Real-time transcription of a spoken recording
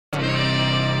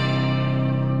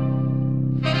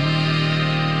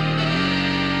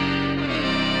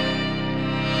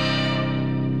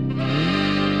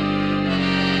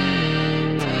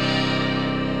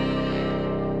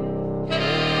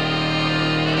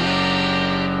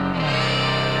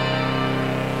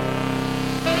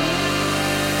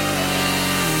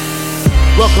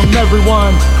Welcome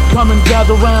everyone, come and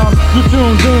gather round. You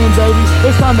tuned in, baby,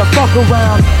 it's time to fuck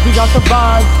around. We got the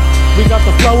vibes, we got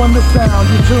the flow and the sound.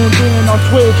 You tuned in on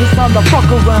Twitch, it's time to fuck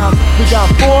around. We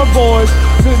got 4 boys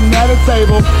sitting at a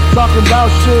table, talking about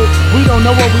shit we don't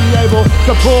know what we able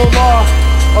to pull off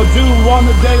or do on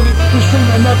the daily. We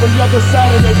streaming every other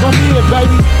Saturday, come here,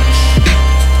 baby.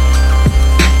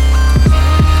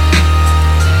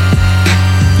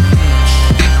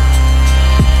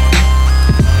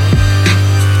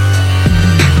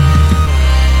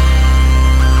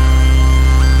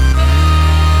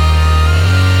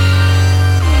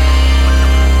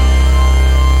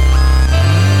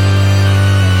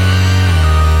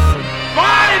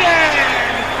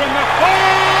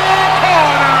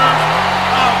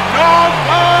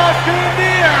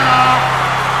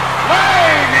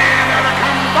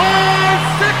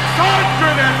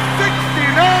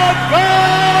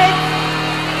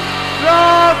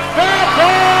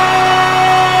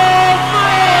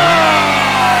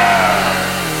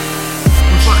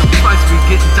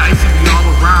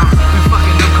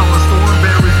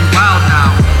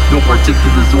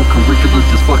 Particulars or curriculars,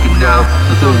 just fucking now.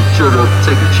 So throw your shirt up,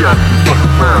 take a shot, and fuck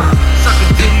around.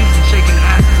 Sucking titties and shaking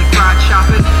asses and crotch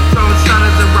shopping. Throwing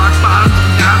stunners and rock bottoms,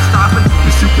 we not stopping.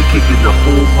 We super kicking the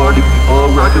whole party, we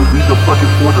all rocking. We the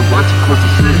fucking for the watching course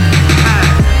of shit. At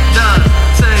the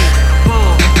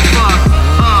table, fuck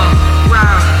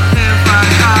around and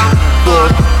find out.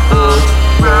 Fuck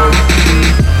around, we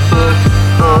fuck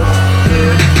up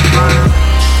and find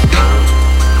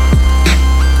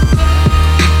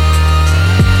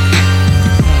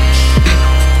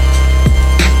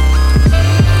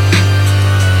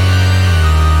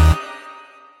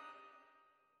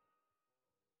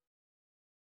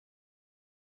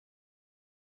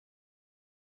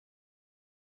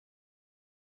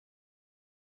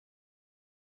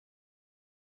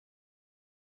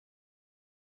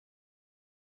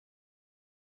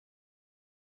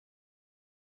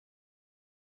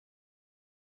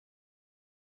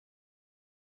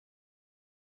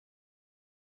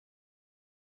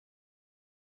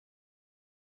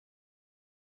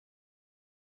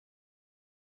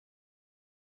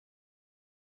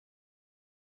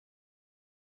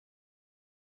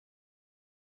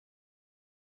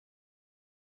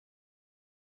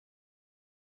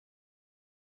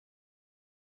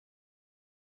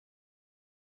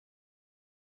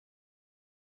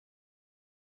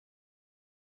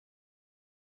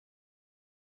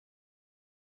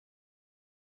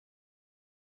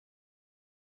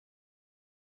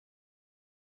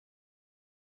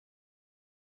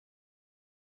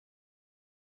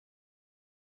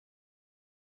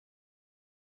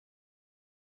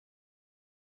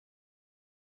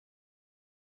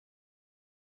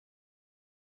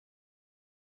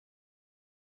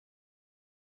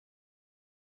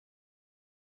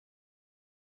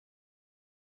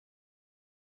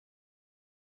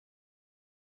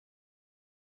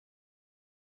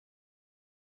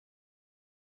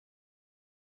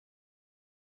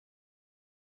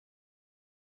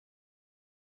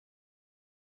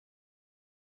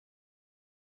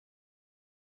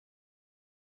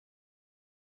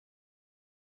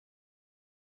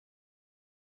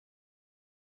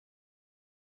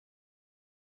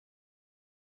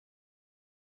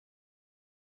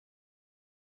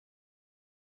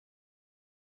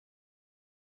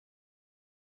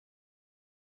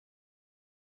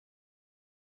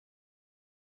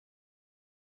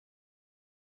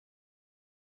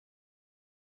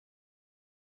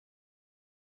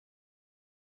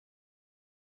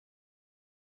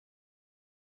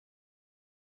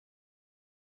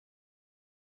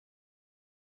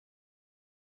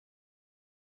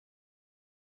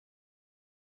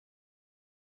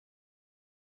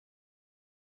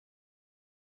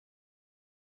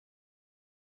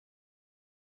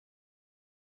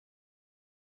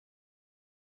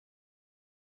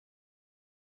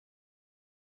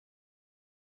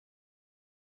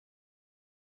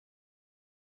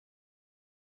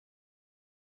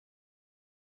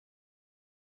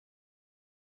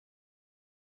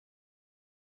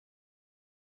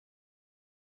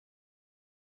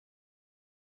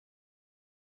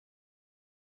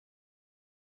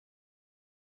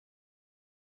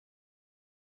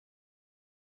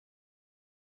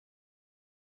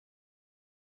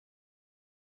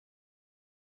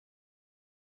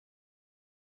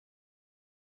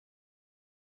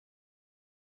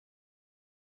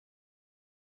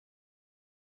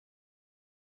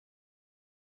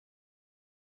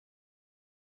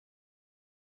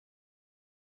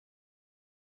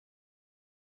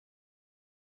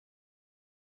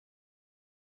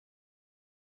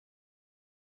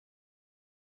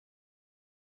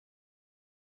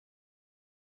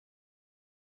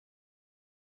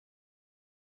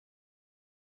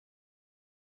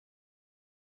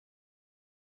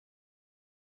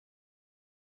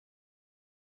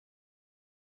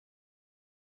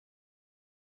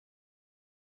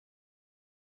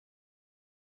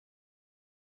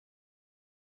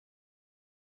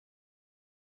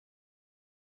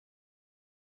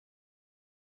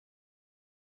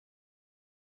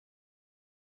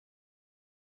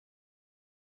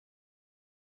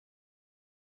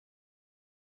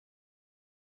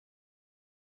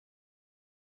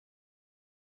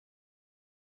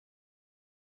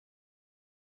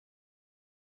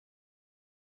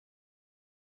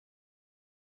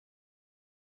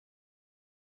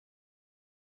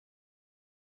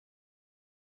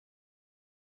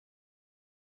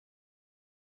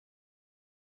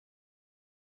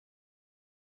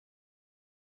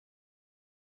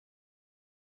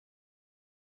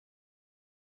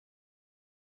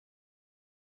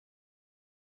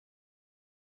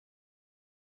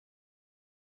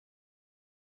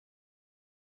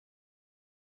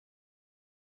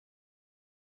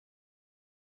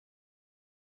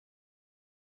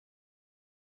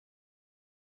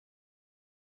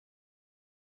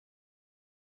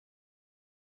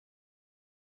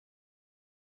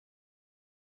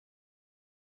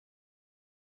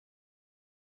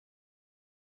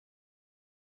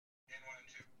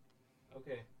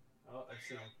Okay. Oh, I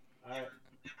see him. All right.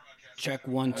 Check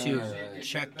 1, 2. Right.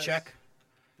 Check.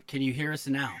 Can you hear us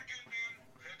now?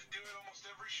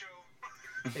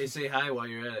 Hey, say hi while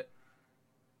you're at it.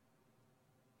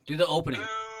 Do the opening.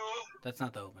 That's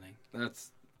not the opening.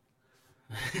 That's.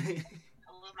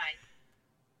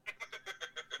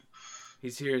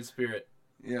 He's here in spirit.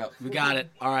 Yeah. We got it.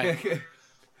 All right.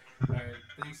 All right.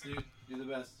 Thanks, dude. You're the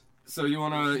best. So you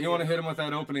wanna hit him with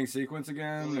that opening sequence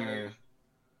again? Or?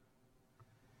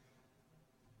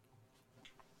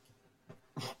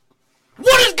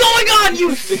 What is going on,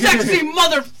 you sexy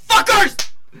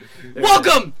motherfuckers?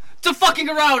 Welcome to Fucking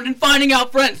Around and Finding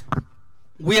Out Friends.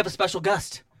 We have a special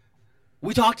guest.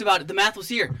 We talked about it. The math was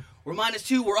here. We're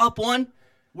 -2. We're up 1.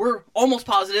 We're almost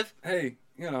positive. Hey,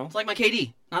 It's like my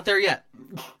KD. Not there yet.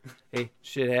 Hey,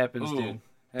 shit happens, Ooh. dude.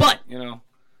 Hey, But-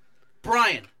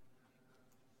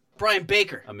 Brian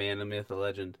Baker. A man, a myth, a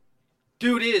legend.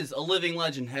 Dude is a living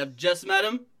legend. Have just met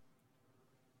him.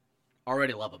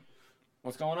 Already love him.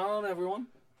 what's going on, everyone?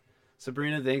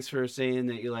 Sabrina, thanks for saying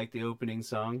that you like the opening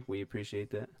song. We appreciate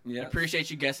that. Yeah. Appreciate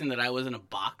you guessing that I was in a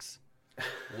box.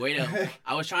 Wait up.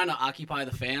 I was trying to occupy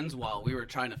the fans while we were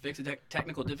trying to fix the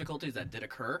technical difficulties that did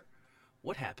occur.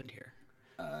 What happened here?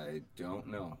 I don't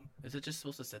know. Is it just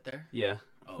supposed to sit there? Yeah.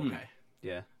 Oh, okay.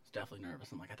 Yeah. I was definitely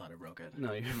nervous. I'm like, I thought I broke it.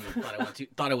 No, you're.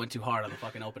 Thought I went too hard on the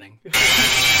fucking opening.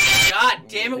 God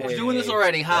damn it, we're doing this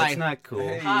already. Hi. That's not cool.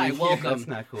 Hey. Hi, welcome. That's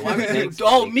not cool. Why would you- Thanks,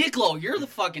 oh, buddy. Miklo, you're the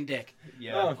fucking dick.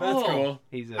 Yeah. Oh, that's cool.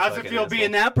 He's a How's it fucking feel asshole.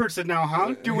 being that person now,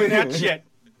 huh? Doing that shit.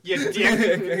 You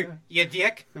dick. You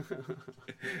dick.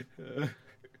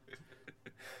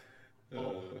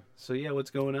 So yeah, what's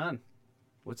going on?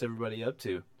 What's everybody up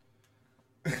to?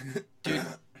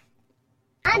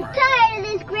 I'm tired of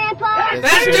this, Grandpa.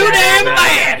 That's too damn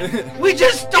bad. We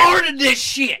just started this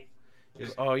shit.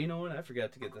 Oh, you know what? I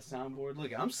forgot to get the soundboard.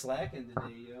 Look, I'm slacking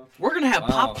today, yo. We're gonna have Wow.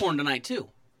 popcorn tonight too.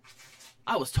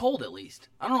 I was told, at least.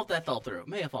 I don't know if that fell through. It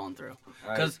may have fallen through.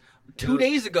 Because 2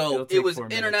 days ago, it'll it take was 4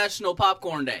 minutes. International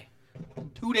Popcorn Day.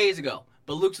 2 days ago.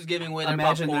 But Luke's was giving away their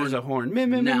Imagine popcorn there's a horn. Meh,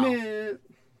 meh, meh, now. meh.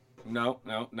 No,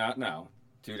 not now.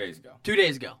 2 days ago. 2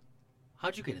 days ago.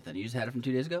 How'd you get it then? You just had it from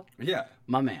 2 days ago? Yeah.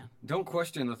 My man. Don't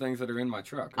question the things that are in my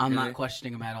truck. I'm okay? not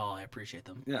questioning them at all. I appreciate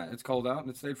them. Yeah, it's cold out and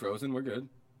it stayed frozen. We're good.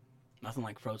 Nothing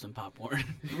like frozen popcorn.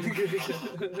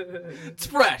 It's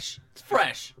fresh. It's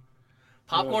fresh.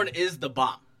 Popcorn is the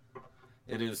bomb.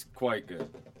 It is quite good.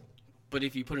 But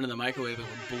if you put it in the microwave, it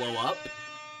would blow up.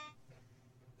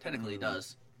 Technically, it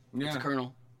does. It's Yeah. a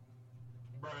kernel.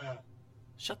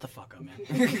 Shut the fuck up, man.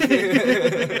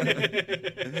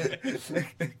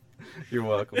 You're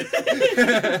welcome.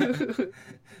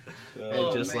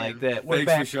 And just like that, we're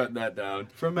Thanks for back shutting that down.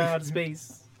 from outer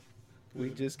space.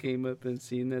 We just came up and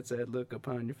seen that sad look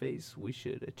upon your face. We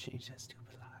should have changed that stupid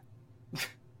lock.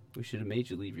 We should have made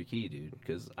you leave your key, dude.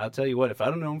 Because I'll tell you what, if I'd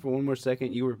have known for one more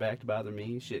second you were back to bother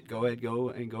me, shit, go ahead,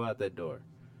 go out that door.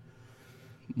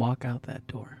 Walk out that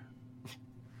door.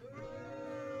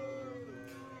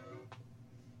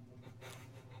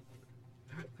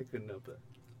 I couldn't help that.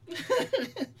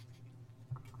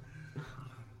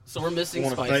 So we're missing I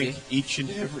want to Spicy. thank each and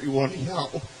every one of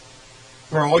y'all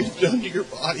for all you've done to your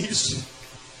bodies.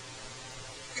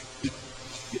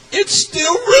 It's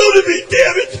still real to me,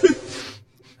 damn it!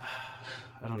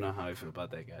 I don't know how I feel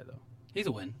about that guy, though. He's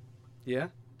a win. Yeah?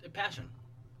 Passion.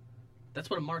 That's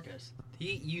what a mark is.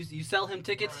 You sell him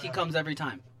tickets, he comes every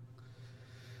time.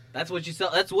 That's what you sell.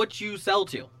 That's what you sell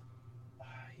to.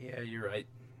 Yeah, you're right.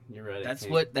 You're right. That's I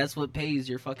what pays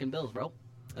your fucking bills, bro.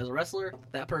 As a wrestler,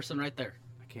 that person right there.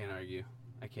 can't argue.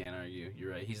 I can't argue.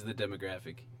 You're right. He's the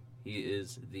demographic. He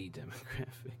is the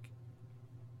demographic.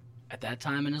 At that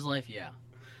time in his life, yeah.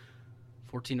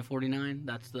 14 to 49,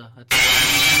 that's the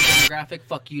demographic.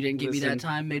 Fuck you, didn't give me that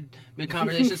time mid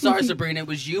conversation. Sorry, Sabrina, it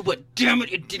was you, but damn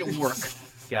it, it didn't work.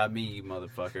 Got me, you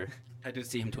motherfucker. I did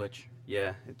see him twitch.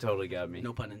 Yeah, it totally got me.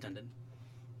 No pun intended.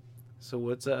 So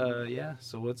what's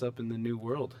up in the new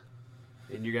world?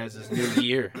 In your guys' new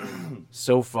year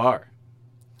so far?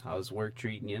 How's work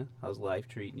treating you? How's life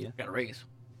treating you? Got a raise.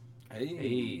 Hey.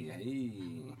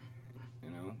 You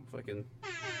know, Fucking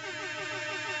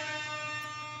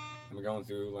I'm going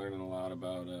through learning a lot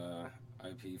about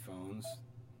IP phones.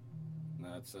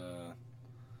 That's oh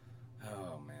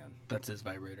man. That's his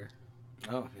vibrator.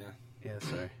 Oh yeah. yeah,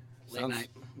 sorry. Late Sounds night.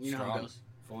 You know how it strong. goes.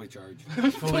 Fully charged.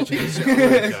 Fully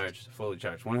charged. Fully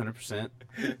charged. 100%.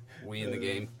 We in the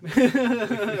game.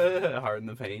 Hard in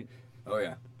the paint. Oh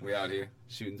yeah. We out here.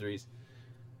 Shooting threes.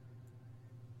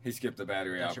 He skipped the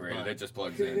battery That's your operator. butt. It just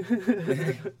plugs in.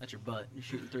 That's your butt. You're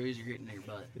shooting threes, you're getting in your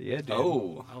butt. Yeah, dude.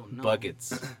 Oh. Oh, no.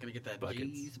 Buckets. Gonna get that Buckets.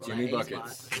 G's, Jimmy that A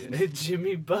Buckets. spot.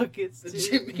 Jimmy Buckets, dude.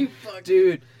 Jimmy Buckets.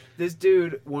 Dude, this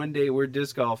dude, one day we're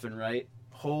disc golfing, right?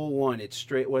 Hole one, it's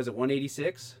straight, what is it,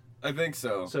 186? I think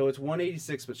so. So it's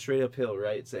 186, but straight uphill,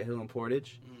 right? It's that hill in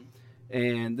Portage.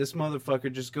 And this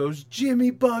motherfucker just goes, Jimmy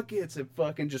Buckets, and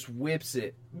fucking just whips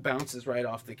it. Bounces right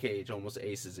off the cage, almost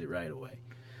aces it right away.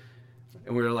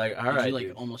 And we were like, all Did right, you like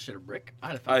dude. almost hit a brick?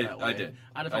 I'd have felt that way. I did.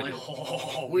 I'd have I felt did. like,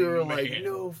 oh, We were man. like,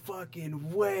 no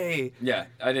fucking way. Yeah,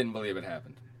 I didn't believe it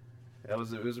happened. It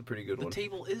was a pretty good The one.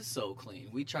 table is so clean.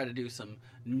 We try to do some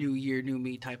new year, new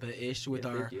me type of ish with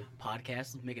Yeah, our thank you.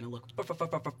 podcast, making it look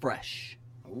fresh.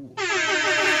 Ooh.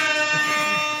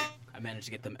 I managed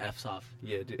to get them F's off.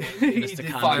 Yeah, dude. Mr.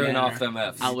 Conrad. Firing off them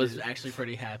F's. I was actually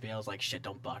pretty happy. I was like, shit,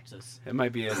 don't botch this. It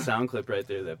might be a sound clip right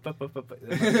there. That might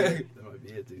be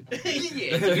it, dude.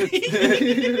 Yeah, dude.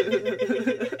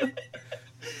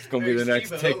 It's going to be the Very next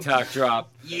Steve-O. TikTok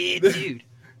drop. Yeah, dude.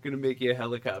 Gonna make you a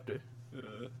helicopter.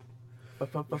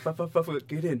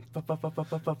 Get in. Oh,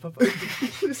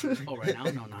 right now?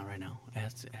 No, not right now. It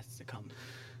has to come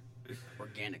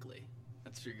organically.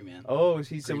 That's for you, man. Oh,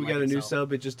 he said we got a new Greenlight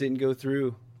sub. It just didn't go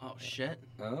through. Oh, shit.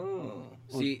 Oh.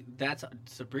 See, that's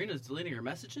Sabrina's deleting her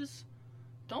messages?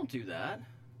 Don't do that.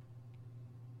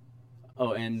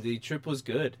 Oh, and the trip was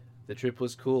good. The trip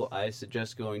was cool. I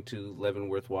suggest going to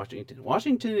Leavenworth, Washington.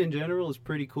 Washington in general is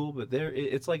pretty cool, but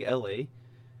it's like LA,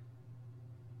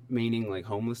 meaning like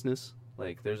homelessness.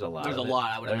 Like there's a lot. There's of a it.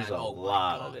 lot. I would There's imagine. a Oh, my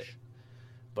lot of gosh. it,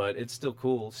 but it's still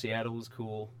cool. Seattle was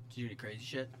cool. Did you do any crazy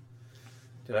shit?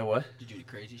 Did I what? Did you do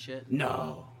crazy shit?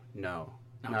 No, Not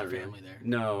with really. your family there.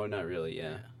 No, not really.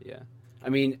 Yeah. I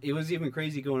mean, it was even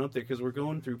crazy going up there because we're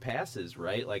going through passes,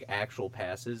 right? Like actual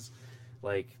passes.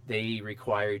 Like they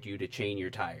required you to chain your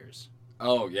tires.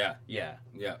 Oh, yeah. Yeah.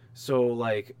 Yeah. So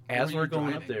like as were we're you going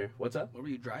up driving? there, what's up? What were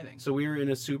you driving? So we were in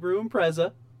a Subaru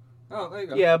Impreza. Oh, there you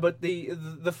go. Yeah, but the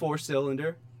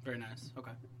 4-cylinder. Very nice.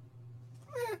 Okay.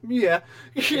 Yeah,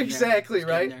 Getting there. exactly Just getting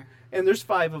right. there. And there's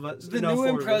 5 of us. The No, new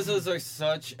 4 of us. Imprezas are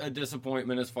such a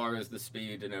disappointment as far as the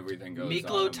speed and everything goes.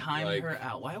 Miklo on 'em. timed Like, her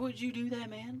out. Why would you do that,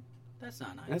 man? That's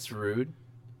not nice. That's rude.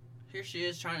 Here she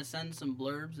is trying to send some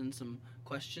blurbs and some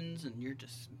questions, and you're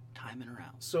just timing her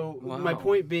out. So Wow. my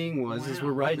point being was, is Wow.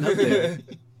 we're riding up there,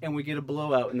 and we get a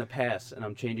blowout in the pass, and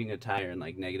I'm changing a tire in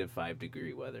like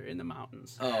 -5-degree weather in the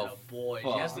mountains. Oh, boy.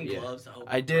 You have some yeah. gloves to open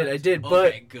I the did, brakes? but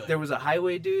Okay, good. there was a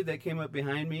highway dude that came up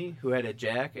behind me who had a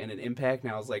jack and an impact,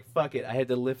 and I was like, fuck it. I had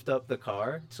to lift up the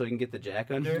car so he can get the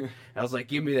jack under. I was like,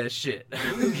 give me that shit.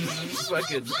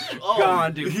 Fucking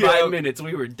gone, dude. yeah. 5 minutes,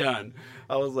 we were done.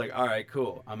 I was like, all right,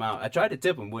 cool, I'm out. I tried to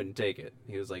tip him, wouldn't take it.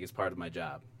 He was like, it's part of my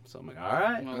job. So I'm like, all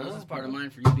right. Well, this is part of mine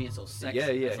for you being so sexy.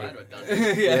 Yeah, yeah. That's what I'd have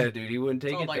done. Yeah, dude, he wouldn't It's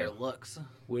take all it about your though. looks.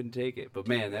 Wouldn't take it. But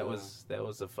man, that was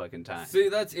a fucking time. See,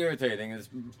 that's irritating. Is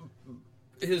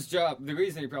his job? The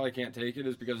reason he probably can't take it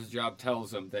is because his job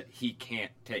tells him that he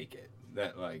can't take it.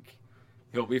 That like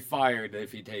he'll be fired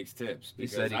if he takes tips. He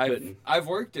Because said he I've, couldn't. I've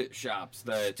worked at shops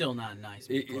that Still not nice.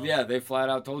 bro. yeah, they flat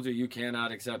out told you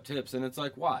cannot accept tips, and it's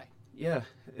like why? Yeah,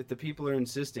 if the people are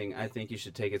insisting, I think you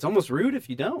should take it. It's almost rude if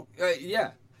you don't.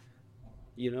 Yeah.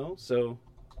 You know, so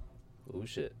oh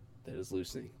shit, that is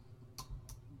loosening.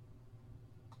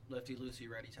 Lefty loosey,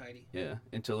 righty tighty. Yeah,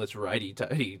 until it's righty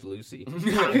tighty loosey.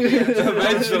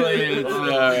 Eventually, it's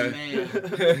Oh,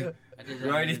 man. I did that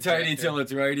righty in tighty Injector. till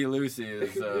it's righty loosey.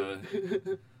 Is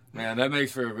man, that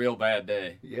makes for a real bad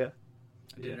day. Yeah.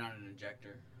 I did it on an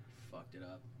injector. Fucked it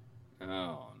up.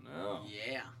 Oh no.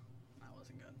 Yeah. That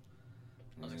wasn't good.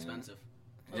 That was Yeah. expensive.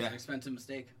 That was Yeah. an expensive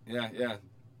mistake. Yeah.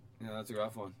 That's a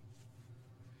rough one.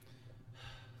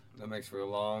 That makes for a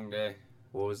long day.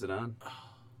 What was it on?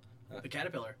 The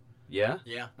caterpillar. Yeah.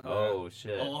 Yeah. Oh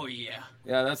shit. Oh, yeah.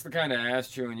 Yeah, that's the kind of ass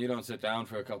chewing you don't sit down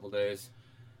for a couple days.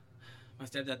 My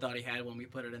stepdad thought he had one. We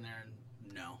put it in there,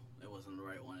 and no, it wasn't the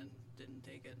right one, and didn't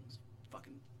take it. It was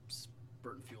fucking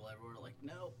spurting fuel everywhere. Like,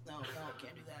 no,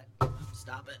 can't do that.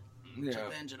 Stop it. Yeah.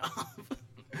 Shut the engine off.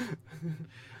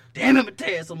 Damn it,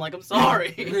 Mateus. I'm like, I'm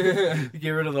sorry. Get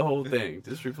rid of the whole thing.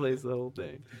 Just replace the whole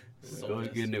thing. So Go and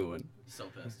pissed. get a new one. So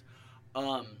pissed.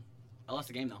 I lost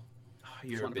the game, though.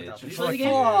 You're Just a wanna put that out bitch. there. You Fuck. play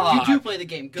the game? You do play the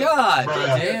game. Good. God Good,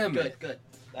 damn good, it. good.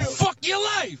 Fuck your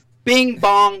life! Bing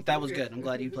bong. That was good. I'm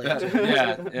glad you played it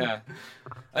too. Yeah.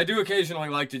 I do occasionally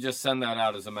like to just send that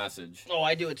out as a message. Oh,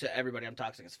 I do it to everybody. I'm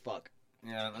toxic as fuck.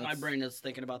 Yeah, My brain is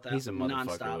thinking about that He's a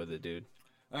motherfucker nonstop. with it, dude.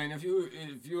 I mean, if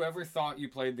you ever thought you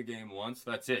played the game once,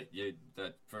 that's it.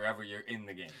 That forever you're in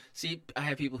the game. See, I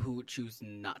have people who choose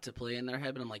not to play in their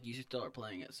head, but I'm like, you should start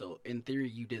playing it. So in theory,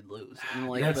 you did lose. I'm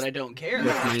like, but I don't care.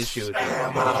 That's my issue with it.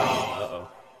 Uh-oh.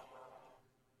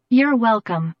 You're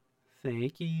welcome.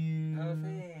 Thank you. Oh,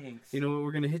 thanks. You know what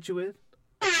we're gonna hit you with?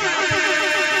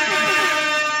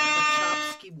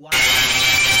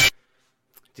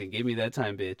 Didn't give me that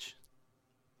time, bitch.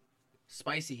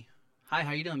 Spicy. Hi,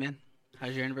 how you doing, man?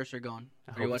 How's your anniversary going?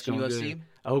 I Are hope you it's watching going UFC? good.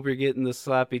 I hope you're getting the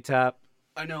sloppy top.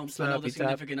 I know the Sloppy top.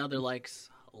 significant other likes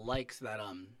that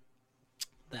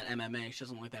that MMA. She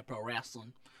doesn't like that pro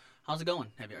wrestling. How's it going?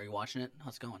 Are you watching it?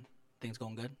 How's it going? Things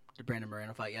going good? Did Brandon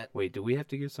Moreno fight yet? Wait, do we have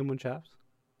to give someone chops?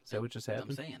 Is that what just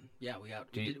happened? I'm saying, yeah,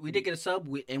 we did get a sub,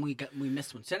 we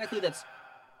missed one. Technically, that's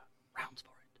rounds for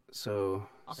it. So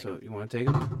I'll take 'em. you want to take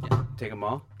them? Yeah. Take them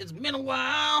all? It's been a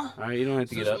while. All right, you don't have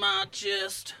to Since get up. my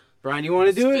chest. Brian, you want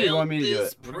to do it or you want me to do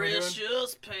this it?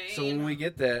 Precious pain. So when we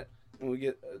get that,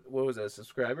 what was that, a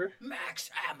subscriber? Max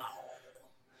ammo.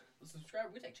 Subscriber,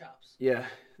 we take chops. Yeah,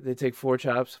 they take 5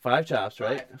 chops,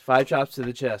 right? 5 chops to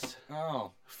the chest.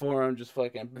 Oh. Forearm just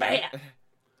fucking bam.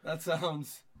 That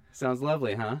sounds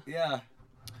lovely, huh? Yeah.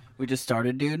 We just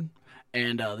started, dude.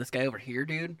 And this guy over here,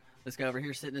 dude. This guy over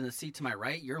here sitting in the seat to my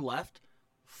right, your left.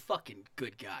 Fucking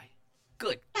good guy.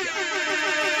 Good guy.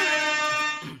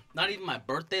 Not even my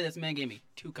birthday, this man gave me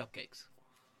 2 cupcakes.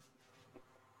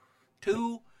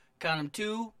 2, count them,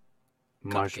 2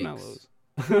 Marshmallows.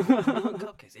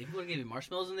 Cupcakes. If you would have given me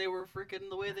marshmallows and they were freaking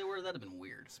the way they were, that'd have been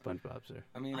weird. SpongeBob, sir.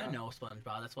 I mean, I know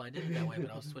SpongeBob. That's why I did it that way, but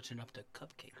I was switching up to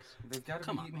cupcakes. They've got to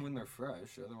Come be on, eaten man. when they're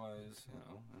fresh, otherwise, you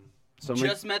know.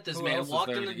 Just met this Who man, else is walked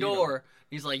there in to the eat 'em? door.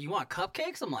 He's like, "You want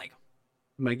cupcakes?" I'm like,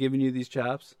 Am I giving you these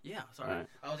chops? "Yeah, sorry." All right.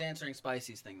 I was answering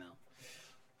Spicy's thing though.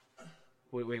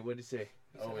 Wait, what did he say?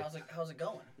 He said, how's it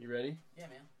going? You ready? Yeah,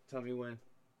 man. Tell me when.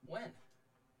 When?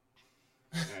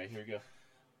 All right, here we go.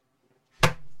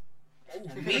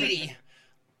 Oh, meaty.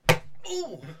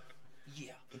 Ooh.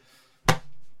 Yeah.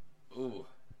 Ooh.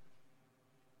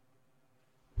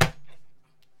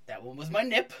 That one was my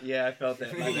nip. Yeah, I felt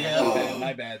that.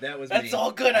 My bad. That was That's me.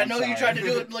 all good. I I'm know you sorry. tried to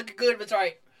do it look good, but it's all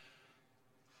right.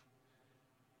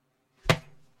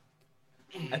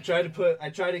 I tried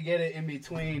to get it in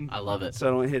between. I love it. So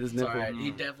I don't hit his It's nipple. all right.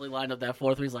 He definitely lined up that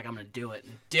 4-3. He's like, I'm gonna do it.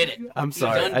 And did it. I'm He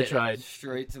sorry. done I did it. tried.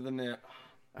 Straight to the nip.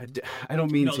 I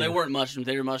don't mean No, to. they weren't mushrooms.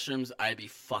 They were mushrooms. I'd be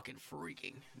fucking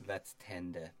freaking. That's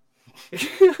tender.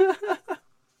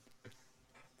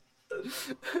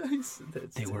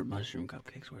 They weren't mushroom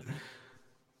cupcakes, were they?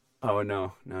 Oh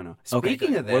no. Okay,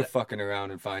 Speaking of that, We're fucking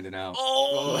around and finding out.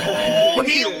 Oh,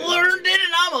 he learned it,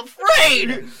 and I'm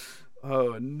afraid.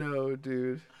 oh no,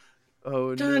 dude.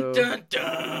 Oh Dun, no. dun,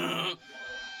 dun.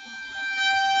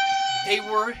 They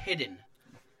were hidden.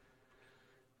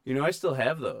 You know, I still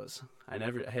have those. I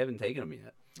haven't taken them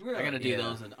yet. I gotta do Yeah.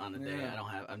 those on a day.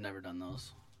 Yeah. I've never done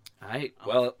those.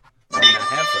 Well, I mean,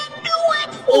 I have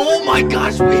some. Oh my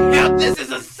gosh, we have this as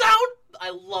a sound.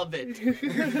 I love it.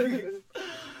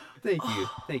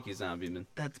 Thank you, Zombieman.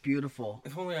 That's beautiful.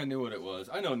 If only I knew what it was.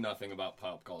 I know nothing about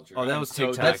pop culture. Oh, that I'm was so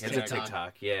TikTok. It's a disconnected.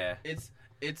 TikTok. Yeah.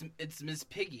 It's Miss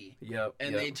Piggy. Yep.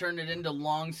 And they turned it into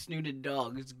long-snooted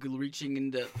dogs reaching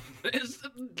into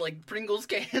like Pringles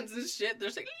cans and shit. They're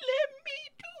saying, "Let me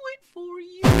do it for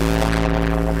you."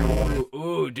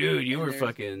 Ooh, dude, you And were they're-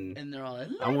 fucking. And they're all like,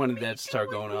 I wanted "Let that me to start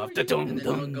do it going for off. you." Da-dum, And then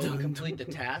dum, they'll go dum, complete the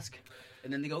dum. task,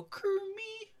 and then they go Kermit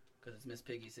because it's Miss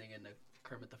Piggy singing the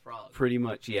Kermit the Frog. Pretty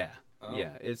much, yeah. Oh.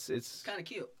 Yeah, it's Kind of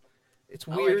cute. it's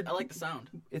weird. I like the sound.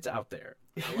 It's out there.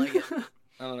 I like it.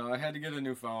 I don't know. I had to get a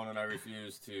new phone, and I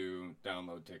refused to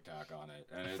download TikTok on it.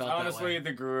 And it's felt that honestly way.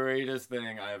 the greatest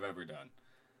thing I have ever done.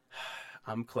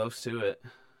 I'm close to it.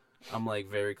 I'm like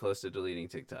very close to deleting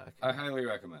TikTok. I highly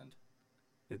recommend.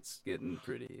 It's getting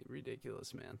pretty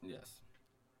ridiculous, man. Yes.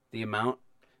 The amount.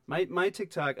 My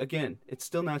TikTok, again, it's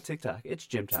still not TikTok. It's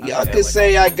Gym Talk. Y'all could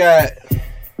say I got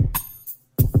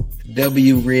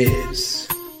W Riz.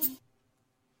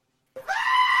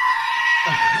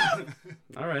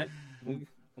 All right.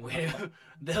 Wait,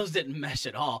 those didn't mesh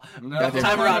at all. No.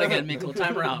 Time her out again, Mikkel.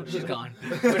 Time her out. She's gone.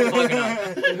 Quit fucking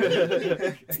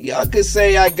up. Y'all could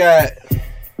say I got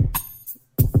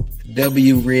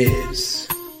W Riz.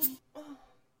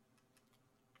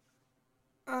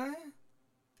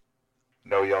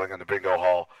 No yelling in the bingo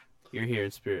hall. You're here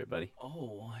in spirit, buddy.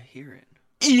 Oh, I hear it.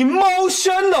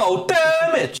 Emotional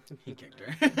damage. He kicked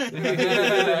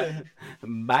her.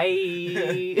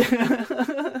 Bye.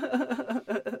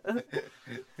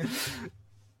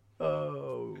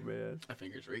 Oh, man. My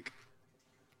fingers reek.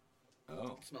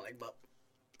 Oh. Smell like butt.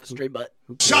 Straight butt.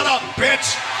 Shut up,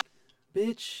 bitch!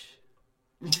 Bitch.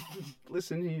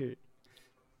 Listen here.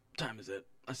 Time is it?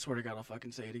 I swear to God, I'll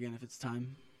fucking say it again if it's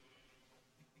time.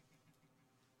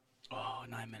 Oh,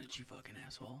 9 minutes, you fucking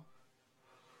asshole.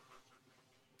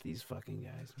 These fucking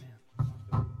guys,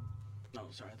 man. No,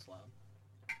 sorry, it's loud.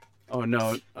 Oh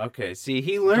no. Okay. See,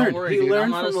 he learned. worry, He dude, learned I'm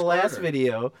not from a the last squirter.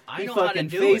 video. I He know how to fucking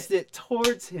do faced it. it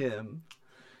towards him.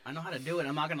 I know how to do it.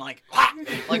 I'm not gonna like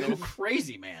a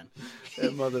crazy man.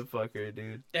 That motherfucker,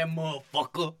 dude. That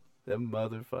motherfucker. That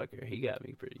motherfucker. He got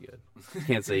me pretty good.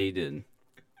 Can't say he didn't.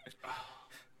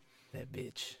 That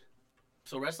bitch.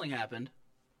 So wrestling happened.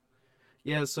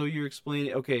 Yeah, so you're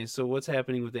explaining. Okay, so what's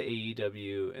happening with the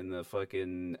AEW and the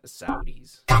fucking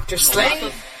Saudis? Dr.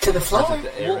 Slade to the floor. Was it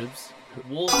the Arabs?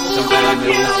 We'll Dr.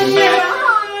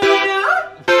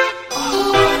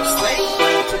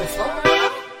 Slade to the floor.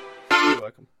 You're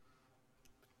welcome.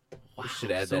 Wow, We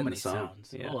should add so that in many the song.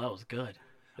 sounds. Yeah. Oh, that was good.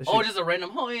 That Oh, should- just a random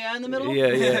oh yeah in the middle? Yeah,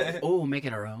 yeah. Oh, make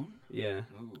it our own. Yeah.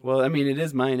 Well, I mean, it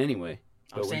is mine anyway.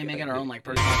 I'm but we saying got- make it our own like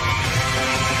personal.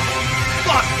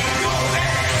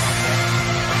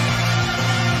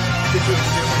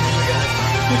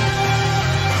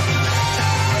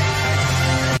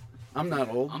 I'm not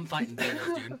old. I'm fighting demons,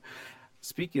 dude.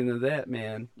 Speaking of that,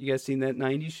 man, you guys seen that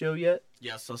 90s show yet?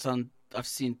 Yes, I've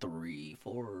seen 3,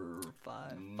 4,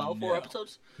 5, No. 4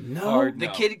 episodes. No. The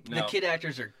kid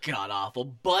actors are god awful,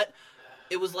 but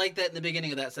it was like that in the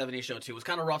beginning of that 70s show too. It was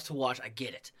kind of rough to watch. I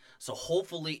get it. So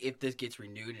hopefully, if this gets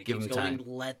renewed and it Give keeps them going, time.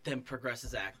 let them progress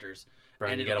as actors.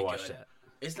 Brian, and you it'll gotta be watch good. that.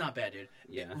 It's not bad, dude.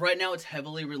 Yeah. Right now, it's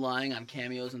heavily relying on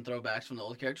cameos and throwbacks from the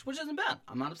old characters, which isn't bad.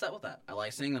 I'm not upset with that. I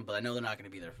like seeing them, but I know they're not going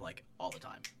to be there for like all the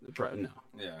time. No.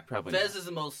 Yeah. Probably Fez not. is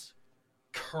the most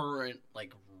current,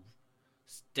 like,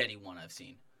 steady one I've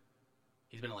seen.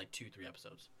 He's been in like 2-3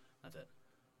 episodes. That's it.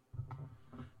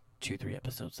 2-3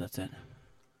 episodes. That's it.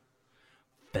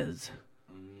 Fez.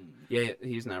 Yeah,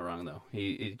 he's not wrong, though.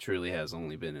 He truly has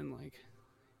only been in, like,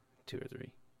 2 or 3.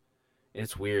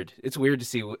 It's weird. It's weird to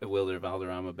see Wilder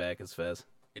Valderrama back as Fez.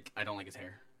 I don't like his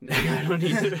hair. I don't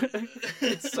either.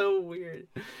 It's so weird.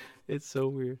 It's so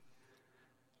weird.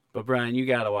 But, Brian, you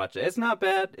gotta watch it. It's not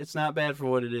bad. It's not bad for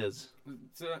what it is.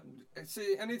 So,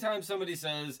 see, anytime somebody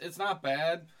says it's not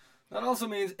bad, that also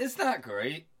means it's not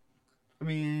great. I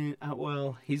mean,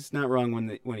 well, he's not wrong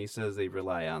when he says they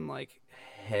rely on, like,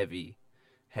 heavy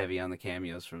on the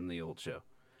cameos from the old show.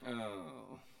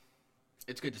 Oh.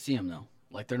 It's good to see him, though.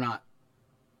 Like, they're not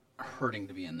hurting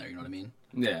to be in there, you know what I mean?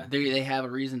 Yeah. They have a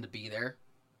reason to be there.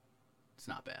 It's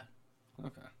not bad.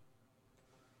 Okay.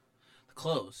 The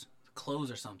clothes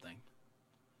are something.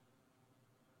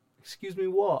 Excuse me,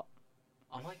 what?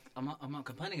 I'm not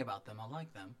complaining about them. I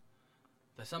like them.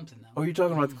 There's something though. Oh, you're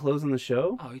talking about the clothes on the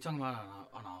show? Oh, you're talking about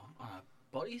on a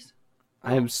bodies?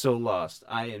 I am so lost.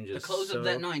 I am just The clothes of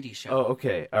that 90s show. Oh,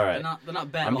 okay. All right. They're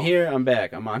not bad. I'm at all. here. I'm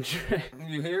back. I'm on track.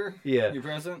 You here? Yeah. You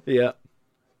present? Yeah.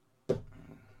 All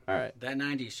right. That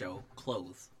 90s show,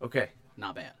 clothes, Okay.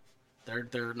 not bad.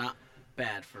 They're not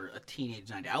bad for a teenage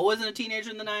 90s. I wasn't a teenager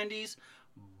in the 90s,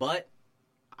 but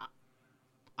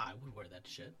I would wear that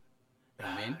shit. You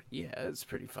know what I mean? Yeah, it's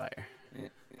pretty fire.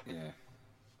 Yeah.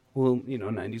 Well,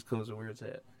 90s clothes are where it's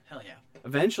at. Hell yeah.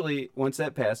 Eventually, once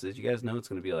that passes, you guys know it's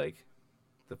going to be like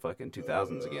the fucking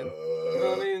 2000s again.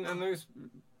 I mean, and there's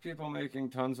people making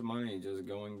tons of money just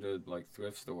going to like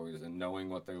thrift stores and knowing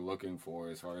what they're looking for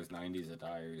as far as 90s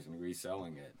attires and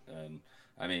reselling it. And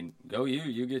I mean, go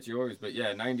you get yours. But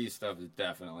yeah, 90s stuff is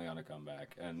definitely on a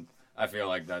comeback. And I feel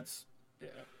like that's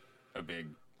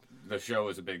the show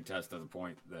is a big test of the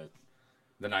point that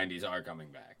the 90s are coming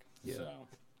back. Yeah. So.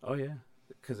 Oh, yeah.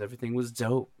 Because everything was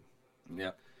dope.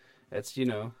 Yep. That's,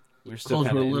 we're still Clothes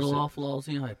kind were of a little awful,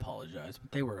 I apologize,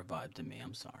 but they were a vibe to me.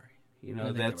 I'm sorry. I didn't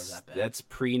think they were that bad. That's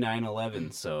pre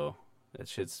 9/11, so that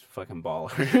shit's fucking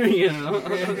baller.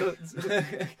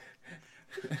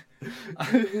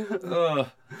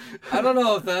 I don't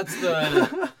know if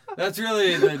that's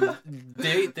really the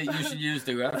date that you should use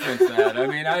to reference that. I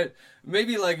mean,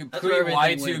 maybe like That's pre where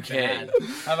everything went Y2K. bad.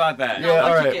 How about that? No, Yeah,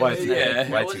 all right, Y2K was- Y2K. I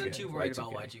Y2K. wasn't too worried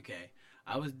about Y2K. Y2K.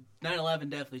 I was 9/11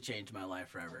 definitely changed my life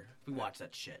forever. We watched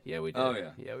that shit. Yeah, we did. Oh,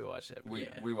 yeah. Yeah, we watched that.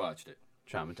 We watched it.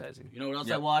 Traumatizing. You know what else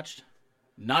Yep. I watched?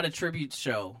 Not a tribute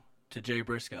show to Jay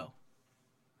Briscoe.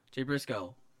 Jay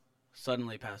Briscoe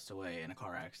suddenly passed away in a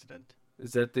car accident.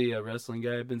 Is that the wrestling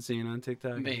guy I've been seeing on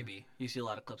TikTok? Maybe. You see a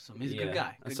lot of clips of him. He's a Yeah. good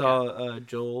guy. I Good saw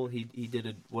Joel. He did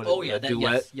a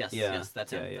duet. Yes,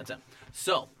 that's him. Yeah. That's him.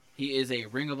 So he is a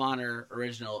Ring of Honor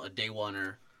original, a day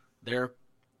oneer.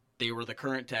 They were the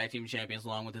current tag team champions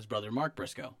along with his brother Mark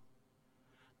Briscoe.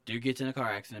 Dude gets in a car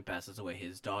accident, passes away.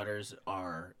 His daughters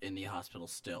are in the hospital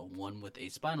still. One with a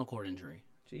spinal cord injury.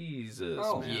 Jesus,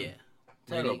 Oh, man. Yeah.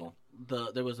 Terrible.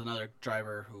 there was another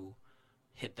driver who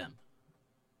hit them.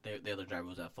 The other driver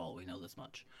was at fault. We know this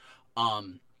much.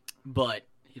 But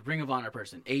Ring of Honor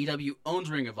person, AEW owns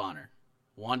Ring of Honor,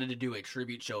 wanted to do a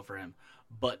tribute show for him,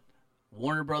 but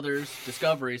Warner Brothers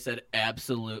Discovery said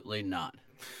absolutely not.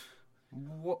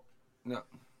 What? No.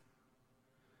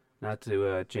 Not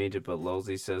to change it, but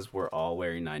Lolsey says we're all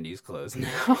wearing 90s clothes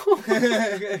now.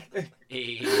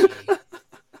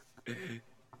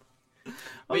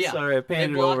 I'm sorry, I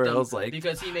painted over. I was like,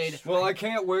 because he made. Well, I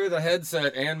can't wear the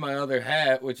headset and my other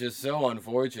hat, which is so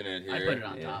unfortunate here. I put it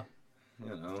on top.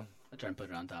 You know. I try and put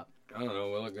it on top. I don't know.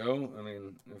 Will it go? I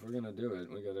mean, if we're gonna do it,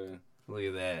 we gotta. Look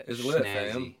at that. It's lit,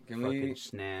 snazzy. fam. Can fucking we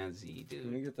snazzy, dude?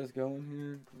 Can we get this going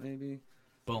here? Maybe.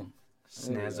 Boom.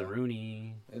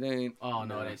 Snazzaroony. It ain't. Oh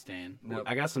no, it ain't staying. Nope.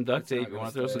 I got some duct tape. You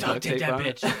want to throw some duct tape that on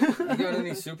bitch. You got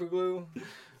any super glue?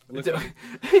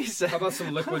 How about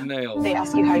some liquid nails? They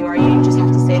ask you how you are, you just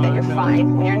have to say that you're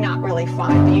fine when you're not really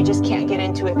fine, but you just can't get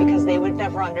into it because they would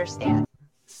never understand.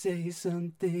 Say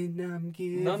something, I'm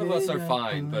giving. None of us are up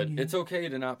fine, on but you. it's okay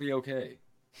to not be okay.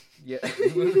 Yeah.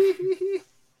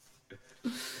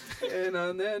 And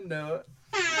on that note.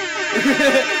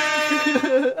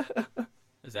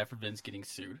 Is that for Vince getting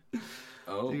sued?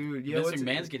 Oh, dude, yeah. Vince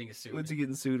McMahon's getting sued. What's he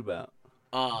getting sued about?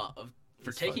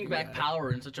 For taking back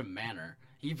power in such a manner.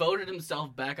 He voted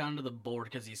himself back onto the board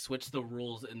because he switched the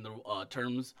rules in the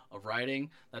terms of writing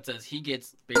that says he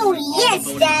gets basically all the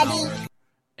voting power,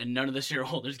 and none of the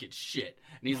shareholders get shit.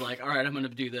 And he's like, all right, I'm going to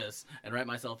do this and write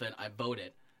myself in. I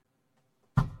voted.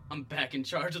 I'm back in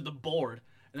charge of the board.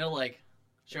 And they're like,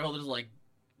 shareholders are like,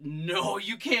 no,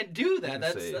 you can't do that.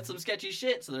 That's some sketchy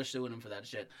shit. So they're suing him for that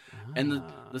shit. And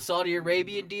the Saudi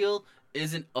Arabia deal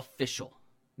isn't official.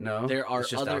 No, there are it's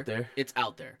just other. Out there. It's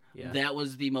out there. Yeah. That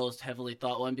was the most heavily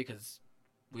thought one because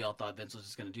we all thought Vince was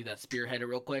just going to do that, spearhead it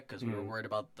real quick because we were worried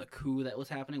about the coup that was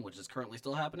happening, which is currently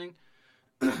still happening.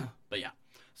 But yeah,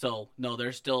 so no,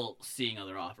 they're still seeing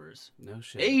other offers. No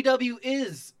shit. AEW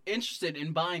is interested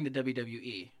in buying the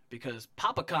WWE because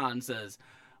Papa Khan says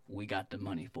we got the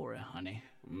money for it, honey.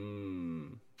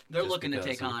 They're looking to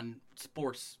take on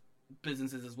sports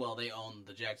businesses as well. They own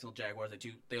the Jacksonville Jaguars.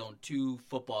 They own 2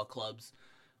 football clubs.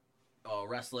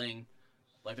 Wrestling,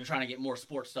 like they're trying to get more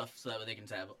sports stuff so that they can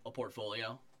have a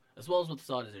portfolio, as well as what the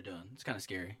Saudis are doing. It's kind of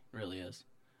scary, it really is.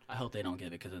 I hope they don't get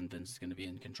it because then Vince is going to be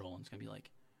in control and it's going to be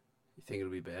like, you think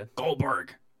it'll be bad?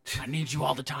 Goldberg, I need you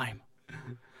all the time.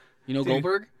 You know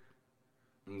Goldberg?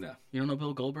 No. You don't know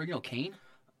Bill Goldberg? You know Kane?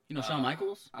 You know Shawn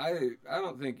Michaels? I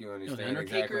don't think you understand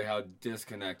exactly how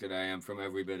disconnected I am from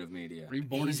every bit of media. Were you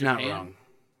born He's in Japan? not wrong.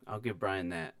 I'll give Brian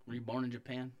that. Were you born in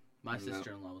Japan? My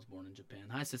sister-in-law was born in Japan.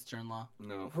 Hi, sister-in-law.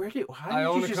 No. How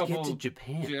did you just get to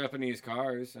Japan? Japanese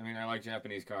cars. I mean, I like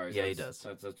Japanese cars. Yeah, he does.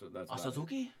 That's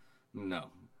Suzuki?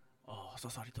 No. Oh, so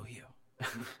sorry to hear.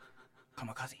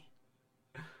 Kamikaze.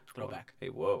 Throwback. Hey,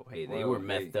 whoa. Hey, they were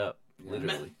methed up.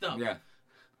 Literally. Methed up. Yeah.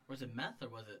 Was it meth or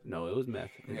was it? No, it was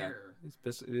meth. Hair?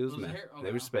 It was meth. Oh,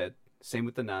 they were sped. Same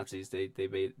with the Nazis. They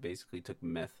basically took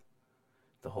meth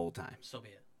the whole time. So be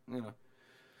it. Yeah.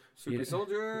 Super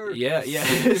soldier. Yeah.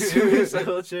 Super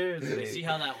soldiers. You see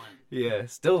how that went? Yeah,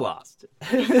 still lost.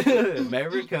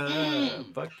 America.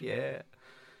 Fuck yeah.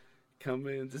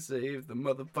 Coming to save the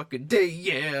motherfucking day,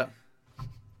 yeah.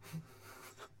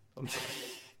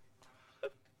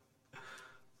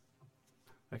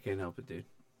 I can't help it, dude.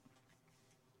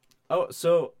 Oh,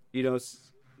 so,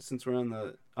 since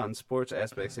we're on sports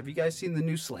aspects, have you guys seen the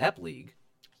new Slap League?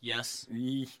 Yes.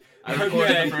 I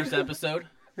recorded the first episode.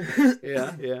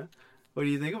 Yeah. What do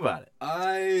you think about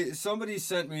it? Somebody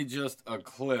sent me just a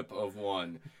clip of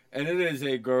one, and it is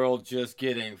a girl just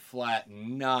getting flat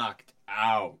knocked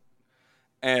out.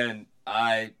 And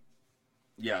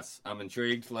yes, I'm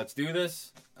intrigued. Let's do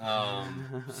this.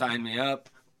 Sign me up.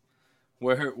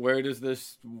 Where does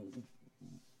this?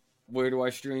 Where do I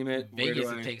stream it? Vegas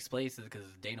it takes place because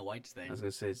it's Dana White's thing. I was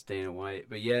gonna say it's Dana White,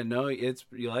 but yeah, no, you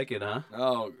like it, huh?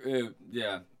 Oh,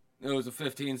 yeah. It was a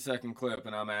 15-second clip,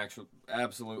 and I'm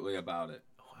absolutely about it.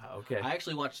 Wow, okay. I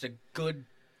actually watched a good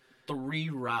 3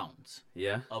 rounds.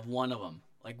 Yeah. Of one of them.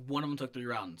 Like, one of them took 3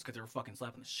 rounds because they were fucking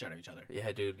slapping the shit out of each other.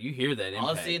 Yeah, dude, you hear that impact.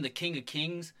 I was seeing the King of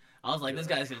Kings. I was like, this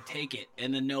guy's gonna take it,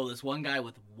 and then no, this one guy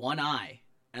with one eye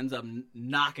ends up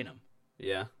knocking him.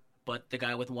 Yeah. But the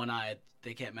guy with one eye,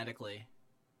 they can't medically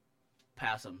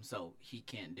pass him, so he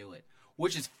can't do it.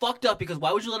 Which is fucked up because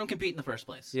why would you let him compete in the first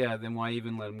place? Yeah, then why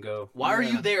even let him go? Why are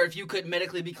you there if you could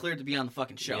medically be cleared to be on the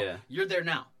fucking show? Yeah. You're there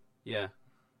now. Yeah.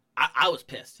 I was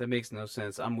pissed. That makes no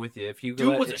sense. I'm with you. If you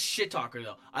Dude was a shit talker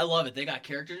though. I love it. They got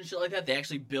characters and shit like that. They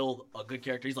actually build a good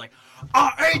character. He's like,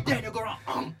 I ate that. They'll go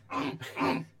around,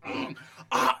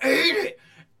 I ate it.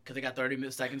 because they got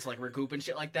 30 seconds to like recoup and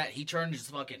shit like that. He turned and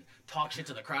just fucking talk shit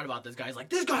to the crowd about this guy. He's like,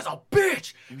 this guy's a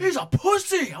bitch. He's a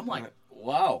pussy. I'm like,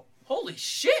 wow. Holy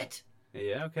shit.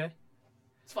 Yeah, okay.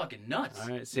 It's fucking nuts. All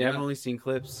right. See, I've only seen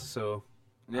clips, so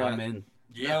I'm in.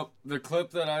 Yeah. Nope. The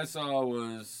clip that I saw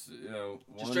was,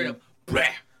 just straight up, bleh.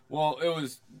 Well, it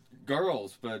was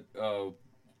girls, but it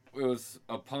was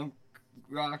a punk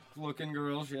rock looking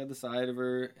girl. She had the side of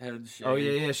her head shaved. Oh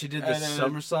yeah, she did the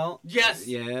somersault. Yes.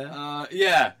 Yeah.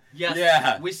 Yes.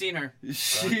 Yeah. We seen her.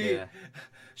 Because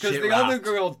the other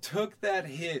girl took that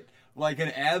hit like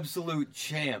an absolute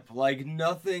champ, like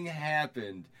nothing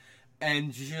happened,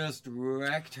 and just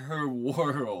wrecked her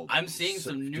world. I'm seeing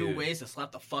some new ways to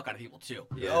slap the fuck out of people too.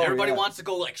 Yeah. Everybody wants to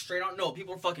go like straight on. No,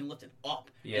 people are fucking lifting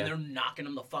up, Yeah. and they're knocking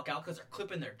them the fuck out because they're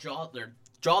clipping their jaw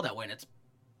that way, and it's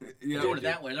doing it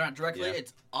that way. They're not directly. Yeah.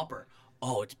 It's upper.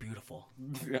 Oh, it's beautiful.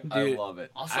 I love it.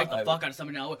 I'll slap the fuck out of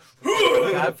somebody now.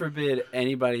 God forbid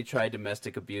anybody tried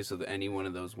domestic abuse with any one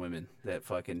of those women that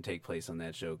fucking take place on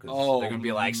that show, because they're gonna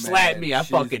be like, slap me, I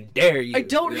fucking dare you. I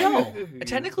don't know.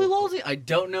 Technically, Lolsey, I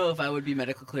don't know if I would be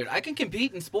medically cleared. I can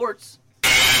compete in sports.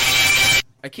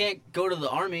 I can't go to the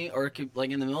army or like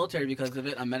in the military because of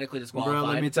it. I'm medically disqualified. Bro,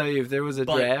 let me tell you, if there was a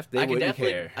draft, they wouldn't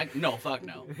care. No, fuck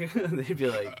no. They'd be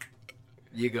like,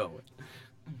 you going.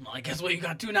 Well, guess what you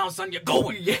got to now, son? You're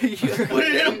going. Yeah. Put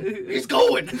it in him. He's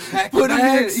going. Put him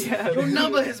in. Yeah. Your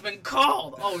number has been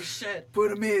called. Oh, shit.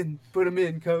 Put him in. Put him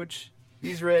in, coach.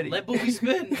 He's ready. Let Booby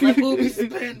spin. Let Booby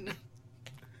spin.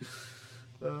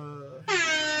 We'll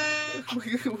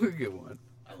get one.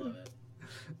 I love it.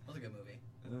 That was a good movie.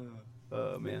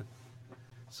 Oh, man.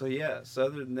 So, yeah. So,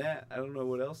 other than that, I don't know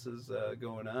what else is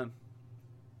going on.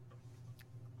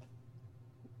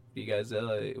 You guys,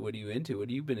 what are you into? What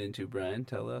have you been into, Brian?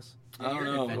 Tell us. I don't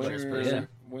know. Winter,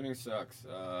 winter sucks.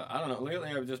 I don't know. Lately,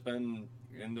 I've just been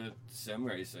into sim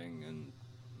racing, and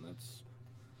that's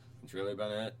really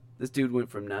been it. This dude went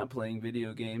from not playing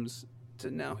video games to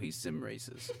now he sim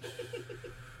races.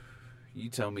 You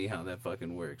tell me how that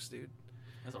fucking works, dude.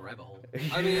 That's a rabbit hole.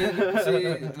 I mean, You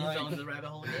fell into the rabbit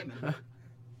hole of gaming.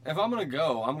 If I'm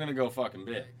gonna go fucking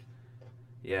big.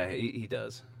 Yeah, he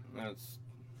does.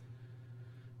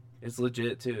 It's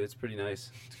legit, too. It's pretty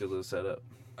nice. It's a good little setup.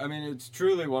 I mean, it's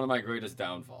truly one of my greatest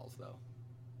downfalls, though.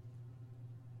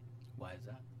 Why is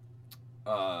that?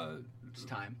 Just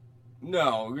time.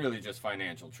 No, really just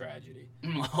financial tragedy.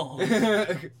 No.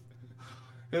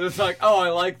 It's like, oh, I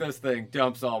like this thing,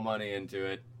 dumps all money into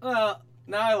it. Well,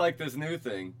 now I like this new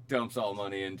thing, dumps all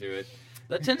money into it.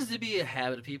 That tends to be a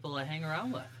habit of people I hang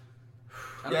around with.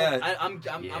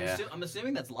 I'm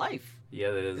assuming that's life.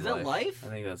 Yeah, that is. Is that life? I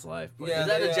think that's life. Is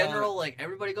that a general, like,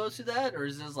 everybody goes through that? Or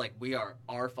is this like, we are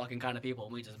our fucking kind of people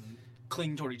and we just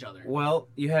cling toward each other? Well,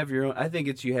 you have your own. I think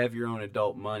it's you have your own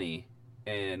adult money,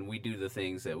 and we do the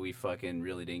things that we fucking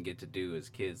really didn't get to do as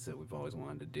kids that we've always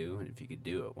wanted to do. And if you could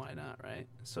do it, why not, right?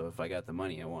 So if I got the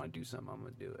money, I want to do something, I'm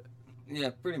going to do it.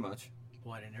 Yeah, pretty much.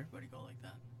 Why didn't everybody go like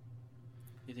that?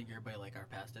 You think everybody like our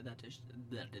past did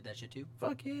that shit too?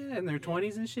 Fuck yeah, in their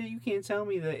 20s and shit. You can't tell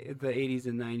me that the 80s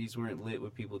and 90s weren't lit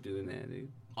with people doing that, dude.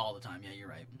 All the time, yeah, you're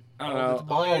right. I don't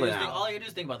know. All you do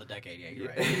is think about the decade, yeah, you're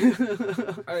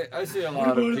right. I see a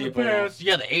lot of people.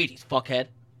 Yeah, the 80s, fuckhead.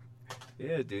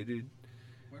 Yeah, dude.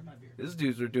 Where's my beer? These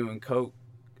dudes were doing coke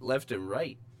left and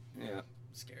right. Yeah.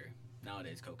 Scary.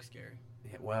 Nowadays, coke is scary.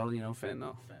 Yeah, well,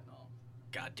 fentanyl.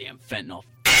 Goddamn fentanyl.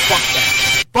 Fuck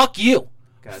that. Fuck you.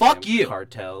 Goddamn fuck you.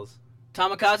 Cartels.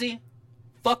 Tamikaze,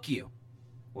 fuck you.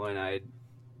 One-eyed,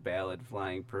 ballad,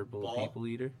 flying purple people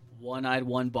eater. One-eyed,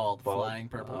 one-balled, flying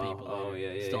purple people eater. Oh,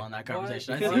 yeah. Still on that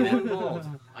conversation. I see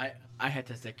that. I had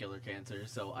testicular cancer,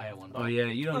 so I had one ball. Oh, yeah,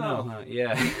 you don't know, huh?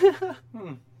 Yeah.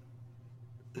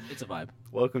 It's a vibe.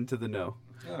 Welcome to the know.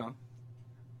 Oh.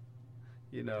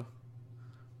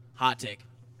 Hot take.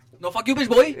 No, fuck you, bitch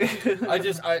boy.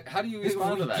 How do you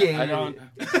respond to that? I don't.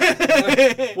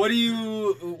 What do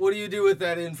you do with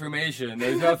that information?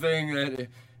 There's nothing that.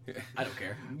 I don't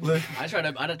care. I try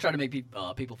to make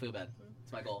people feel bad.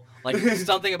 That's my goal. Like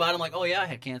something about it, I'm like, oh yeah, I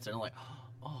had cancer. And I'm like,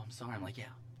 oh, I'm sorry. I'm like, yeah,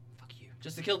 fuck you.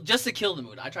 Just to kill the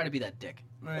mood. I try to be that dick.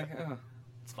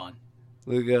 It's fun.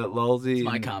 Look at Lulzy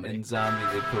and Zombie.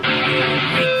 They put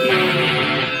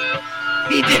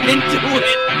he didn't do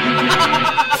it.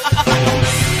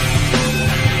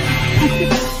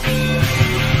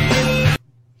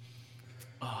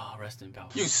 Oh, rest in power.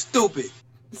 You stupid.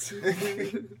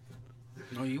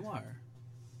 No, you are.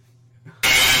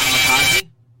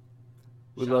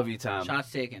 We love you, Tom.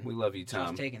 Shots taken. We love you, Tom.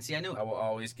 Shots taken. See, I knew it. I will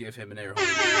always give him an air horn.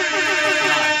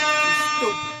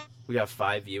 We got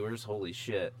 5 viewers. Holy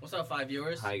shit. What's up, 5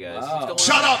 viewers? Hi, guys. Wow.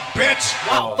 Shut up, bitch!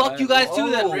 Wow, fuck you guys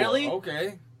too then, really?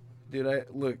 Okay.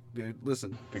 Dude,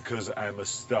 listen. Because I'm a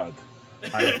stud.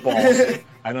 I'm bossy.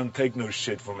 I don't take no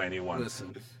shit from anyone.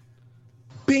 Listen.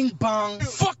 Bing bong.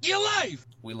 Fuck your life.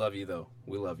 We love you, though.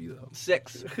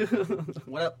 6.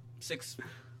 What up, 6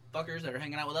 fuckers that are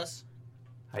hanging out with us?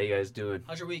 How you guys doing?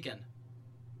 How's your weekend?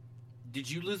 Did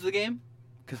you lose the game?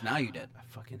 Because now you did. I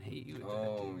fucking hate you.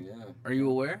 Oh, yeah. Are you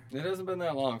aware? It hasn't been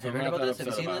that long. So Have you I'm heard not about that this? Have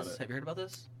you upset seen about this? it. Have you heard about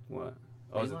this? What?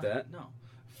 Oh, is it that? No.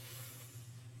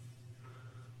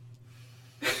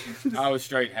 I was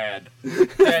straight head.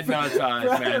 Dead nuts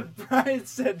eyes, man. Brian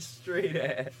said straight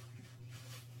ahead.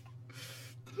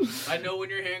 I know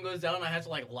when your hand goes down, I have to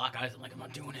lock eyes. I'm like, I'm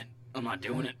not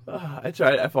doing it. I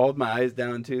tried. I followed my eyes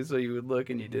down too, so you would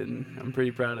look, and you didn't. I'm pretty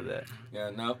proud of that.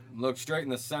 Yeah, no. Look straight in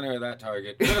the center of that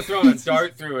target. Could have thrown a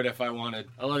dart through it if I wanted.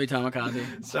 I love you,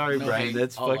 Tamakaze. Sorry, No Brian. hate.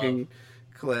 That's All fucking love.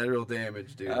 collateral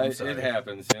damage, dude. I'm sorry. It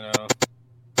happens, you know.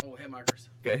 Oh, hit markers.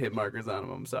 Got hit markers on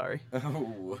him. I'm sorry.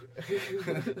 Oh.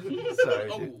 Sorry,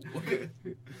 dude.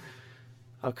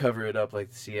 I'll cover it up like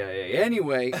the CIA.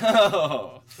 Anyway.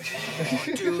 Oh.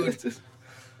 Dude.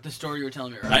 The story you were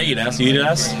telling me earlier. I eat ass. You eat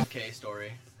ass? Okay,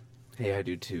 story. Hey, I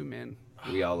do too, man.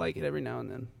 We all like it every now and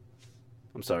then.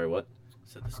 I'm sorry, what?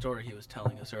 So the story he was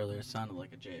telling us earlier sounded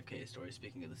like a JFK story,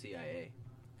 speaking of the CIA.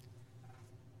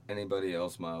 Anybody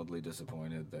else mildly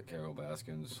disappointed that Carol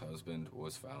Baskin's husband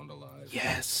was found alive?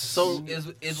 Yes. So is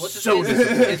what's his So face,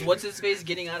 disappointed. is what's his face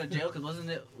getting out of jail? Because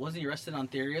wasn't he arrested on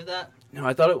theory of that? No,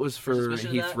 I thought it was for Suspicion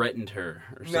of he that? threatened her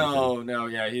or something. No,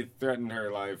 yeah, he threatened her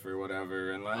life or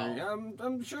whatever, and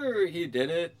I'm sure he did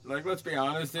it. Like, let's be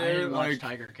honest here. I didn't watch like,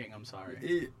 Tiger King. I'm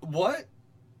sorry. What?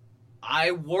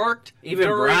 I worked Even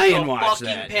during Brian the watched fucking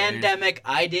that, dude. pandemic.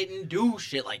 I didn't do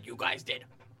shit like you guys did.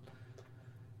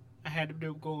 I had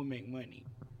to go and make money.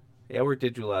 Yeah, I worked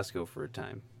at Julasco for a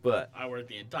time, but I worked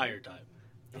the entire time.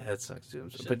 yeah, that sucks too.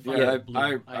 Shit, But fuck Yeah,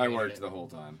 yeah, I hated worked it. the whole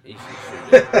time. you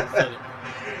should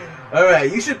All right,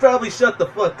 you should probably shut the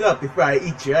fuck up before I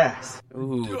eat your ass.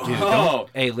 Ooh, dude. Oh.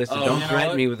 Hey, listen, Oh, don't you know threaten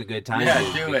what? me with a good time, Yeah,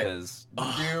 dude, do it. because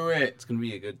Do it. it's gonna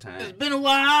be a good time. It's been a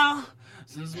while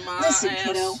since my Listen,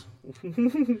 ass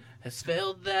kiddo. has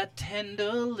felt that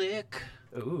tender lick.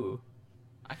 Ooh,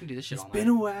 I can do this shit it's all been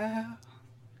night. a while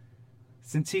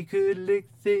since he could lick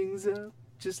things up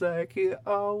just like he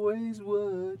always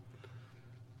would.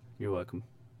 You're welcome.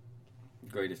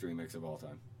 Greatest remix of all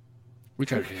time. We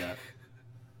tried to do that.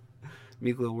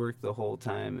 Miklo worked the whole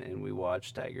time, and we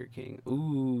watched Tiger King.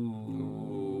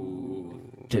 Ooh.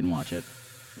 Didn't watch it.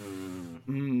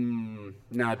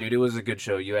 Nah, dude, it was a good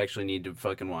show. You actually need to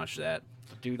fucking watch that.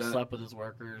 Dude slept with his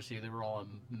workers. They were all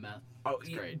on meth. Oh, It's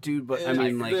great. dude, but I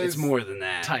mean, like, it's more than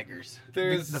that. Tigers.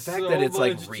 There's The fact so that it's,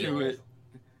 like, much real. to it.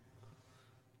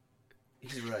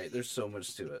 He's right. There's so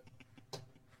much to it.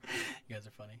 You guys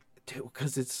are funny. Dude,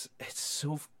 because it's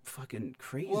so fucking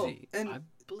crazy. Well, and I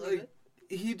believe like,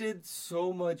 it. he did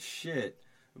so much shit,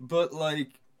 but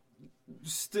like,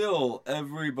 still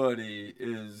everybody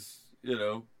is,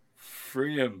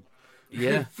 free him.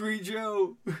 Yeah. Free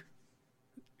Joe.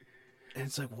 And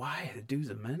it's like, why? The dude's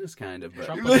a menace, kind of. But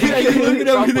Trump Like, I look at Trump him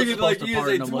was thinking supposed like to he is a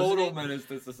pardon him, wasn't total he? menace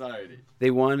to society.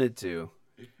 they wanted to.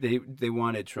 They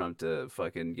wanted Trump to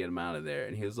fucking get him out of there,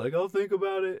 and he was like, "I'll think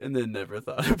about it," and then never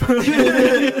thought about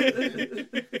it.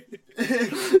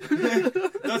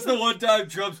 That's the one time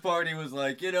Trump's party was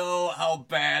like, how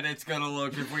bad it's gonna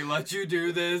look if we let you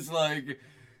do this. Like,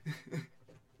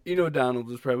 Donald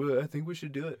was probably, I think we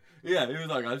should do it. yeah, he was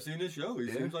like, I've seen his show. He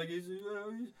Yeah. seems like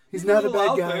He's not a little bad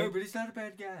out guy. there, but he's not a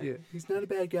bad guy. Yeah, he's not a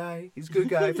bad guy. He's a good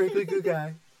guy, frankly, good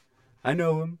guy. I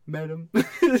know him, met him.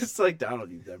 It's like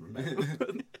Donald, you've never met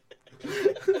him.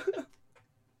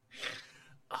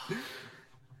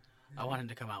 I want him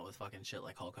to come out with fucking shit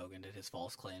like Hulk Hogan did his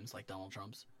false claims like Donald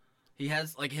Trump's. He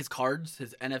has like his cards,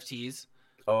 his NFTs.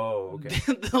 Oh,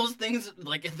 okay. Those things,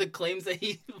 like the claims that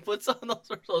he puts on, those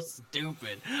are so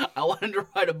stupid. I want him to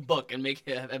write a book and make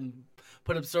him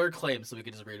put absurd claims so we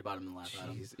can just read about him and laugh at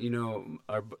him. Jeez.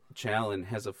 Our Challen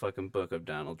has a fucking book of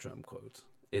Donald Trump quotes.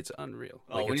 It's unreal.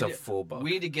 Like, it's a full book.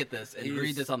 We need to get this and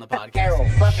read this on the podcast. Carol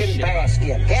fucking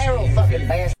Baskin. Carol fucking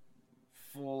Baskin.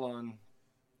 Full on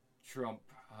Trump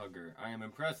hugger. I am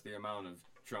impressed the amount of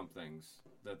Trump things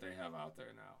that they have out there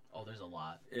now. Oh, there's a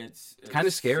lot. It's kind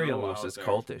of scary so almost. out It's there.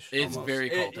 cultish. It's almost. very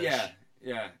cultish.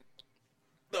 Yeah.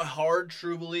 The hard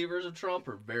true believers of Trump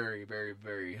are very, very,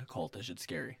 very cultish. It's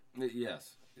scary.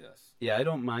 Yes. Yeah, I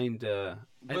don't mind.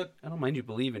 But I don't mind you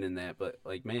believing in that, but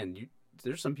like, man,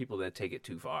 there's some people that take it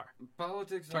too far.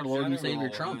 Politics It's our in Lord and general Savior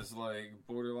Trump. is like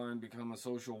borderline become a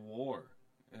social war,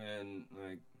 and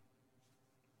like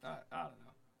I don't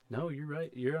know. No, you're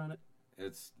right. You're on it.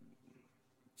 It's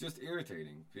just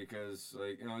irritating because,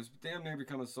 like, you know, it's damn near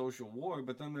become a social war,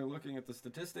 but then they're looking at the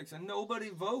statistics and nobody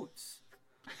votes.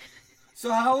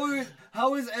 So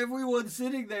how is everyone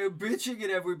sitting there bitching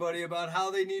at everybody about how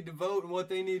they need to vote and what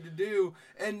they need to do,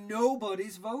 and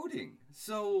nobody's voting?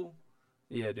 So...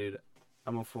 Yeah, dude.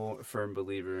 I'm a firm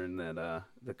believer in that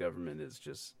the government is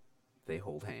just... They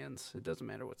hold hands. It doesn't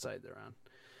matter what side they're on.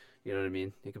 You know what I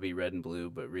mean? It could be red and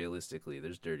blue, but realistically,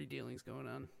 there's dirty dealings going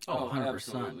on. Oh, 100%.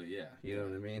 Absolutely, yeah. You know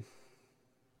what I mean?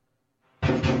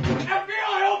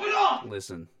 FBI, open up!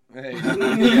 Listen. Hey.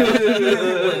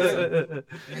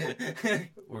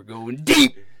 We're going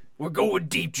deep. We're going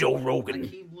deep, Joe Rogan. I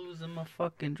keep losing my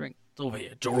fucking drink. It's over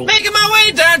here, Joe Rogan. Making my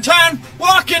way downtown,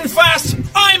 walking fast.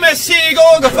 I'm a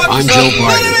seagull. Go fuck I'm yourself. Joe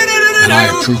Biden, and I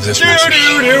approve this message.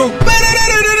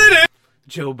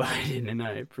 Joe Biden and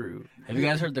I approve. Have you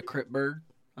guys heard the Crip Bird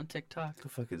on TikTok? What the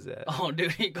fuck is that? Oh,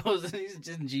 dude, he goes and he's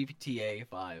just in GTA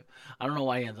 5. I don't know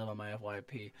why he ends up on my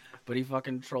FYP, but he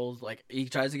fucking trolls, like, he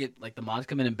tries to get, like, the mods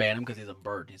come in and ban him because he's a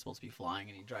bird. He's supposed to be flying,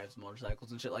 and he drives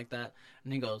motorcycles and shit like that.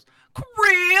 And he goes,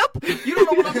 Crip! You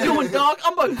don't know what I'm doing, dog.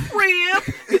 I'm a Crip!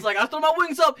 He's like, I throw my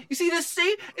wings up. You see this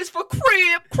C? It's for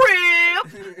Crip!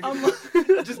 I'm like,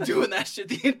 just doing that shit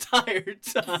the entire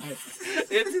time.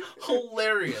 It's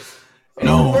hilarious. And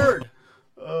he's a bird.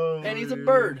 And he's a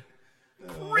bird.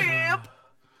 Crip!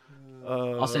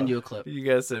 I'll send you a clip. You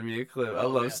gotta send me a clip. I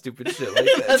love stupid shit like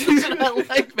that. That's what I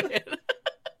like, man.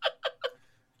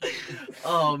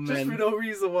 Oh, man. Just for no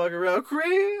reason, walk around.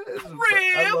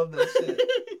 I love that shit.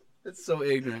 It's so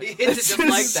ignorant. He hits it just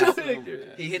like So that.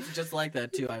 ignorant. He hits it just like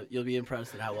that, too. You'll be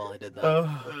impressed at how well I did that.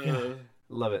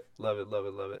 Love it. Love it. Love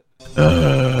it. Love it.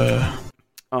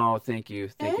 Oh, thank you.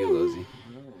 Thank you, Lozzie.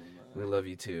 We love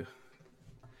you, too.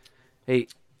 Hey,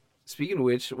 speaking of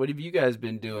which, what have you guys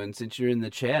been doing since you're in the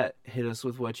chat? Hit us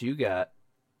with what you got.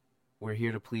 We're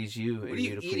here to please you. What and are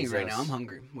you to eating please right us. now? I'm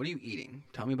hungry. What are you eating?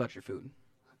 Tell me about your food.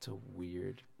 That's a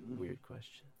weird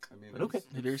question. I mean, But okay.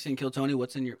 Have you ever seen Kill Tony?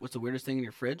 What's the weirdest thing in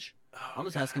your fridge? I'm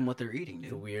just asking what they're eating, The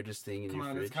dude. weirdest thing in Come your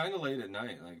on, fridge. it's kind of late at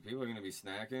night. Like, people are gonna be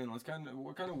snacking.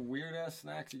 What kind of weird ass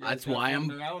snacks you guys? That's got why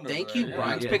floating I'm. around Thank over you, there?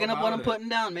 Brian's Yeah, picking up what about I'm it. putting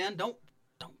down, man. Don't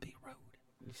be rude.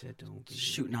 You said don't be.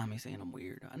 Shooting on me saying I'm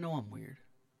weird. I know I'm weird.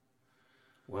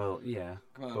 Well, yeah.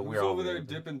 Come on, but who's we're all over there weird.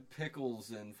 dipping pickles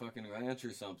in fucking ranch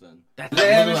or something? That's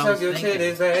literally what I was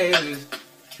thinking.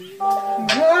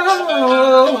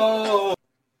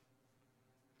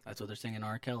 That's what they're singing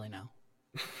R. Kelly now.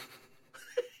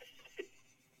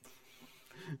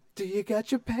 Do you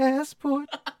got your passport?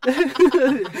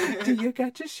 Do you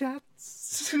got your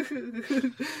shots?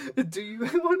 Do you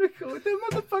want to go? That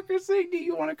motherfucker saying, do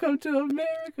you want to come to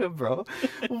America, bro?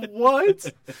 What?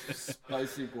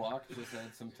 Spicy guac just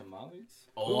had some tamales.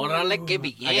 Órale, que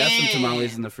bien. I got some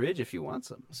tamales in the fridge if you want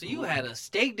some. So you had a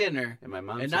steak dinner, And my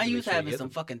mom and said now to you're make sure you having get some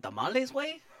them. fucking tamales,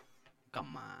 way?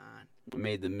 Come on. I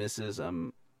made the missus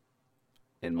in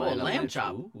Oh, my lamb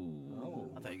chop.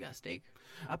 Ooh. I thought you got steak.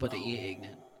 I put the egg in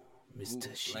it.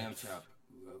 Mr. Chef. Lamb chop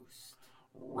roast.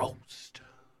 Roast.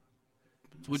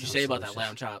 So what'd you say about that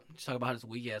lamb chop? Did you talk about his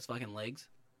weak ass fucking legs?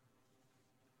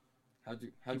 How'd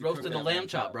you He cook roasted that the lamb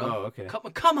chop, bro. Oh, okay.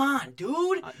 Come on,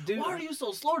 dude. Dude. Why are you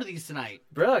so slow to these tonight?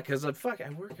 Bruh, because I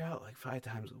work out like 5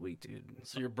 times a week, dude.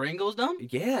 So your brain goes dumb?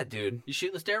 Yeah, dude. You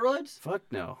shooting the steroids? Fuck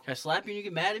no. Can I slap you and you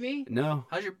get mad at me? No.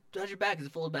 How's your back? Is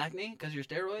it full of back knee because of your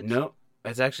steroids? No.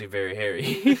 It's actually very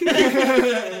hairy.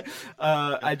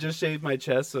 I just shaved my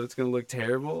chest, so it's gonna look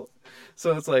terrible.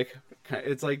 So it's like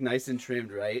nice and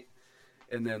trimmed, right?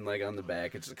 And then like on the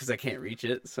back, it's because I can't reach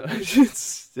it, so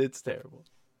it's terrible.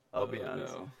 I'll be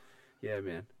honest. No. Yeah,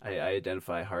 man. I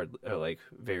identify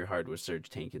very hard with Serge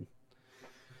Tankin.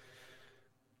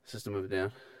 System of a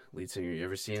Down, lead singer. You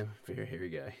ever see him? Very hairy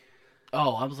guy.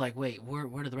 Oh, I was like, wait, where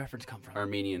did the reference come from?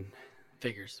 Armenian.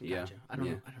 Figures. Yeah. Gotcha. I don't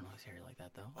know his hair like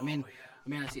that though. I mean,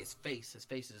 I see his face. His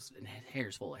face is and his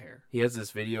hair's full of hair. He has this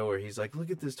video where he's like,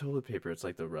 "Look at this toilet paper. It's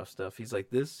like the rough stuff." He's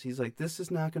like, "This is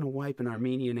not gonna wipe an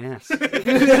Armenian ass." But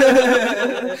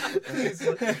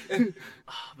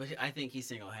I think he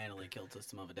single-handedly killed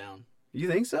System of a Down. You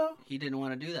think so? He didn't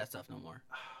want to do that stuff no more.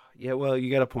 Yeah, well,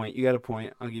 you got a point.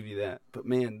 I'll give you that. But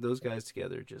man, those guys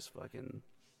together just fucking.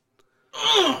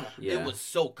 Yeah. It was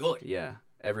so good. Yeah,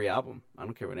 every album. I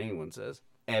don't care what anyone says.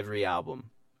 Every album.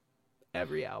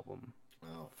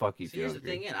 Oh. Fuck you. See, here's the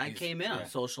thing. I came in on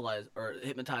Socialize or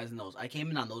Hypnotizing those. I came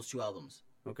in on those 2 albums.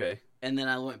 Okay. And then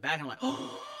I went back and I'm like,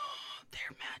 oh,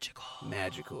 they're magical.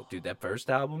 Magical, dude. That first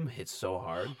album hits so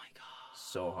hard. Oh my god.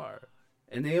 So hard.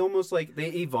 And they almost they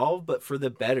evolve, but for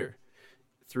the better,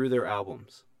 through their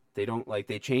albums. They don't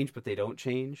they change, but they don't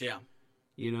change. Yeah.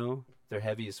 You know, They're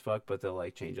heavy as fuck, but they'll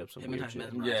like change up some weird Hypnotize,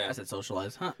 shit. mesmerize. Yeah. I said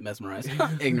socialize. Huh? Mesmerize.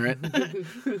 Ignorant.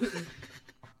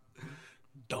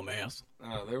 Dumbass.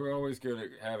 They were always good at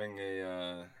having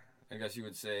a, I guess you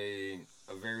would say,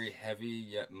 a very heavy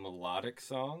yet melodic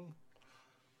song.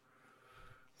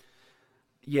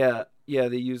 Yeah,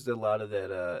 they used a lot of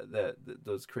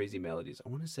those crazy melodies. I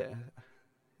want to say,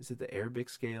 is it the Arabic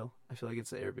scale? I feel like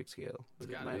it's the Arabic scale, but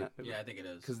it might not. Yeah, I think it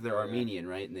is. Because they're Armenian,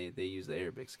 right? And they use the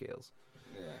Arabic scales.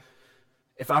 Yeah.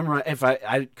 If I'm right, if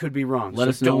I could be wrong, Let so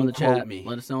us know in the don't quote chat. me.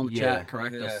 Let us know in the chat.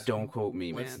 Correct us. Don't quote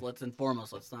me, man. Let's inform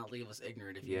us. Let's not leave us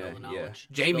ignorant if you know the knowledge.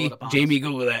 Jamie, Spill it upon Jamie, us.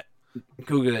 Google that.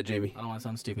 Google that, Jamie. I don't want to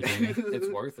sound stupid, Jamie. It's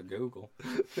worth a Google.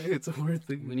 It's worth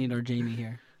it. We need our Jamie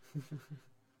here.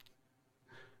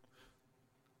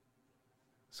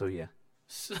 So yeah.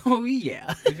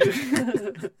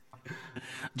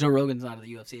 Joe Rogan's out of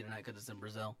the UFC tonight because it's in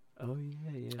Brazil. Oh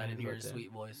yeah. I didn't hear about his that.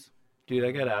 sweet voice. Dude,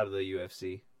 I got out of the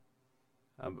UFC.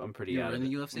 I'm pretty You out were of in it.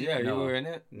 the UFC? Yeah, No. you were in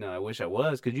it? No, I wish I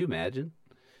was. Could you imagine?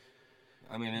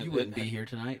 I mean, You wouldn't be here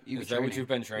tonight. Is that what you've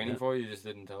been training for? You just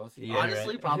didn't tell us? Yeah,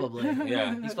 Honestly, right. probably.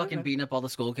 Yeah. He's fucking beating up all the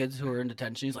school kids who are in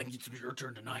detention. He's like, it's your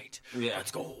turn tonight. Yeah.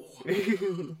 Let's go.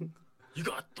 You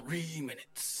got 3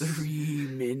 minutes. 3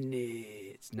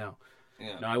 minutes. No.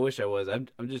 Yeah. No, I wish I was. I'm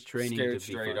just training Scared to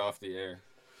be straight fun. off the air.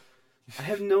 I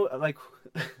have no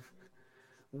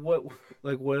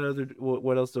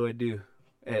what else do I do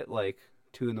at like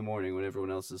 2 a.m. when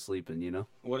everyone else is sleeping? You know.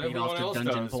 What Beat everyone off to else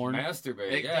dungeon does, porn. masturbate.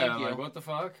 Thank you. Like what the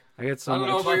fuck? I got so I don't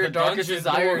know much. about Where your the darkest dungeon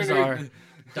desires porn. are.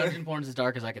 Dungeon porn's as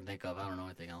dark as I can think of. I don't know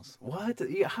anything else. What?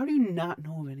 Yeah, how do you not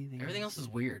know of anything? Everything else is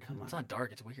weird. Come on. It's not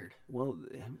dark. It's weird. Well,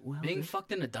 Being there's-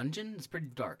 fucked in a dungeon is pretty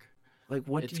dark. like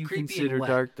what it's do you creepy and consider wet.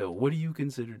 dark though? What do you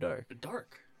consider dark?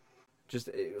 Dark. Just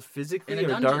physically In a or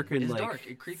dungeon dark and is like dark.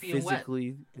 It's creepy and wet.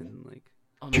 physically and like.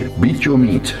 Oh, no. Beat your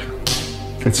meat.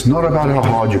 It's not about how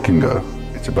hard you can go.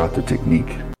 It's about the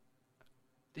technique.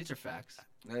 These are facts.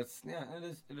 It is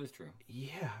true.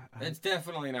 Yeah. It's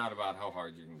definitely not about how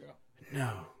hard you can go.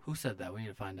 No. Who said that? We need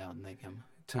to find out and thank him.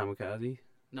 Kamikaze.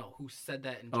 No, who said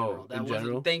that in Oh, general? That in wasn't.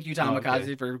 general? Thank you, Oh, Tamikaze,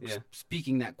 okay. for Yeah.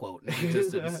 speaking that quote into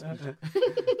existence, and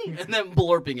then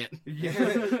blurping it.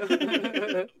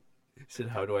 Yeah. He said,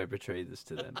 "How do I betray this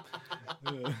to them?"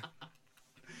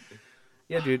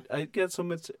 Yeah, dude, I got so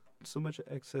much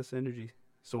excess energy.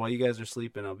 So while you guys are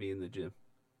sleeping, I'll be in the gym.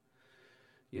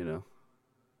 You know.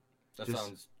 That Just-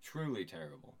 sounds truly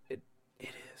terrible. It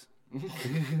is. Your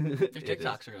It is.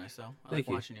 TikToks are nice, though. I like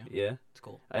watching you. Yeah. It's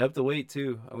cool. I upped the weight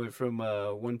too. I went from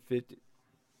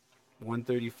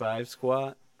 135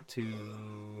 squat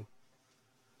to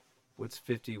what's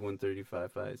 50,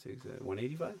 135, 5, 6,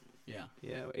 185? Yeah.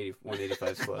 Yeah,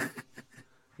 185 squat.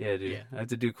 Yeah, dude. Yeah. I have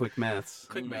to do quick maths.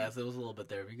 Quick math. It was a little bit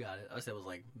there. We got it. I said it was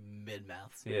like mid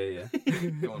maths. Yeah.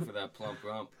 Going for that plump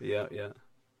rump. Yeah.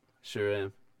 Sure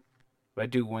am. But I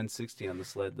do 160 on the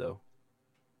sled though,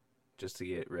 just to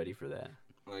get ready for that.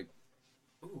 Like,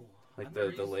 ooh, like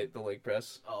the leg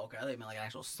press. Oh, okay. I thought you meant like an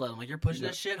actual sled. I'm like, you're pushing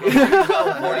that shit. How far you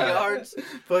go? 40 yards.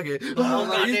 Fuck it. The whole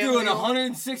are you goddamn doing wheel.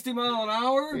 160 mile an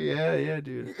hour? Yeah,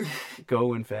 dude.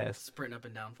 Going fast. Sprinting up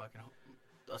and down fucking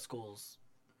a school's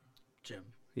gym.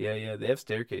 Yeah, they have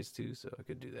staircase too, so I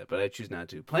could do that, but I choose not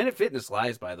to. Planet Fitness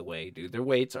lies, by the way, dude. Their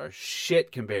weights are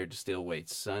shit compared to steel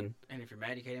weights, son. And if you're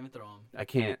mad, you can't even throw them. I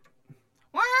can't.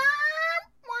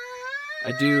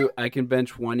 I can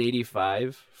bench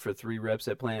 185 for 3 reps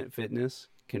at Planet Fitness.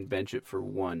 Can bench it for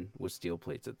 1 with steel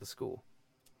plates at the school.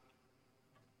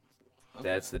 Okay.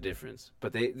 That's the difference.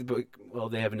 But they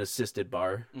have an assisted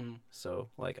bar, so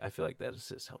like I feel like that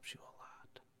assist helps you a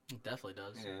lot. It definitely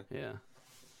does. Yeah.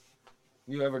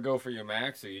 You ever go for your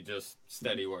max, or you just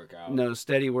steady workout? No,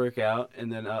 steady workout,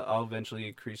 and then I'll eventually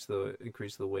increase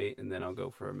the weight, and then I'll go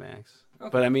for a max. Okay.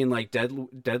 But I mean, like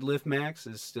deadlift max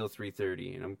is still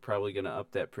 330, and I'm probably gonna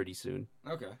up that pretty soon.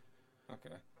 Okay.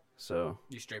 So.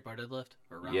 You straight bar deadlift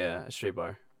or round? Yeah, a straight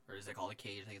bar. Or is it called a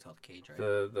cage? I think it's called a cage, right?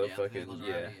 The fucking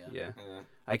yeah.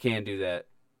 I can do that.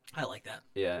 I like that.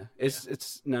 Yeah,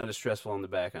 it's not as stressful on the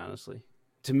back, honestly.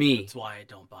 To me. That's why it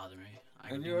don't bother me.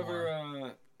 Have you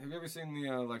ever seen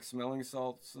the like smelling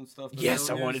salts and stuff? Yes,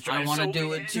 I want to try. I want to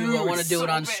do it too. I want to do it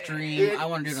on stream. I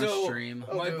want to do it on stream.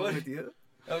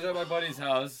 I was at my buddy's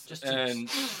house, and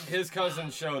his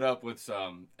cousin showed up with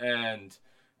some, and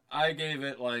I gave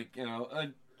it like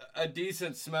a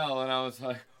decent smell, and I was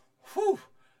like, whew,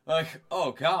 like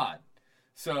oh god.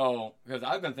 So, because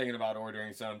I've been thinking about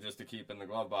ordering some just to keep in the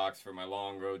glove box for my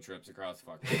long road trips across the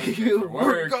fucking country for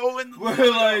work.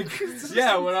 We're like,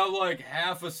 yeah, when I'm like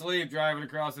half asleep driving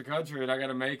across the country and I got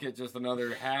to make it just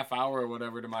another half hour or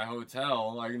whatever to my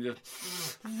hotel, I can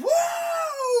just,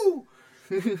 woo!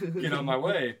 get on my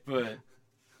way. But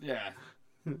yeah,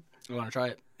 You want to try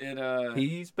it?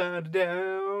 He's bound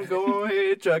down. Go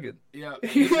ahead, chug it. Yeah.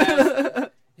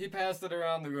 He passed it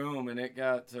around the room, and it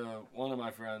got to one of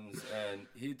my friends, and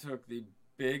he took the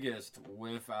biggest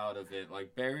whiff out of it,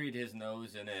 like buried his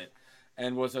nose in it,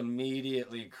 and was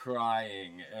immediately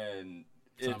crying. And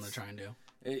That's what I'm gonna try and do.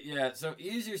 Yeah, so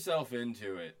ease yourself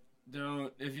into it.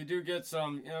 Don't, if you do get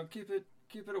some, keep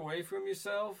it away from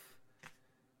yourself,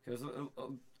 because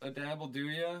a dab will do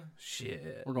ya.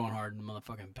 Shit. We're going hard in the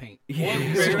motherfucking paint. Yeah.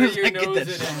 Bury your nose in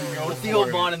it and go Theo for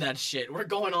it. Vaughn and that shit. We're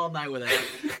going all night with that.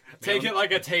 Take it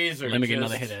like a taser. Let me get just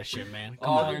another hit of that shit, man. Come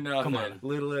all on. or nothing. Come on.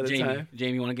 Little at a Jamie, time.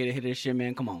 Jamie, you want to get a hit of this shit,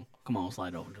 man? Come on. Come on,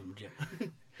 slide over to him, Jim.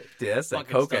 Yeah, that's that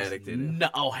Fucking coke stuff's addict in it. No,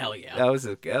 oh, hell yeah. That was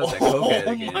that coke addict.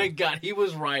 Oh, in my it. God. He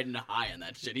was riding high on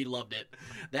that shit. He loved it.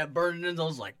 That burning in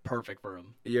those like perfect for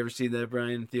him. You ever see that,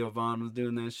 Brian? Theo Vaughn was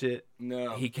doing that shit?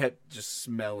 No. He kept just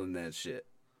smelling that shit.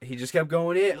 He just kept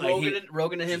going in. Like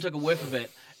Rogan and him took a whiff of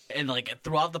it. And like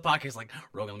throughout the podcast, he's like,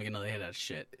 Rogan, let me get another hit of that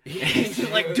shit.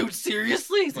 He's like, dude,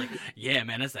 seriously? He's like, yeah,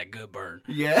 man, that's that good burn.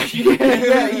 Yeah,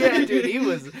 dude. He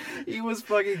was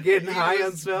fucking getting high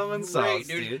on smelling salts,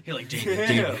 dude. He's like,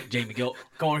 Jamie, go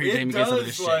over here, Jamie, get some of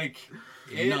this like,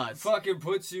 shit. It Nuts. fucking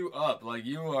puts you up. Like,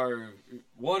 you are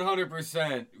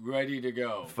 100% ready to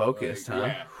go. Focused, like, huh?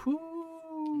 Yeah.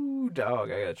 Whoo,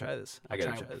 dog, I gotta try this. I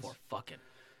gotta try this. Fucking.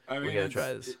 I mean, we gotta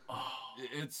try this.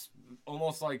 It's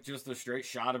almost like just a straight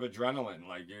shot of adrenaline.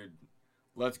 Like,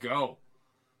 let's go.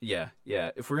 Yeah.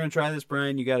 If we're gonna try this,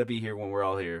 Brian, you gotta be here when we're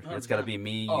all here. It's gotta be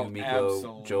me, you, Miko,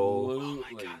 absolutely. Joel. Oh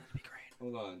my God, that'd be great.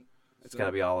 Hold on. It's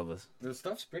gotta be all of us. The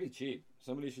stuff's pretty cheap.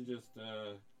 Somebody should just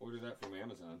order that from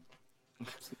Amazon.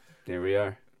 There we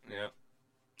are. Yeah.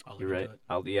 You're right.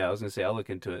 I was gonna say I'll look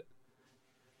into it.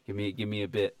 Give me a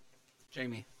bit.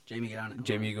 Jamie, get on it.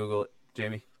 Jamie, Google it.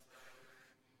 Jamie.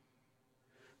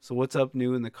 So what's up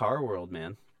new in the car world,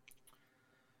 man?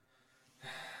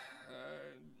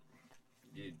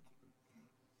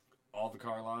 All the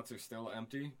car lots are still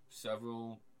empty.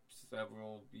 Several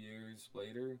years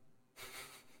later.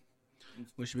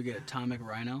 Should we get Atomic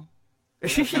Rhino?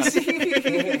 Yes.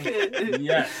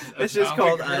 It's just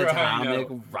called Atomic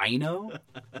Rhino. Rhino?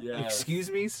 Yes. Excuse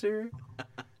me, sir?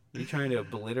 You trying to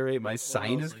obliterate my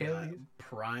sinus cavities?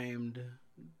 Primed,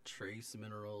 Trace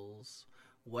Minerals,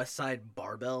 Westside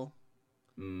Barbell.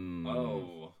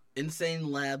 Oh.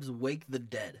 Insane Labs, Wake the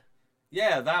Dead.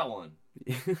 Yeah, that one.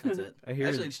 That's it. I hear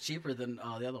Actually, it's cheaper than the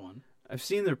other one. I've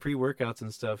seen their pre-workouts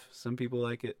and stuff. Some people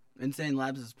like it. Insane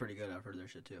Labs is pretty good. I've heard their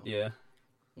shit too. Yeah.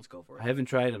 Let's go for it. I haven't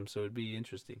tried them, so it'd be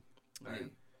interesting.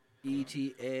 Right.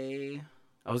 ETA.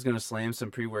 I was going to slam some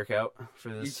pre-workout for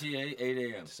this. ETA, 8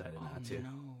 a.m. Decided not to.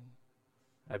 No.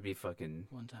 I'd be fucking...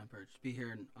 One-time purchase. Be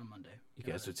here on Monday. You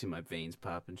guys would see my veins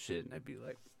pop and shit, and I'd be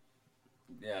like...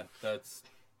 Yeah, that's...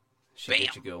 Shit,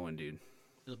 get you going, dude.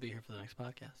 It'll be here for the next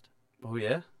podcast. Oh,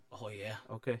 yeah? Oh, yeah.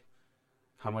 Okay.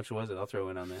 How much was it? I'll throw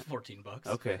in on that. $14.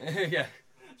 Okay. Yeah.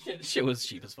 Shit was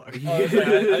cheap as fuck. Oh, yeah, I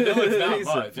know it's not He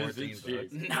said much. 14 It's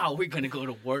cheap. Now we're gonna go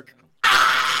to work.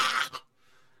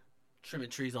 Trimming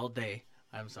trees all day.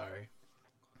 I'm sorry.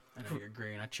 I know you're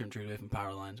agreeing. I trimmed trees away from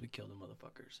power lines. We killed them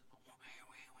motherfuckers.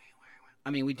 I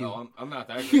mean, we do. Oh, I'm not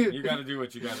that good. You gotta do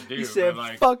what you gotta do. He said, but,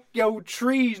 like, fuck your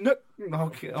trees. No.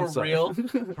 Okay, I'm For sorry.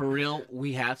 real,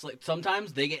 we have to, like,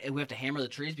 sometimes we have to hammer the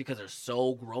trees because they're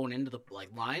so grown into the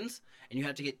lines, and you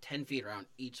have to get 10 feet around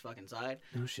each fucking side.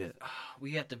 No shit.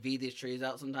 We have to V these trees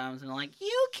out sometimes, and they're like,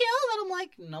 you killed it. I'm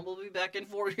like, no, we'll be back in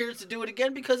 4 years to do it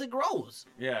again because it grows.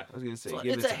 Yeah. I was gonna say, So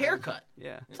give it's it a time. haircut.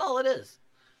 Yeah. That's all it is.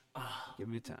 Give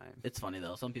me time. It's funny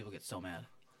though. Some people get so mad,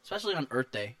 especially on Earth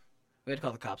Day. We had to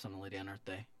call the cops on the lady on Earth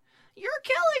Day. You're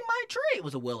killing my tree. It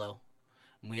was a willow.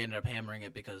 And we ended up hammering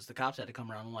it because the cops had to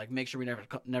come around and make sure we never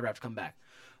have to come back.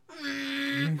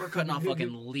 We're cutting off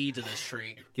fucking leaves of this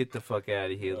tree. Get the fuck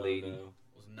out of here, lady. It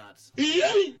was nuts.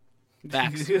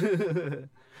 Facts.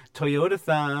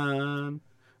 Toyota-thon.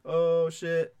 Oh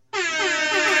shit.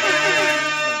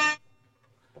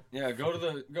 Yeah, go to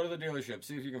the dealership.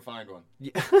 See if you can find one.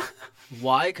 Yeah.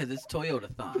 Why? Because it's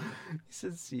Toyota-thon. He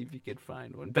said, see if you can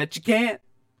find one. Bet you can't.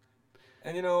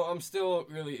 And I'm still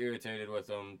really irritated with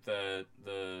them.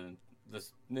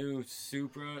 This new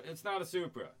Supra. It's not a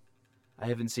Supra. I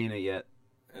haven't seen it yet.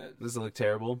 Does it look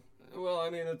terrible? Well, I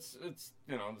mean, it's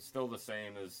still the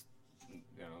same as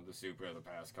the Supra of the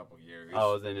past couple years.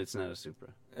 Oh, then it's not a Supra.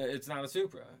 It's not a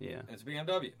Supra. Yeah. It's a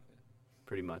BMW.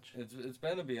 Pretty much. It's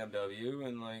been a BMW,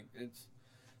 and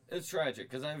it's tragic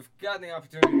because I've gotten the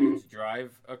opportunity to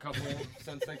drive a couple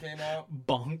since they came out.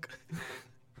 Bonk.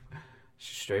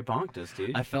 She straight bonked us,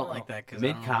 dude. I felt like that because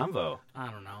mid-convo. I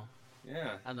don't know.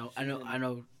 Yeah. I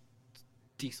know.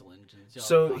 Diesel engines. Y'all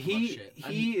So talk about he shit.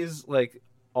 is like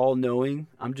all knowing.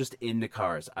 I'm just into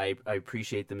cars. I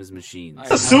appreciate them as machines.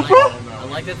 A Supra? I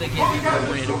like that they give you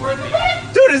a way to bring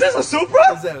me. Dude, is this a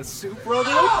Supra? Is that a Supra,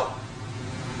 dude?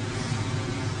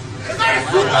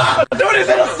 Dude, is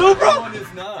it a Supra?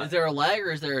 It's not. Is there a lag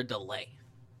or is there a delay?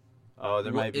 Oh,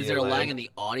 there might be. Is there a lag in the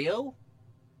audio?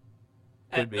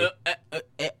 Could be.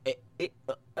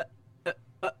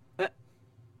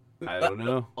 I don't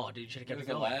know. Oh, dude, you should have kept it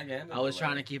There's a going. lag and a I was delay.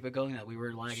 trying to keep it going. That we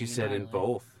were lagging. She said in entirely.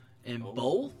 both. In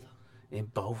both? In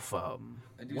both of them.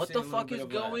 I do What see the a little fuck bit is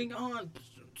of lag. going on?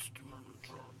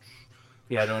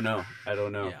 Yeah, I don't know.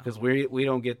 Yeah. Because we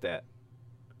don't get that.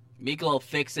 Miklo,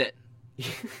 fix it.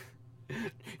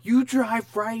 You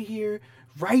drive right here,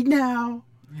 right now.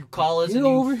 You call us Get and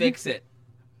over you here. fix it.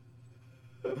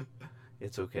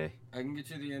 It's okay. I can get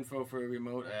you the info for a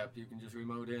remote app. You can just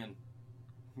remote in.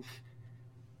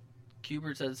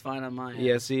 Cubert says it's fine on mine.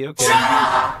 Yeah, see, okay.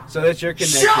 So that's your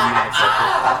connection,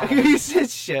 motherfucker. He said,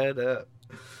 shut up.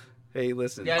 Hey,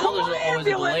 listen. Yeah, I know there's always a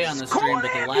delay on the stream,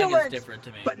 but the lag is different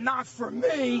to me. But not for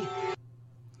me.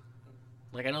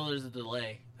 Like, I know there's a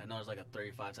delay. I know there's like a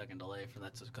 35-second delay for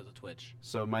that's because of Twitch.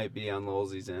 So it might be on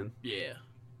Lolzy's end. Yeah.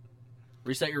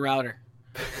 Reset your router.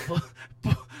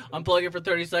 Unplug it for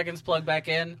 30 seconds, plug back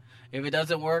in. If it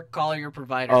doesn't work, call your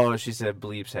provider. Oh, she said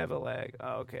bleeps have a lag.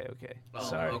 Oh, okay. Oh,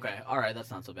 Sorry. Okay. All right, that's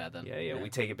not so bad then. Yeah, we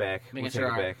take it back. Making We'll sure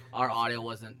take it back. our audio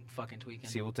wasn't fucking tweaking.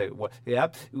 See, we'll take what?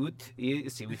 Yep.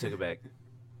 See, we took it back.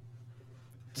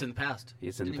 It's in the past.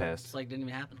 It's in the past. It's like didn't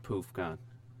even happen. Poof, gone.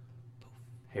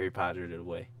 Harry Potter it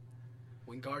away.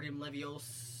 Wingardium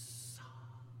Leviosa.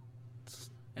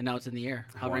 And now it's in the air,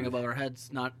 hovering above our heads.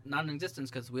 Not in existence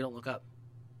because we don't look up.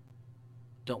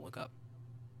 Don't look up.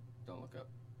 Don't look up.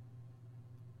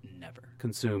 Never.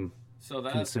 Consume. So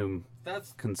that Consume.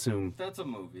 That's Consume. That's a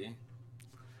movie.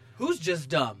 Who's just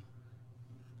dumb?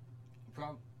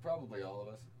 Probably all of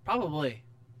us. Probably.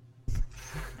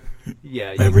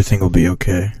 Yeah. Everything will be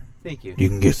okay. Thank you. You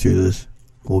can get through this.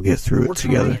 We'll get through We're it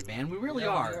together. trying, man. We really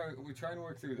are. We're trying to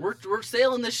work through this. We're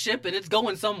sailing this ship and it's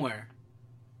going somewhere.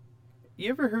 You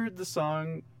ever heard the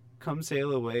song "Come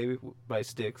Sail Away" by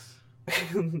Styx? That's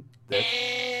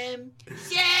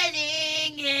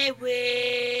Sailing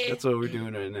away. what we're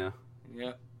doing right now.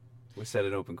 Yeah. We set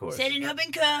an open course. Set an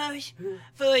open course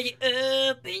for the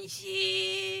open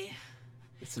sea.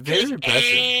 It's very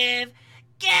impressive.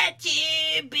 I've got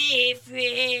to be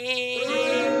free.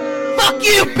 Fuck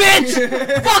you,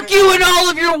 bitch! Fuck you and all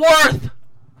of your worth!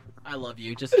 I love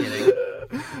you, just kidding.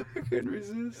 I couldn't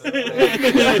resist.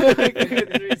 I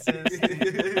couldn't resist.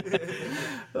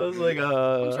 I was like,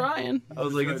 I'm trying. I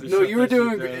was like, Trying to no, shut you were that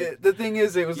shit doing. down. The thing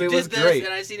is, it was You did this, great.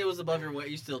 and I seen it was above your weight.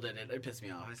 You still did it. It pissed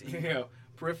me off. I seen Yeah.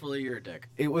 Peripherally, you're a dick.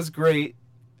 It was great.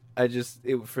 For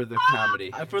the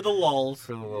comedy. For the lulls.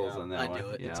 For the lulls on that I one. do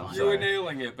it. Yeah, It's I'm fine. You were sorry.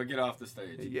 nailing it, but get off the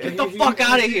stage. Yeah. Get the fuck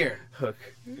out of here! Hook.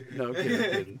 No, I'm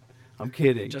kidding. I'm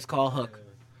kidding. Just call Hook.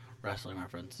 Wrestling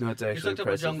reference. No, it's You're actually hooked up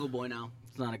with impressive. Jungle Boy now.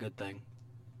 It's not a good thing.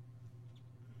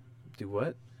 Do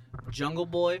what? Jungle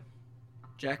Boy,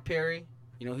 Jack Perry.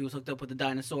 You know he was hooked up with the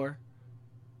dinosaur.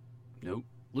 Nope.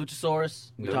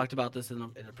 Luchasaurus. We Nope. talked about this in a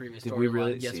previous Did story. we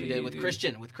really? Yes, we See, did with dude.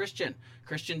 Christian.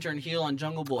 Christian turned heel on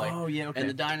Jungle Boy. Oh, yeah, okay. And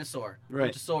the dinosaur.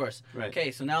 Right. Luchasaurus. Right.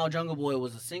 Okay, so now Jungle Boy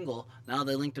was a single. Now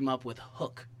they linked him up with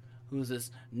Hook, who's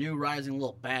this new rising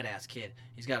little badass kid.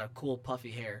 He's got a cool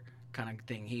puffy hair kind of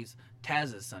thing. He's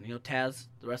Taz's son. You know Taz,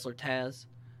 the wrestler Taz,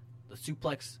 the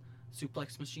suplex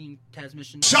machine, Taz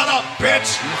mission. Shut up,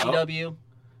 bitch! ECW.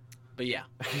 But yeah.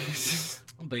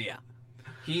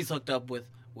 He's hooked up with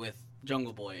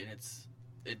Jungle Boy, and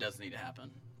it does need to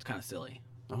happen. It's kind of silly.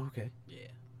 Oh, okay. Yeah.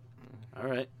 All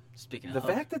right. Speaking of The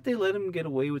Hook. fact that they let him get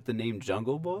away with the name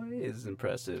Jungle Boy is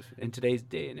impressive in today's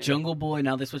day and age. Jungle Boy,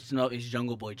 now they switched him up. He's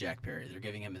Jungle Boy Jack Perry. They're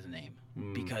giving him his name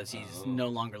because he's no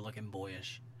longer looking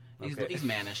boyish. He's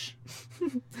mannish.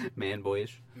 Man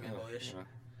boyish. Man boyish.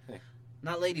 Yeah.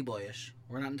 Not lady boyish.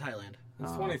 We're not in Thailand.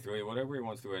 He's 23. Whatever he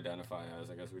wants to identify as,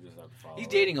 I guess we just have to follow. He's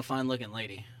it. dating a fine looking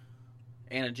lady.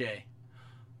 Anna J.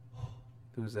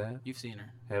 Who's that? You've seen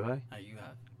her. Have I? You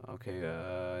have.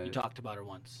 Okay. You talked about her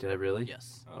once. Did I really?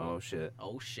 Yes. Oh shit.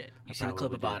 Oh shit. I You seen a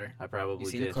clip probably about did. her. I probably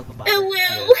You seen did. a clip about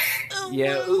her.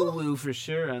 Yeah, ooh woo for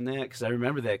sure on that because I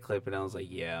remember that clip and I was like,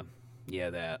 yeah,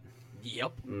 that.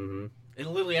 Yep. Mm-hmm. It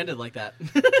literally ended like that.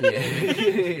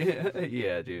 Yeah.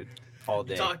 Yeah, dude. All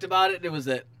day. You talked about it, and it was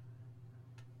it.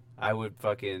 I would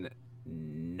fucking,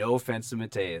 no offense to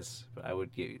Mateus, but I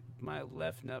would give my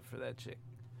left nut for that chick.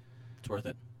 It's worth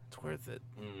it. It's worth it.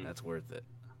 That's worth it.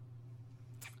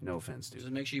 No offense, dude.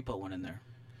 Just make sure you put one in there.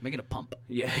 Make it a pump.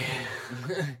 Yeah.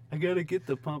 I gotta get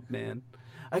the pump, man.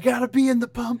 I gotta be in the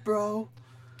pump, bro.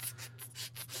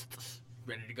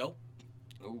 Ready to go?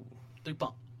 Ooh.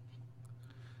 3-pump.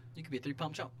 You could be a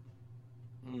 3-pump chump.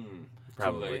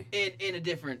 Probably. In a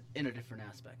different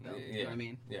aspect, though. Yeah. You know what I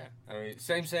mean? Yeah. I mean,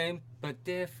 same, but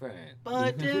different.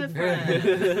 But different.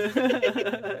 God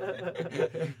damn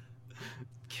it.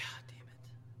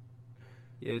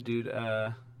 Yeah, dude.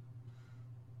 I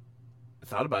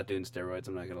thought about doing steroids.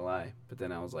 I'm not gonna lie, but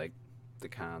then I was like, the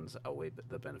cons outweigh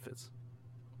the benefits.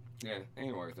 Yeah,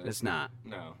 ain't worth it. It's not.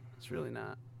 No. It's really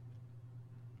not.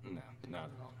 No, not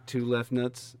at all. 2 left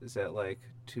nuts? Is that like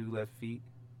 2 left feet?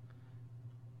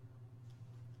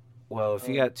 Well, if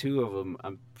you got 2 of them,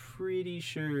 I'm pretty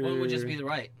sure... One would just be the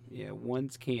right. Yeah,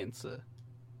 one's cancer.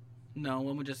 No,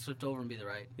 one would just shift over and be the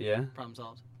right. Yeah? Problem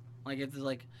solved. Like, if it's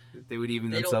like... They would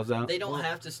even themselves out? They don't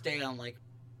have to stay on, like,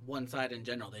 one side in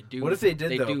general. They do... What if they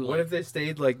did, though? What if they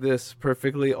stayed like this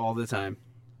perfectly all the time?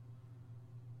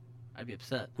 I'd be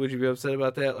upset. Would you be upset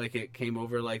about that? Like, it came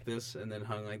over like this and then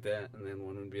hung like that, and then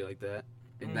one would be like that?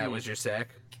 And that was your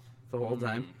sack the whole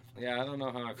time? Yeah, I don't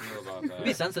know how I feel about that.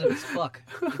 Be sensitive as fuck.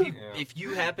 If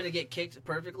you happen to get kicked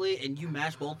perfectly and you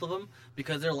mash both of them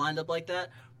because they're lined up like that,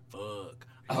 fuck.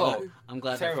 I'm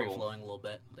glad they're free flowing a little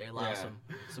bit. They allow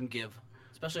some give,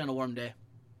 especially on a warm day.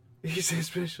 You say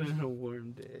especially on a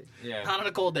warm day. Yeah. Not on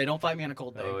a cold day. Don't fight me on a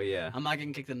cold day. Oh yeah. I'm not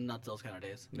getting kicked in the nuts those kind of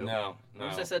days. Nope. No.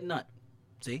 Notice I said nut.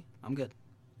 See, I'm good.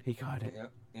 He got it.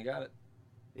 Yep, you got it.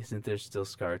 Isn't there still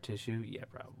scar tissue? Yeah,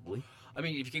 probably. I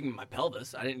mean, if you kick me in my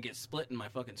pelvis, I didn't get split in my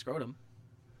fucking scrotum.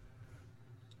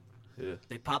 Yeah.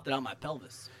 They popped it out my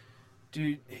pelvis.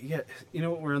 Dude, yeah, you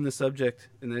know what? We're on the subject,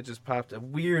 and that just popped a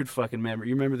weird fucking memory.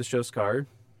 You remember the show Scarred?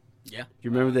 Yeah. You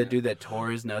remember that dude that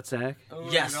tore his nutsack? Oh,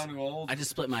 yes. I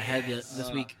just split my head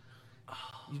this week.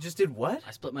 You just did what?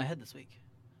 I split my head this week.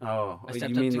 Oh, I you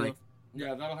stepped mean up to like...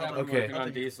 Yeah, that'll happen Okay. working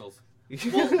on diesels.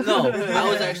 Well, no, I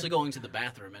was actually going to the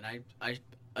bathroom, and I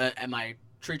at my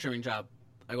tree trimming job,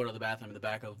 I go to the bathroom in the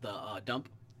back of the dump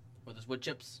where there's wood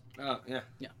chips. Oh, yeah.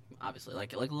 Yeah, obviously,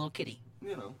 like a little kitty.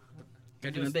 You know.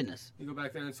 Gotta do my business. You go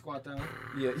back there and squat down?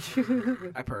 Yeah.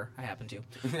 I purr. I happen to.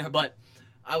 But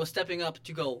I was stepping up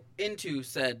to go into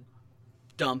said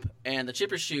dump, and the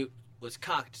chipper chute was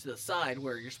cocked to the side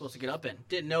where you're supposed to get up in.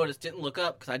 Didn't notice, didn't look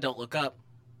up, because I don't look up.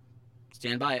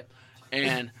 Stand by it.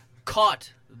 And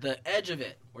caught the edge of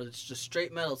it, where it's just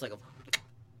straight metal. It's like a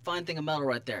fine thing of metal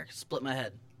right there. Split my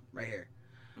head. Right here.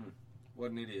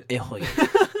 What an idiot. It hurt. It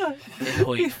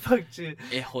hurt. Fucked you.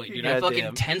 It hurt, dude. I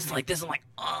fucking tensed like this. I'm like,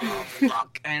 oh,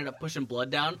 fuck. I ended up pushing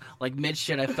blood down. Like,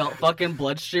 mid-shit, I felt fucking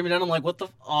blood streaming down. I'm like, what the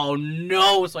oh,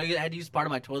 no. So I had to use part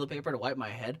of my toilet paper to wipe my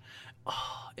head.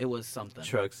 Oh, it was something.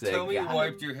 Tell me you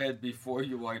wiped your head before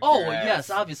you wiped your your ass. Yes,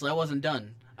 obviously. I wasn't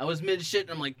done. I was mid-shit,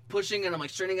 and I'm, like, pushing, and I'm, like,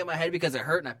 straightening at my head because it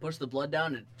hurt, and I pushed the blood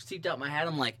down, and it seeped out my head.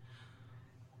 I'm like,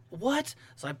 what?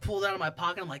 So I pulled it out of my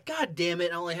pocket. I'm like, God damn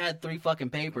it! I only had 3 fucking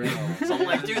papers. So I'm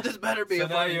like, dude, this better be so a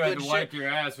now fucking you had good to wipe shit. your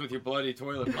ass with your bloody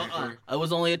toilet paper. I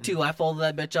was only a 2. I folded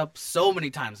that bitch up so many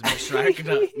times to make sure I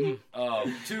could. Oh,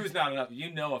 2's not enough.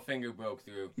 You know a finger broke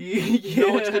through.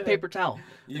 No, it's a good paper towel.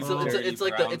 You It's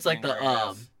like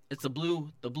the it's the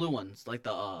blue ones, like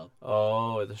the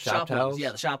the shop towels. ones.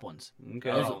 Yeah, the shop ones.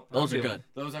 Okay. Those are good.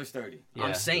 Those are sturdy. Yeah,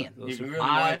 I'm saying. You can really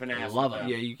wipe an ass. love with them.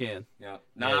 Yeah, you can. Yeah,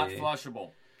 not flushable.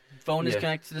 Phone is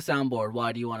connected to the soundboard.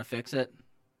 Why do you want to fix it?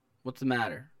 What's the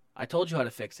matter? I told you how to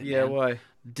fix it. Yeah, man. why?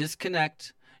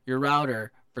 Disconnect your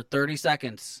router for 30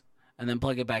 seconds and then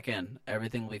plug it back in.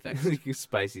 Everything will be fixed.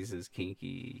 Spicy says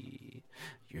kinky.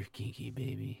 You're kinky,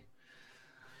 baby.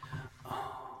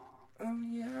 Oh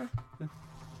yeah.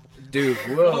 Dude,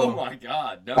 whoa. Oh my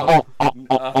God, no.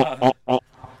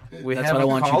 That's what I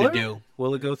want you to do.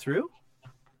 Will it go through?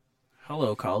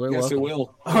 Hello, caller. Yes, welcome. it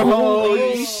will.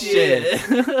 Holy shit.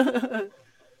 Who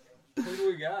do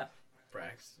we got?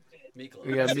 Brax. Miklo.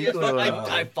 We got Miklo.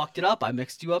 I fucked it up. I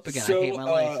mixed you up again. So I hate my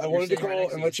life. I wanted to call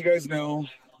and let you guys know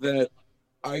that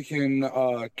I can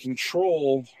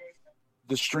control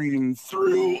the stream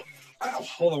through.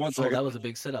 Hold on one second. That was a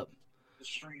big sit-up. The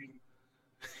stream.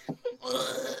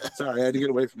 Sorry, I had to get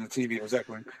away from the TV. It was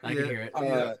echoing. I can hear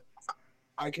it.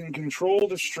 I can control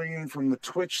the stream from the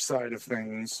Twitch side of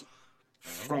things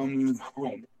from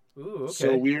home. Ooh, okay.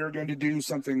 So we are going to do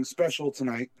something special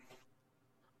tonight.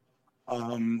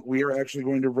 We are actually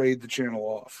going to raid the channel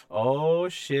off. Oh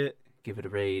shit! Give it a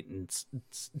raid.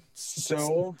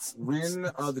 So when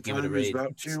the time is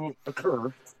about to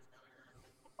occur,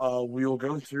 we will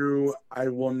go through. I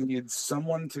will need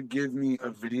someone to give me a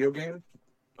video game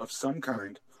of some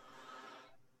kind,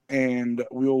 and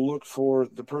we'll look for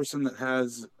the person that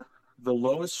has the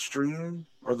lowest stream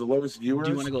or the lowest viewers.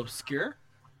 Do you want to go obscure?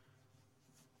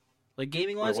 Like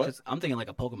gaming-wise? What? Because I'm thinking like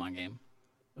a Pokemon game.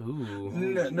 Ooh.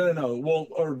 No. Well,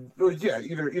 or yeah,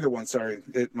 either one. Sorry,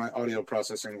 my audio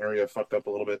processing area fucked up a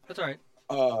little bit. That's all right.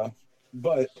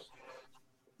 But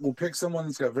we'll pick someone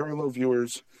that's got very low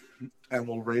viewers, and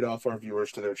we'll rate off our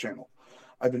viewers to their channel.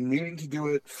 I've been meaning to do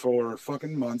it for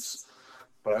fucking months,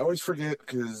 but I always forget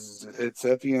because it's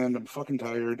at the end. I'm fucking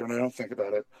tired, and I don't think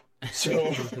about it.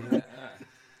 So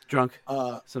drunk.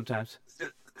 Sometimes.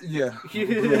 Yeah.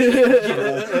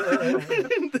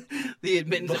 The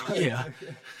admittance. Yeah.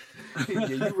 Yeah,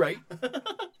 you're right.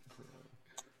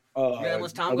 Yeah,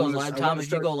 unless Tom goes live. Tom,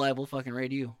 if you go live, we'll fucking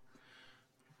rate you.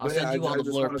 I'll send you all the I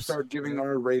just want to blurbs. start giving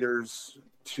our raters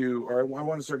to, or I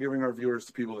want to start giving our viewers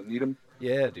to people that need them.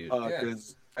 Yeah, dude.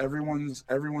 Because everyone's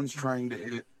trying to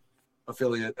hit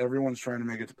affiliate. Everyone's trying to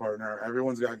make it to partner.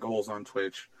 Everyone's got goals on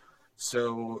Twitch.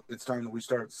 So it's time that we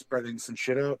start spreading some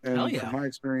shit out. And Hell yeah. from my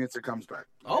experience, it comes back.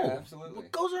 Oh, absolutely.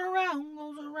 What goes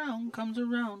around, comes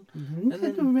around, Mm-hmm. and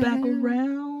then back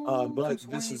around. But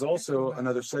this is also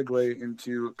another segue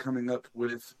into coming up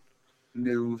with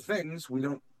new things. We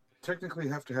don't technically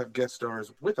have to have guest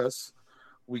stars with us.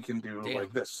 We can do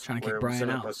like this, Trying to where kick we Brian set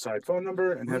out. up a side phone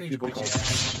number and have people call.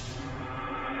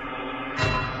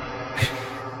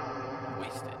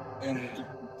 Wasted. And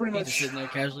pretty He's just much. sitting there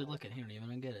casually looking. He don't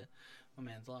even get it. My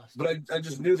man's lost. But I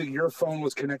just knew that your phone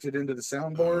was connected into the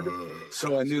soundboard,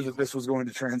 so I knew that this was going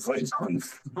to translate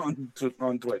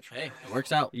on Twitch. Hey, it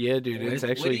works out. Yeah, dude, it's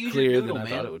actually clearer than I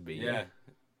thought it would be. Yeah.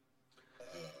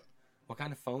 What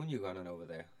kind of phone you running over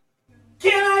there?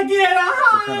 Can I get a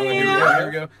high? Here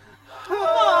we go.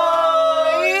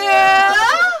 Oh, yeah.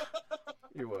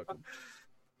 You're welcome.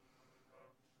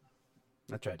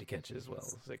 I tried to catch it as well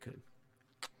as I could.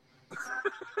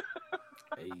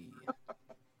 Hey.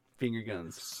 Finger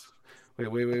guns.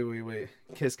 Wait.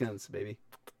 Kiss guns, baby.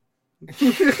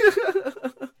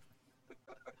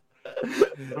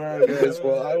 All right, guys.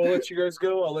 Well, I will let you guys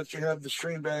go. I'll let you have the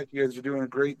stream back. You guys are doing a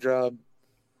great job.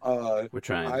 We're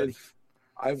trying, buddy.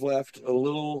 I've laughed a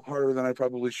little harder than I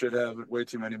probably should have at way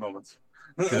too many moments.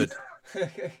 Good.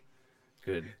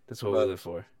 Good. That's what we live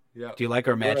for. Yeah. Do you like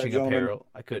our matching gentlemen. apparel?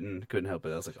 I couldn't help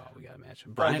it. I was like, oh, we gotta match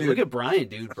him. Brian, dude. look at Brian,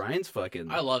 dude. Brian's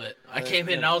fucking. I love it. I came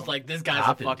in and I was like, this guy's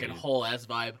Poppin', a fucking dude. whole ass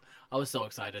vibe. I was so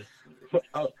excited.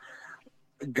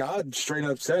 God straight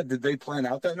up said, did they plan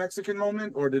out that Mexican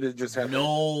moment, or did it just happen?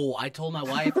 No, I told my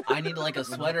wife I needed like a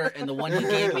sweater, and the one he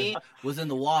gave me was in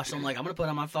the wash. So I'm like, I'm gonna put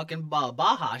on my fucking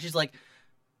Baja. She's like,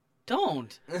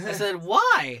 don't. I said,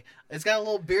 why? It's got a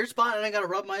little beard spot, and I gotta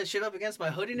rub my shit up against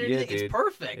my hoodie and everything. dude. It's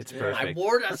perfect. It's perfect. I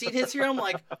wore it. I seen his here. I'm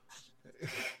like,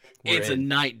 it's a in.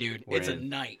 night, dude. We're It's a in.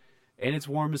 night. And it's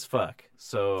warm as fuck.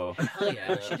 So. Hell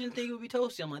yeah. She didn't think it would be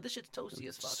toasty. I'm like, this shit's toasty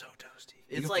as fuck. So toasty.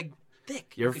 It's like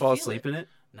thick. You ever could fall feel asleep it. in it?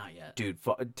 Not yet. Dude,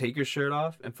 take your shirt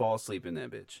off and fall asleep in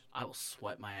that bitch. I will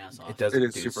sweat my ass off. It doesn't. It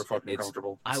is dude, super fucking it's-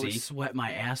 comfortable. I would See? sweat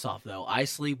my ass off though. I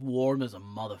sleep warm as a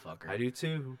motherfucker. I do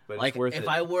too, but Like it's worth if it.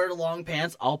 I wear the long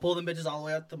pants, I'll pull them bitches all the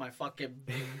way up to my fucking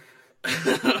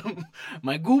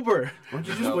my goober. Why don't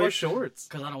you just wear shorts?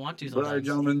 Because I don't want to But all right, sometimes.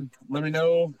 gentlemen, let me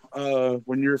know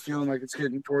when you're feeling like it's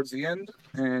getting towards the end,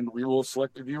 and we will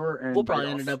select a viewer. And We'll probably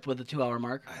bite end off. up with a 2 hour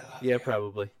mark. Yeah,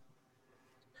 probably.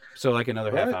 So like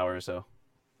another half Alright. hour or so.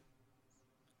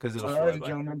 Because it'll All fly right, by.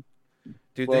 gentlemen.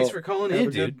 Dude, Well, thanks for calling have in,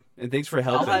 a good- dude. And thanks for I'll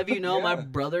helping. have you know, my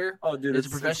brother Oh, dude, is a it's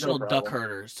no professional duck problem.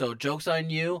 herder. So joke's on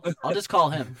you. I'll just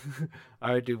call him.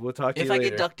 All right, dude. We'll talk to If you I later.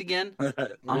 get ducked again, I'm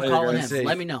Later, calling guys. him. Safe.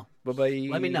 Let me know. Bye-bye.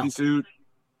 Let me know. Peace out.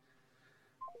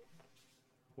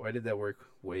 Why did that work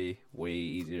way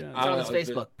easier? It's I on don't his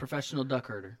know, Facebook. Professional duck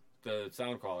herder. The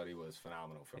sound quality was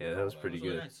phenomenal. From Yeah, it that all. was pretty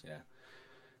really good. nice. Yeah.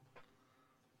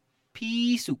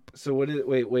 Pea soup. So what is...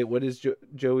 Wait. What is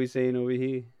Joey saying over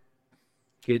here?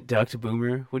 Get ducked,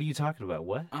 Boomer? What are you talking about?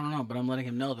 What? I don't know, but I'm letting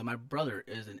him know that my brother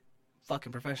is a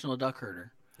fucking professional duck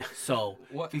herder. So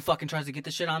if he fucking tries to get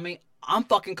this shit on me, I'm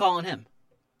fucking calling him.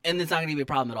 And it's not going to be a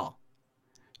problem at all.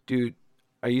 Dude,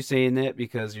 are you saying that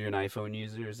because you're an iPhone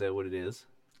user? Is that what it is?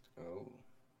 Oh.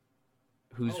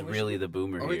 Who's Oh, we really should- the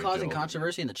boomer Are we here, causing Joel?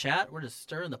 controversy in the chat? We're just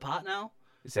stirring the pot now?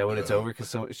 Is that what it's over?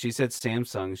 Because she said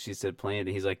Samsung. She said planned.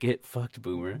 And he's like, get fucked,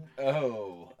 Boomer.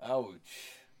 Oh.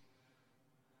 Ouch.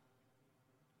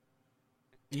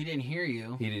 He didn't hear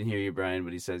you. He didn't hear you, Brian,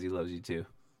 but he says he loves you too.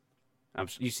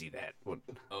 You see that? What?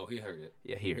 Oh, he heard it.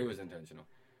 Yeah, he heard It it. was intentional.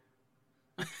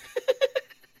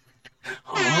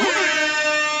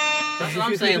 That's what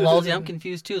I'm saying, Lulzy. I'm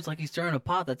confused too. It's like he's stirring a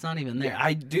pot that's not even there. Yeah,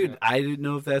 I didn't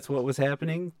know if that's what was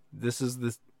happening. This is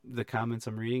the comments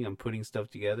I'm reading. I'm putting stuff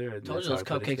together. And told that's you how those I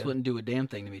put it cupcakes together. wouldn't do a damn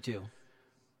thing to me too.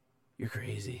 You're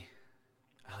crazy.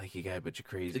 I like you, guy, but you're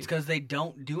crazy. It's because they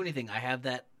don't do anything. I have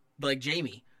that, like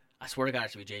Jamie. I swear to God,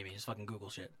 it should be Jamie. Just fucking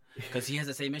Google shit. Because he has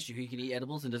the same issue. He can eat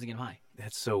edibles and doesn't get him high.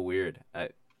 That's so weird.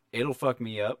 It'll fuck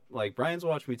me up. Like, Brian's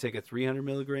watched me take a 300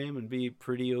 milligram and be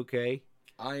pretty okay.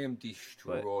 I am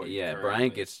destroyed. But, yeah, currently. Brian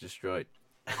gets destroyed.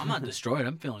 I'm not destroyed.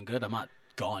 I'm feeling good. I'm not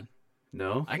gone.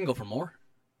 No? I can go for more.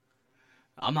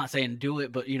 I'm not saying do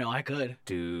it, but, I could.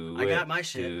 I got my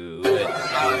shit. Do it.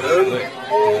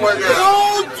 Oh my god.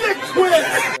 Oh, dick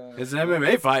twist! It's an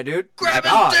MMA fight, dude. Grab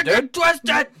God, his dick and dude. twist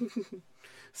it!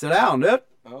 Sit down, dude.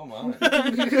 Oh my.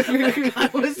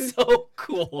 That was so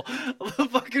cool. The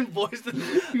fucking voice.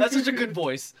 That's such a good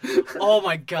voice. Oh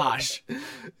my gosh.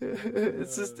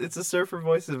 It's a surfer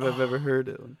voice if I've ever heard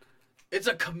it. It's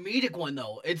a comedic one,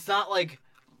 though. It's not like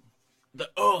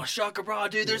shaka bra,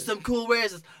 dude, there's some cool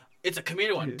ways. It's a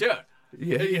comedic one, dude.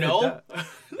 Yeah, you know?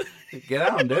 Get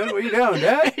on, dude. What are you doing,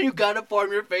 dude? You gotta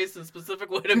form your face in a specific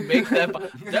way to make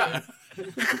that.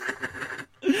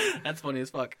 That's funny as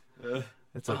fuck.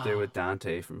 It's up there with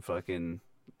Dante from fucking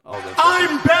all the.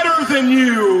 I'm better than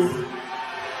you!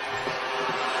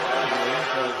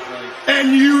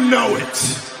 And you know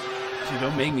it! Dude,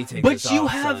 don't make me take But this you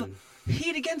off, have son.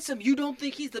 heat against him. You don't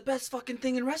think he's the best fucking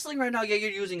thing in wrestling right now. Yeah,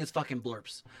 you're using his fucking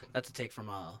blurps. That's a take from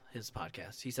his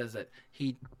podcast. He says that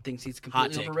he thinks he's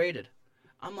completely overrated.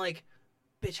 I'm like,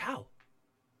 bitch, how?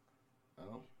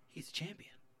 Oh. He's a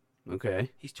champion. Okay.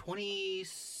 He's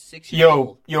 26 years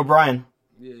old. Yo, Brian.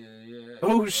 Yeah.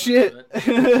 Oh shit!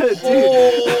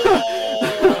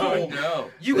 Oh no!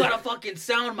 You got a fucking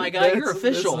sound, my guy. You're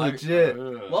official. That's legit.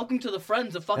 Welcome to the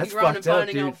friends of fucking That's around and fucked up,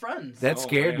 finding dude. out friends. That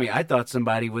scared me. I thought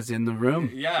somebody was in the room.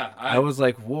 Yeah. I was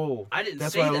like, whoa. I didn't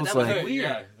That's say why I that. was That was like, weird.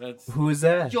 Yeah, that's. Who is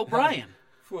that? Yo, Brian.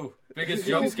 Whew. Biggest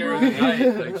jump scare of the night.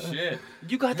 Like shit.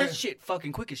 You got that shit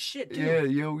fucking quick as shit, dude. Yeah,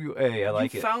 yo, hey, I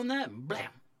like you it. found that? Blam.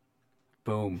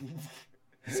 Boom.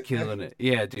 He's killing it.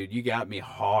 Yeah, dude, you got me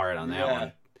hard on that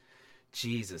one.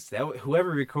 Jesus, whoever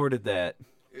recorded that.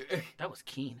 That was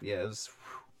keen. Yeah, it was,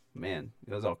 man,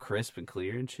 it was all crisp and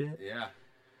clear and shit. Yeah.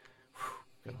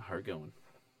 Got my heart going.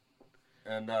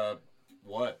 And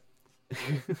what?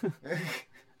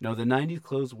 No, the '90s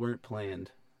clothes weren't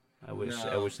planned. I wish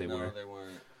they were. No, they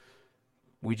weren't.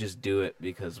 We just do it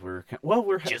because we're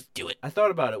just do it. I thought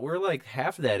about it. We're like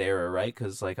half that era, right?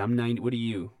 Because like I'm 90. What are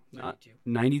you?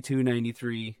 92,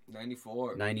 93,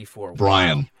 94. 94.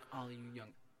 Brian. All you young.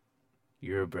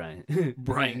 You're a Brian.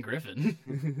 Brian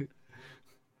Griffin.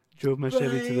 Drove my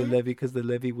Chevy to the levee because the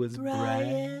levee was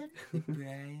Brian.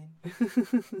 Brian.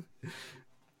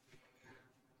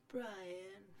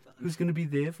 Who's gonna be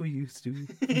there for you, Stu?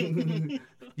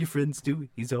 Your friend Stu.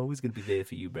 He's always gonna be there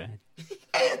for you, Brian.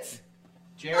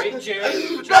 Jerry.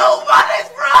 Nobody's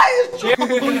Brian!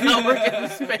 Now we're getting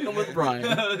spam with Brian.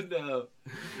 Oh, no.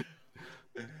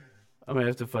 I'm gonna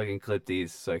have to fucking clip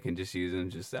these so I can just use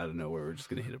them just out of nowhere. We're just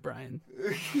gonna hit a Brian.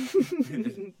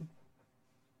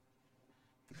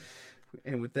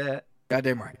 And with that,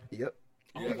 Goddamn right. Yep.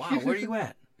 Oh wow, where are you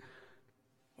at?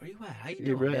 How you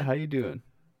doing? Brett, man? how you doing?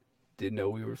 Didn't know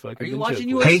we were fucking. Are you watching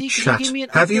UFC? UFC? Hey Can chat, you give me an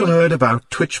have you update? heard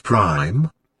about Twitch Prime?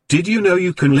 Did you know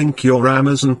you can link your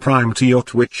Amazon Prime to your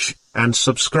Twitch, and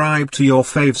subscribe to your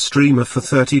fave streamer for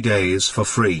 30 days for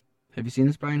free? Have you seen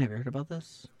this, Brian? Have you heard about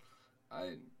this?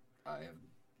 I have.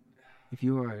 If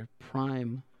you are a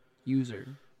Prime user,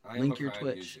 I am link a your Prime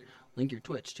Twitch. user. Link your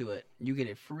Twitch to it. You get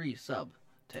a free sub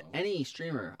to any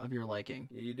streamer of your liking.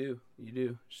 Yeah, you do. You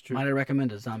do. It's true. Might I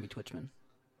recommend a Zombie Twitchman?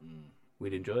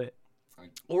 We'd enjoy it.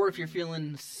 Or if you're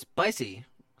feeling spicy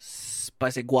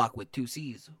guac with 2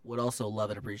 C's, would also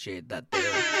love and appreciate that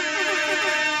their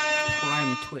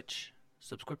Prime Twitch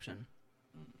subscription.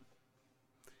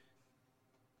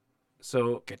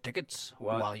 So get tickets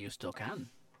while you still can.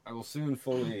 I will soon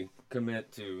fully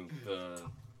commit to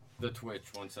the Twitch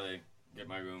once I get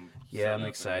my room. Yeah, I'm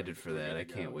excited for that. I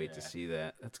can't wait to see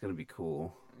that. That's gonna be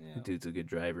cool. Yeah. The dude's a good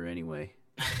driver anyway.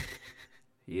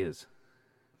 He is.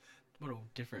 What a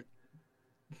different.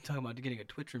 Talking about getting a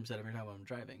Twitch room set up every time I'm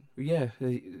driving. Yeah,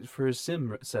 for his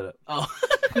sim setup. Oh,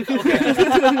 okay.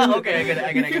 Okay, I get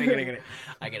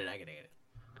it.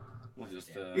 We'll just.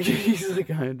 He's like,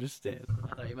 I understand.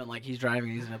 I thought you meant like he's driving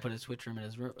and he's gonna put his Twitch room in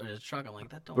his truck. I'm like,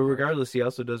 that don't. But work. regardless, he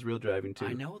also does real driving too.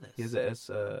 I know this. He has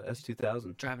a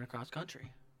S2000. Driving across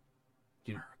country.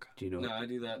 Do you know? No, I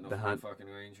do that in the a hunt fucking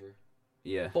Ranger.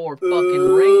 Yeah. Ford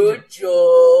fucking Ranger.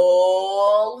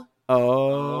 Joel.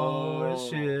 Oh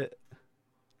shit!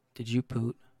 Did you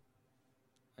poot?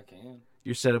 I can.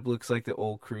 Your setup looks like the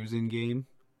old cruising game.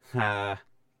 Ha!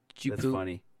 Did you That's poop?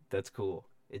 funny. That's cool.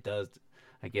 It does.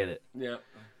 I get it. Yeah.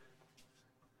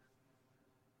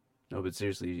 No, but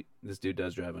seriously, this dude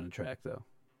does drive on a track though.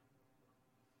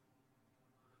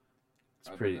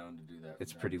 I'd be pretty. down to do that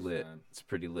It's from pretty time to lit. time. It's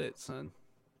pretty lit, son.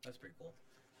 That's pretty cool.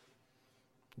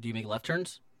 Do you make left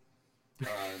turns?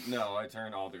 No, I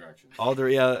turn all directions. All the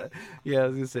yeah. I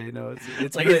was gonna say no.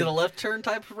 It's like, grid. is it a left turn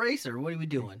type of race, or what are we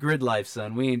doing? Grid life,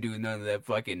 son. We ain't doing none of that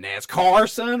fucking NASCAR,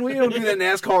 son. We don't do that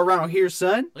NASCAR around here,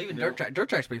 son. Well, even dirt track. Dirt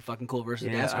track's pretty fucking cool versus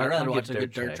NASCAR. I'd I'll rather give watch a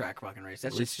good track. dirt track fucking race.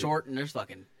 That's At just least short and there's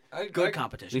fucking At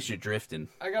competition. least you're drifting.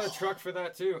 I got a truck for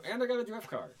that too, and I got a drift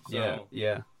car. So.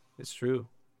 Yeah. It's true.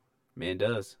 Man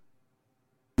does.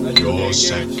 Your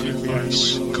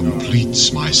sacrifice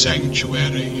completes my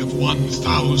sanctuary of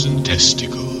 1,000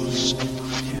 testicles.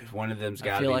 One of them's I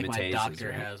got to be feel like Mateus's, my doctor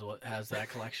right? has that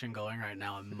collection going right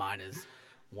now, and mine is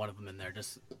one of them in there.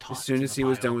 Just As soon as he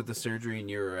was done with the surgery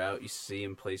and you were out, you see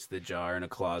him place the jar in a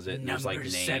closet, and there's like Number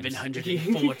names.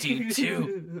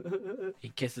 742. He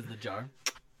kisses the jar.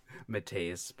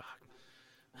 Mateus Spock.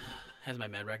 Has my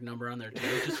medrec number on there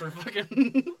too, just for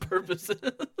fucking purposes.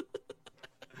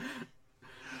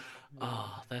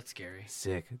 Oh, that's scary.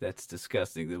 Sick. That's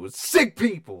disgusting. There was sick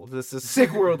people. This is a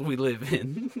sick world we live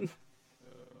in.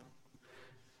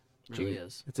 Really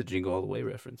is. It's a Jingle All the Way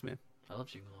reference, man. I love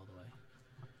Jingle All the Way.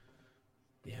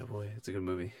 Yeah, boy, it's a good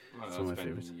movie. Well, It's one of my that's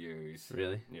been favorites. years.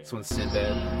 Really? Yeah. This one's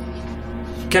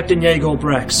Sinbad. Captain Yegor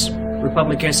Brax,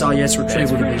 Republic SIS Retrieval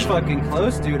That's pretty Division. fucking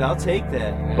close, dude. I'll take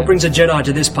that. What brings a Jedi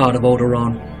to this part of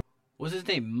Alderaan? Was his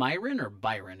name Myron or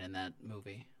Byron in that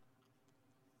movie?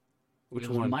 Which It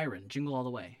was one? Myron. Jingle All the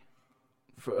Way.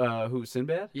 Who,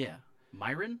 Sinbad? Yeah.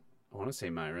 Myron? I want to say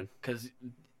Myron. Because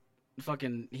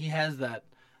fucking he has that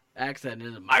accent.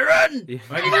 And Myron! Yeah.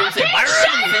 I can hear him say Myron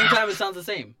at the same time. It sounds the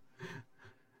same.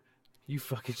 You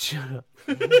fucking shut up.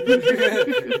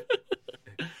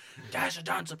 Dash a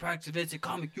dancer practice it's a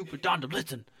comic you put down to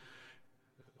listen.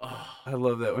 Oh. I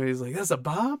love that when he's like, that's a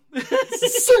bomb?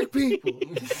 Sick people.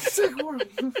 Sick world.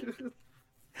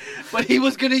 But he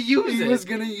was going to use it. He was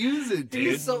going to use it,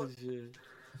 dude. He's so...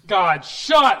 God,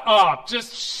 shut up!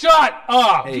 Just shut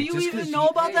up! Do you even know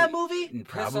about that movie?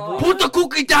 Probably. Put the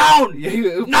cookie down!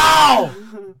 Yeah, now!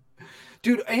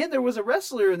 Dude, and there was a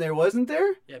wrestler in there, wasn't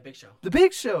there? Yeah, Big Show. The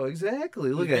Big Show,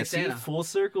 exactly. Look Big at Santa. it. Full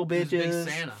circle, He was Big bitches.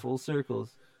 Santa. Full circles.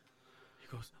 He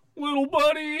goes, little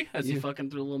buddy! As he Yeah. fucking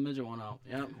threw a little midget one out.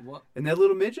 Yeah. What? And that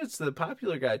little midget's the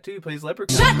popular guy, too. He plays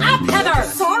Leprechaun. Shut up, Heather!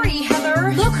 Sorry,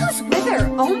 Heather. Look who's with her.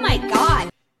 Oh my god.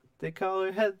 They call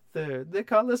her Heather. They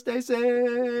call her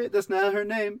Stacy. That's not her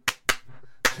name.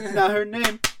 Not her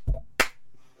name.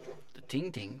 The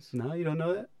Ting Tings. No, you don't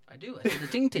know that? I do. I said the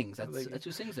Ting Tings. That's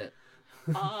who sings it.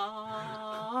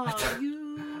 Are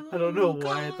you I don't know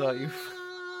why I thought you...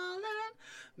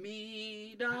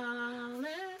 me, darling?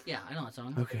 Yeah, I know that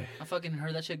song. Okay. I fucking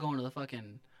heard that shit going to the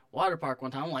fucking water park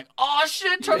one time. I'm like, oh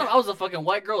shit, turn up. I was a fucking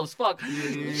white girl as fuck.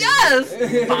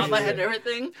 Yes! Bob my head and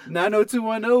everything.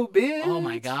 90210, bitch. Oh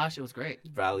my gosh, it was great.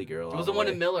 Valley Girl. It was the one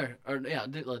in Miller. Or, yeah,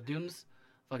 Dunes.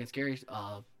 Fucking scary.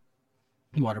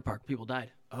 Water park. People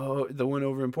died. Oh, the one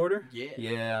over in Porter?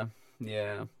 Yeah.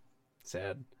 Yeah.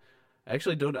 Sad. I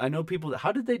actually don't... I know people...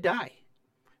 How did they die?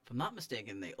 If I'm not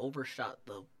mistaken, they overshot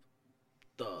the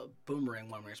boomerang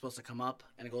when we were supposed to come up,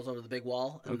 and it goes over the big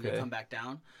wall, and they come back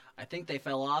down. I think they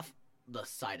fell off the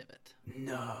side of it.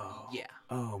 No. Yeah.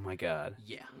 Oh my god.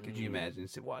 Yeah. Could you imagine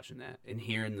watching that and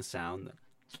hearing the sound?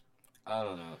 I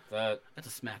don't know. That's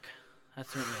a smack.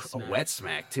 That's certainly a smack. A wet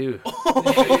smack too.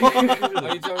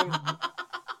 Are you talking?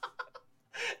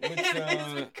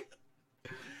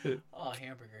 Oh,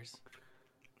 hamburgers.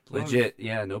 Legit.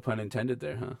 Yeah. No pun intended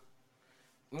there, huh?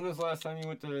 When was the last time you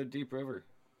went to Deep River?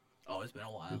 Oh, it's been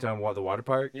a while. You talking about the water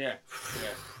park? Yeah.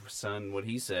 Son, what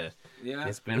he said. Yeah.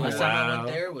 It's been a Last time I while.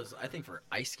 went there was, I think, for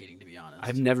ice skating, to be honest.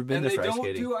 I've never been And there they for ice don't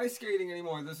skating. do ice skating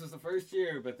anymore. This is the first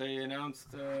year, but they announced.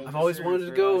 I've always wanted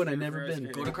to go, and I've never been.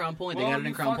 Go to Crown Point. They Well, got it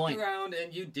in Crown Point. You fucked around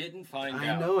and you didn't find out.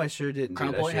 I know I sure didn't.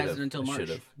 Crown dude. I Point has should've. it until I March.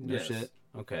 should've. No Yes. shit.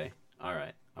 Okay. All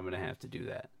right. I'm gonna have to do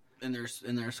that. In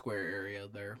their square area,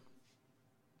 their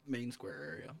main square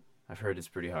area. I've heard it's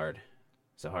pretty hard.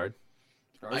 Is it hard?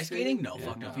 Ice skating? No, Yeah.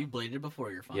 fuck no. If you bladed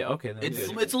before, you're fine. Yeah, okay, then It's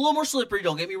good. it's a little more slippery.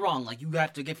 Don't get me wrong. Like you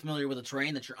have to get familiar with the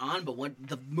terrain that you're on, but when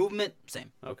the movement,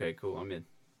 same. Okay, cool. I'm in.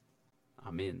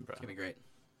 I'm in, bro. It's gonna be great.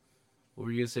 What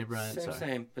were you gonna say, Brian? Sorry.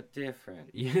 Same, but different.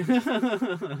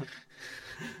 Yeah.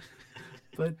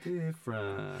 But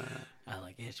different. I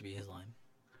like it. It should be his line.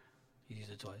 He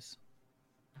used it twice.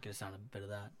 Get a sound a bit of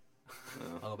that.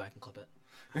 I'll go back and clip it.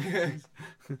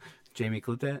 Jamie,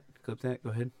 clip that. Clip that. Go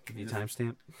ahead. Give you a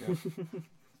timestamp. Yeah.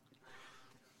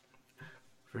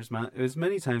 As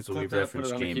many times as Clip we've that, put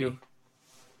referenced it on the Jamie, queue.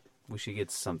 we should get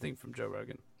something from Joe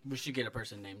Rogan. We should get a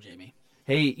person named Jamie.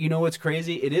 Hey, you know what's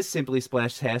crazy? It is simply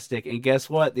splashtastic, and guess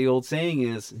what? The old saying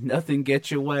is, nothing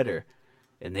gets you wetter.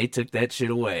 And they took that shit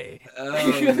away.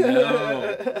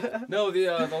 Oh, no. No,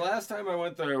 the last time I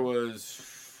went there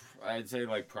was, I'd say,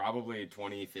 like, probably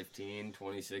 2015,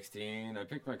 2016. I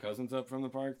picked my cousins up from the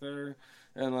park there.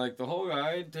 And, like, the whole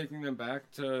ride, taking them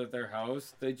back to their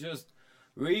house, they just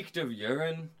reeked of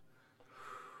urine.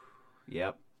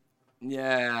 Yep.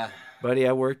 Yeah. Buddy,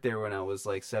 I worked there when I was,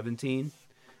 like, 17.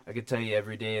 I could tell you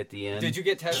every day at the end. Did you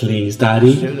get tested? Please,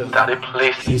 Daddy. Daddy,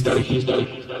 please. Please, Daddy. Please,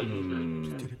 Daddy.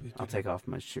 I'll take off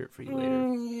my shirt for you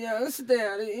later. Yes,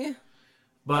 Daddy.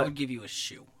 But I would give you a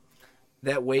shoe.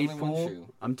 That wave Only one pool, shoe.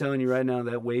 I'm telling you right now,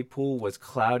 that wave pool was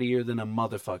cloudier than a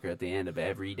motherfucker at the end of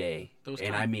every day. Those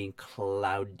And kind- I mean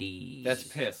cloudy. That's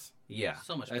piss. Yeah.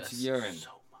 So much That's piss. urine.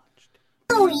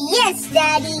 Oh, yes,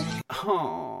 Daddy.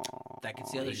 Oh. That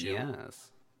gets the other shoe.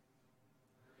 Yes.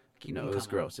 Keep No, them it was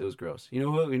coming. gross. It was gross. You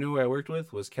know who? You know who I worked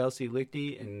with was Kelsey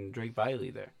Lichty and Drake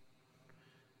Biley there.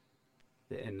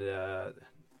 And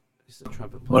he's the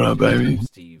trumpet player. What up, baby?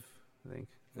 Steve, I think.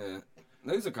 Yeah.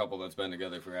 There's a couple that's been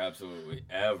together for absolutely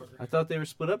ever. I thought they were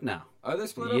split up now. Are they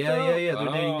split up Yeah, now? yeah, yeah. They're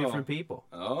dating Oh. different people.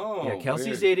 Oh, Yeah, Kelsey's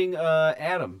weird. dating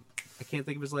Adam. I can't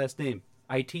think of his last name.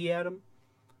 IT Adam?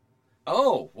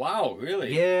 Oh, wow,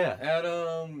 really? Yeah.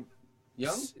 Adam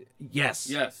Young? Yes.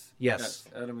 Yes,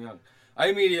 Adam Young. I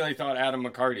immediately thought Adam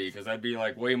McCarty, because I'd be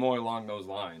like way more along those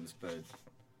lines, but...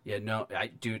 Yeah, no, I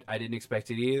didn't expect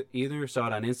it either. Saw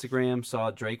it on Instagram. Saw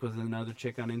Drake with another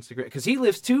chick on Instagram. Because he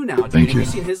lifts too now, dude. Have you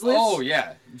seen his lifts? Oh,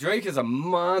 yeah. Drake is a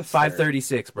monster.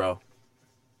 536, bro.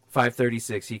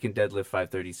 536. He can deadlift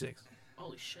 536.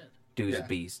 Holy shit. Dude's Yeah. a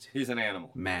beast. He's an animal.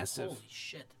 Massive. Holy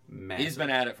shit. Massive. He's been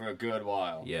at it for a good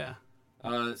while. Yeah.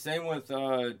 Same with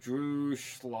Drew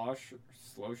Schlosser.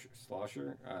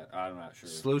 I'm not sure.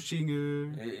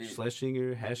 Sloshinger,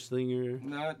 Schlesinger, Hashlinger.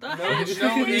 No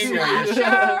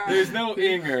Inger. There's no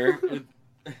Inger.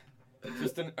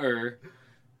 Just an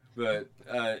But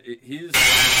he's...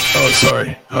 Oh,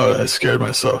 sorry. Oh, I scared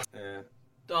myself. Yeah.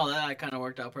 Oh, that kind of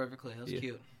worked out perfectly. That was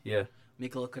cute. Yeah.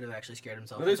 Mikola could have actually scared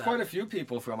himself. Well, there's with quite that. a few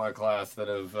people from our class that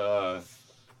have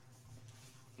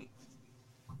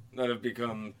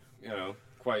become,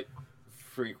 quite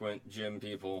frequent gym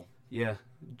people. Yeah.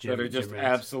 That are just gym rats.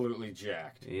 absolutely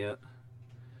jacked. Yeah.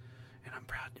 And I'm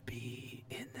proud to be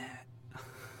in that.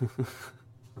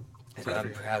 And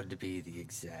I'm proud to be the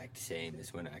exact same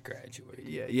as when I graduated.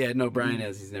 Yeah. No, Brian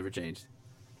has. He's never changed.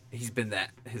 He's been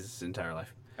that his entire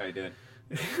life. I did.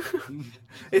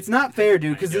 It's not fair,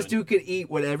 dude, because this dude could eat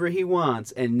whatever he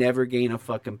wants and never gain a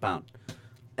fucking pound.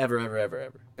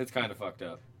 Ever. It's kind of fucked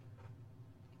up.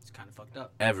 It's kind of fucked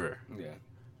up. Ever. Yeah.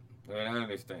 I mean, I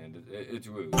understand. It's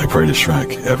rude. I pray to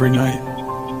Shrek every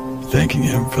night, thanking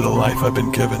him for the life I've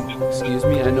been given. Excuse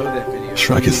me, I know that video.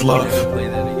 Shrek is love. Play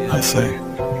that again. I say,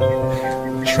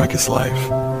 Shrek is life.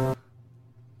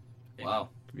 Wow.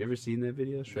 Have you ever seen that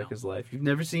video, Shrek is Life? You've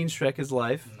never seen Shrek is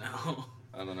Life? No.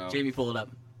 I don't know. Jamie, pull it up.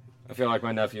 I feel like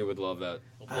my nephew would love that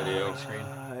video.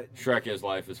 Shrek is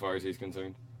life as far as he's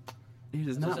concerned. It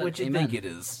is not what you Amen. think it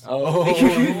is. Oh,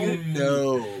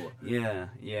 no. Yeah,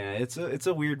 it's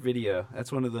a weird video.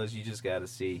 That's one of those you just gotta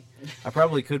see. I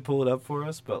probably could pull it up for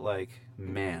us, but like,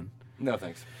 man. No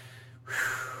thanks.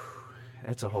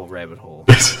 That's a whole rabbit hole.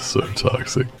 This is so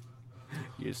toxic.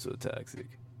 You're so toxic.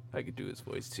 I could do his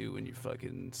voice too when you're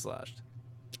fucking sloshed.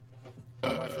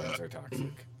 All my friends are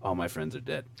toxic. All my friends are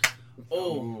dead.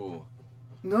 Oh.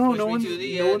 No, Push no me one's, to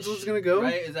the no one's edge. gonna go.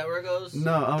 Right? Is that where it goes?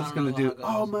 No, I was don't gonna know do. how it goes.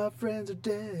 All my friends are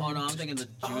dead. Oh no, I'm thinking the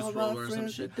Juice All WRLD my or some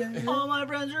friends shit. are dead. All my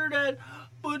friends are dead.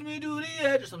 Put me to the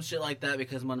edge or some shit like that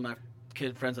because one of my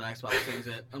kid friends on Xbox sings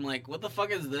it. I'm like, what the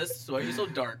fuck is this? Why are you so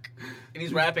dark? And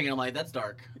he's rapping and I'm like, that's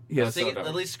dark. Yeah, Sing so it, dark.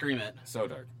 at least scream it. So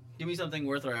dark. Give me something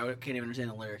worth where I can't even understand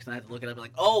the lyrics and I have to look it up and be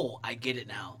like, oh, I get it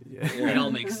now. Yeah. It all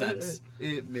makes sense.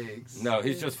 It makes. No,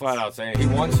 he's just flat out saying he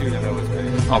wants you to know his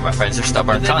pain. All my friends are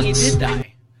stubborn But then he cunts. did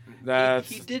die. That's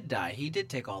He did die. He did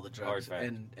take all the drugs Hard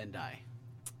fact. and die.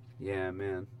 Yeah,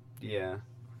 man. Yeah.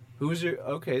 Who's your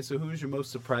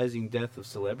most surprising death of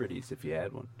celebrities if you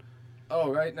had one?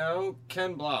 Oh, right now,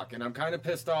 Ken Block, and I'm kind of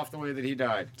pissed off the way that he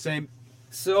died. Same.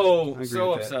 So with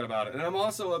upset that. about it, and I'm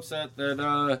also upset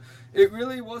that it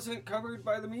really wasn't covered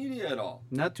by the media at all.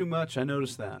 Not too much. I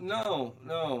noticed that. No.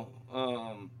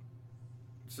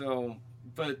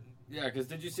 But yeah, because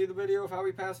did you see the video of how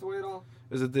he passed away at all?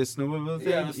 Is it the snowmobile thing?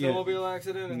 Yeah, the snowmobile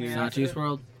accident. And the It's not accident. Juice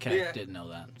WRLD? Okay, Yeah. didn't know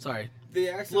that. Sorry. The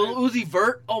accident. Lil Uzi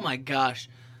Vert? Oh my gosh.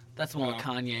 That's the one with Oh.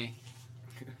 Kanye.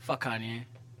 Fuck Kanye.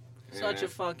 Such Yeah. a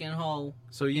fucking hoe.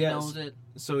 So He yes. knows it.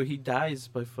 So he dies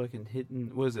by fucking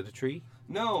hitting. What is it? A tree?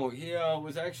 No, he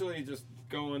was actually just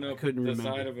going up the couldn't remember.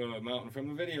 side of a mountain. From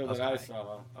the video That's that I high.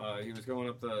 saw, he was going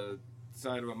up the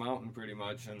side of a mountain pretty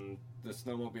much, and the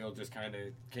snowmobile just kind of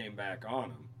came back on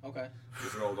him. Okay.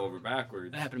 Just rolled over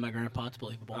backwards. That happened to my grandpa. It's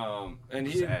believable. And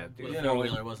he, Sad, dude. you know,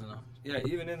 Four-wheeler wasn't a... Yeah,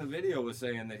 even in the video was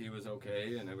saying that he was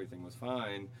okay and everything was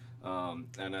fine. And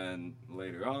then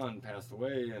later on passed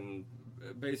away and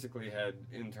basically had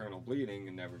internal bleeding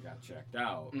and never got checked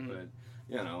out. Mhm. But,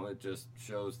 you know, it just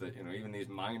shows that, you know, even these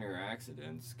minor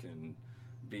accidents can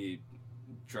be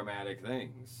traumatic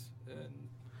things. And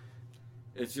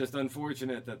it's just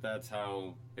unfortunate that that's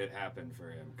how it happened for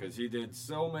him, because he did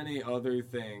so many other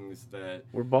things that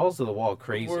We're balls to the wall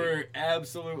crazy. were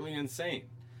absolutely insane.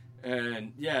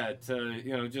 And yeah, to,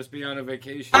 you know, just be on a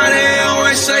vacation. They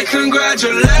always say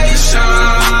congratulations.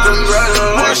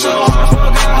 Work so hard,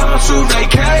 forgot how to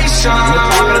vacation.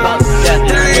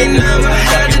 They ain't never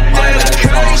had the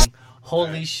dedication.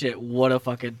 Holy shit, what a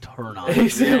fucking turn on.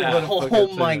 Yeah.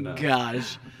 Oh my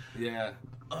gosh. Yeah.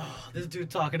 Oh, this dude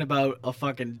talking about a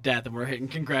fucking death and we're hitting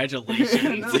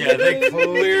congratulations. Yeah, they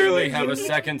clearly have a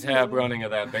second tab running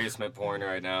of that basement porn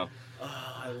right now.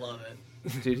 Oh, I love it.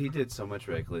 Dude, he did so much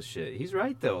reckless shit. He's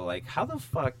right though. Like, how the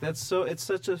fuck? It's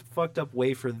such a fucked up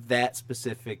way for that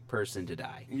specific person to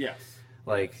die. Yes.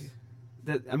 Like,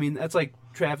 that. I mean, that's like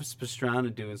Travis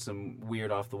Pastrana doing some weird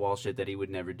off the wall shit that he would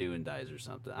never do and dies or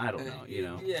something. I don't know. You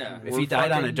know. Yeah. If he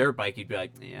died on a dirt bike, he'd be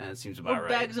like, yeah, that seems about We're right.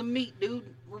 bags of meat, dude.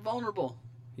 We're vulnerable.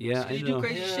 Yeah, Just 'cause you do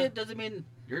crazy shit doesn't mean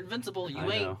you're invincible. You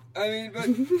ain't. Know. I mean, but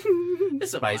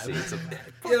It's a Spicy. vibe.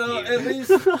 you know, at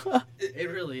least It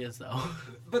really is though.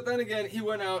 But then again, he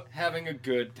went out having a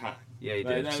good time. Yeah, he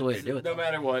Like, did. That's the way to do it, No though.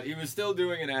 matter what, he was still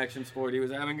doing an action sport. He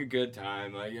was having a good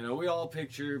time. Like, you know, we all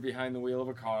picture behind the wheel of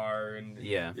a car, and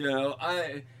Yeah. you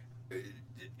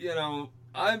know,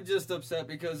 I'm just upset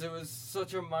because it was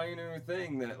such a minor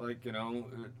thing that, like, you know,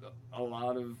 a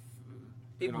lot of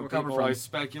People were coming people from. are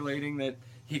speculating that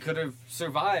he could have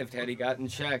survived had he gotten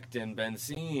checked and been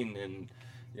seen, and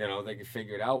you know, they could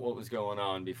figured out what was going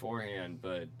on beforehand,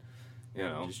 but you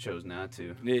know, Just chose not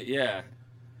to. yeah.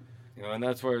 You know, and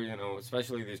that's where, you know,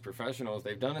 especially these professionals,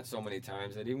 they've done it so many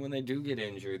times that even when they do get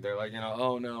injured, they're like, you know,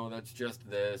 oh no, that's just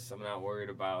this. I'm not worried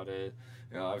about it.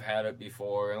 You know, I've had it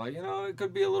before. And like, you know, it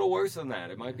could be a little worse than that.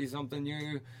 It might be something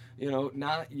you're, you know,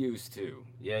 not used to.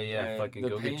 Yeah, And fucking the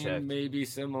go pain get checked. may be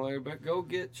similar, but go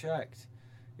get checked.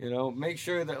 You know, make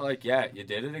sure that, like, yeah, you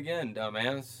did it again,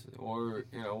 dumbass. Or,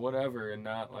 you know, whatever, and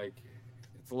not like,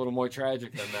 it's a little more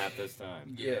tragic than that this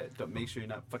time. Yeah, don't make sure you're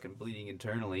not fucking bleeding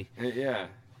internally. Yeah.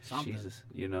 Something. Jesus,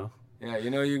 you know. Yeah, you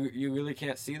know, you really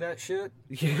can't see that shit?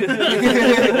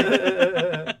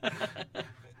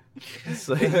 It's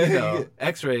like, you know,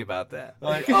 X-ray about that.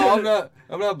 Like, oh,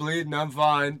 I'm not bleeding, I'm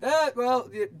fine. Well,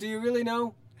 do you really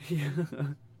know?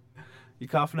 You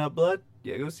coughing up blood?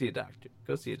 Yeah, go see a doctor.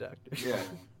 Go see a doctor. Yeah.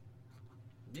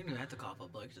 You didn't even have to cough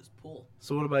up blood, just pull.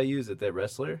 So what about you? Is it that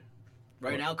wrestler?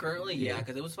 Right now, currently, yeah, Yeah.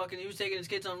 because it was fucking. He was taking his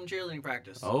kids home from cheerleading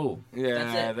practice. Oh.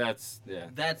 Yeah, That's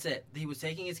that's it. He was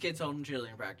taking his kids home from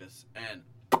cheerleading practice, and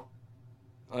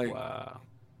like, Wow.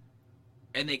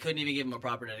 and they couldn't even give him a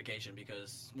proper dedication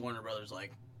because Warner Brothers,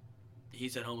 like, he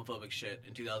said homophobic shit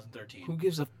in 2013. Who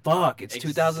gives a fuck? It's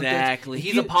 2013. Exactly.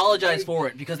 He's apologized for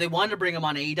it because they wanted to bring him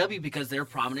on AEW because they're a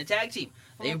prominent tag team.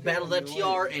 They battled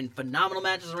FTR in phenomenal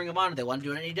matches in Ring of Honor. They wanted to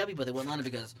do it on AEW, but they wouldn't let it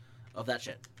because of that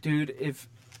shit. Dude, if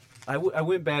I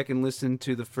went back and listened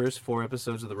to the first 4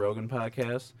 episodes of the Rogan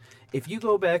podcast. If you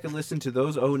go back and listen to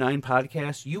those 09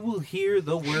 podcasts, you will hear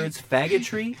the words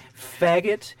faggotry,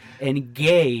 faggot, and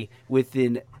gay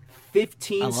within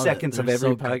 15 seconds of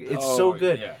every podcast. It's so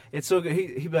good. Yeah. It's so good.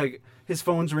 He'd be like, his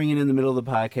phone's ringing in the middle of the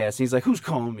podcast, and he's like, who's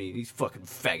calling me? These fucking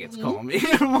faggots calling me.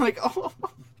 And I'm like, oh.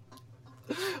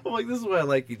 I'm like, this is why I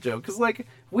like you, Joe. Because, like,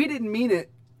 we didn't mean it.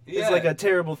 Yeah. It's like a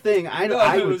terrible thing.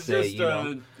 I would say, you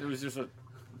know. It was just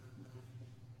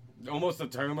almost a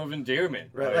term of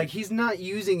endearment. Right, like he's not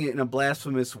using it in a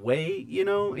blasphemous way, you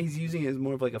know. He's using it as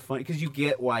more of like a fun, because you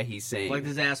get why he's saying. Like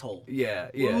this asshole. Yeah.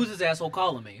 Who's this asshole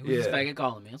calling me? Who's this Yeah. faggot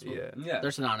calling me? That's what, Yeah.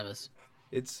 They're synonymous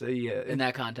It's yeah. in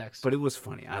that context. But it was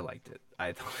funny. I liked it.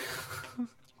 I thought.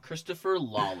 Christopher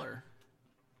Lawler.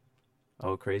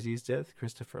 Oh, crazy as death,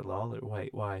 Christopher Lawler.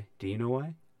 Why? Do you know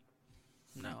why?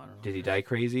 No, I don't know. Did he die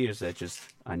crazy, or is that just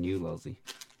on you, Lulzy?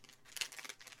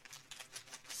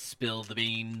 Spill the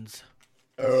beans.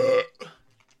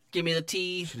 Give me the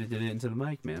tea. Should have did it into the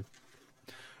mic, man.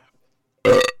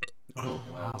 Oh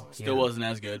wow! Still wasn't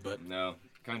as good, but No,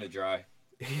 kind of dry.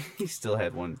 He still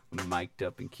had one mic'd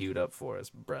up and queued up for us,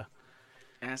 bruh.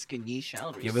 asking ye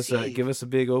shall receive. Give us a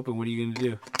big open. What are you gonna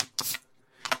do?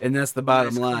 And that's the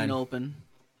bottom Nice line. clean open.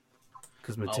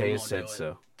 Because we Mateus won't said do it.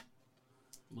 so.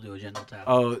 We'll do a gentle tap.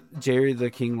 Oh, Jerry the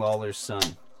King Lawler's son.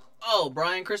 Oh,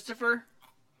 Brian Christopher.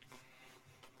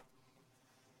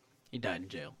 He died in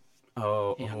jail.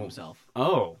 Oh. He hung himself.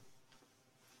 Oh.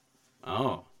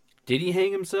 Oh. Did he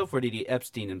hang himself or did he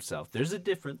Epstein himself? There's a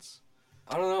difference.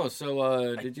 I don't know.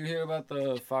 So, did you hear about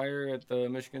the fire at the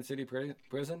Michigan City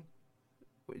prison?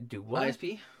 Do what?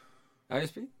 ISP?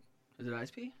 ISP? Is it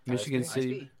ISP? Michigan ISP?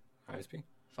 City. ISP?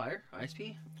 Fire?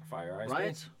 ISP? Fire ISP?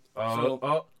 Riots?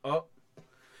 Oh.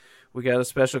 We got a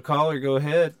special caller. Go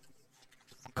ahead.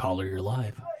 Caller, you're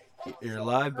live. You're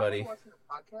live, buddy.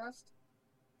 Podcast,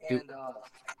 and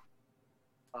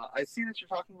I see that you're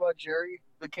talking about Jerry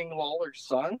the King Lawler's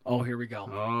son. Oh, here we go.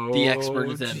 Oh, the expert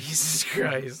is in. Jesus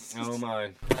Christ. Oh,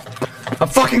 my. I'm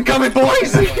fucking coming,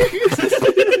 boys! Did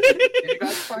you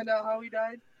guys find out how he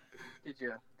died? Did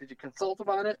you consult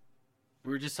about it?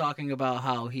 We were just talking about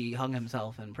how he hung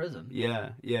himself in prison.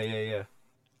 Yeah.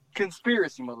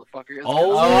 Conspiracy, motherfucker.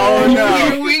 Oh,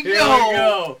 no. Here we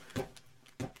go.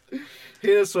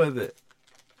 Hit us with it.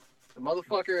 The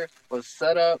motherfucker was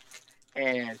set up,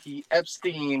 and he got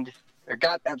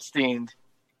Epsteined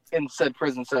in said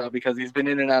prison cell because he's been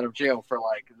in and out of jail for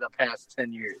like the past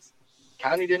 10 years.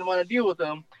 County didn't want to deal with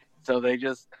him, so they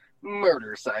just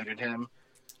murder-sided him.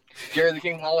 Jerry the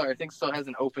King Lawler, I think, still has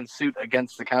an open suit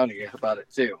against the county about it,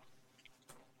 too.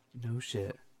 No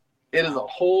shit. It is a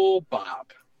whole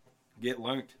bop. Get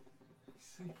learned.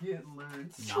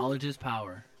 Knowledge is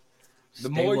power. The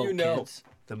more you know. Kids.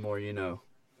 The more you know.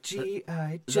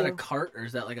 G.I. Is that a cart or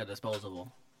is that like a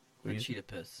disposable? Or a cheetah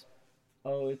piss?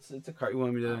 Oh, it's a cart. You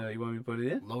want me to put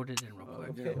it in? Load it in real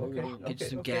quick. Okay. Get you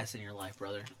some gas in your life,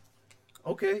 brother.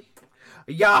 Okay.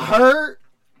 Y'all hurt?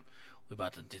 We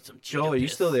about to do some cheetah Joel, are you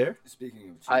piss. still there?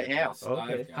 Speaking of I am.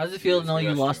 Okay. How does it feel to know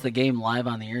you lost the game live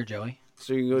on the air, Joey?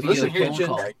 So you can go to the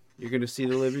kitchen. You're going to see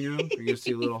the living room. You're going to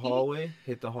see a little hallway.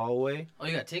 Hit the hallway. Oh,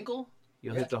 you got tinkle?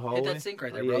 You'll hit the hallway. Hit that sink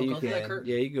right there, Oh, bro. yeah, Go through that curtain.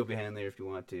 Yeah, you can go behind there if you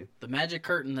want to. The magic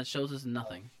curtain that shows us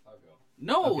nothing.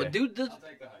 No, Okay. dude. I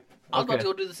was about to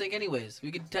go do the sink anyways.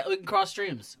 We can cross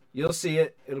streams. You'll see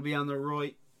it. It'll be on the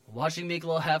right. Watching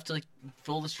Miklo have to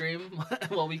fill the stream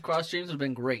while we cross streams would have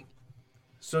been great.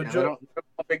 So Joe,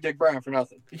 don't Big Dick Brian for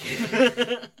nothing.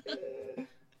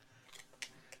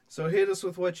 So hit us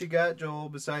with what you got, Joel.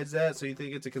 Besides that, so you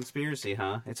think it's a conspiracy,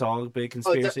 huh? It's all a big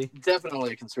conspiracy.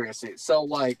 Definitely a conspiracy. So,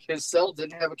 like, his cell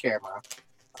didn't have a camera.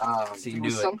 He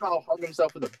was somehow hung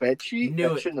himself with a bed sheet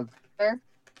that shouldn't have been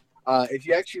there. If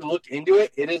you actually look into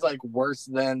it, it is like worse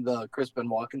than the Chris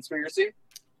Benoit conspiracy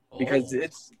because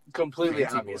it's completely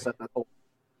obvious that the whole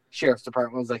sheriff's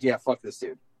department was like, "Yeah, fuck this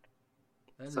dude."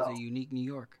 That is a unique New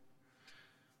York.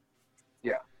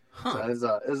 Yeah, so that is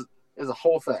a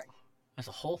whole thing. That's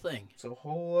a whole thing. It's a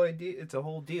whole idea. It's a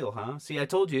whole deal, huh? See, I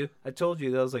told you. That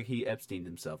was like he Epsteined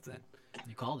himself. Then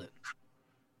you called it.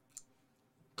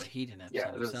 But he didn't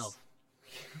Epstein himself.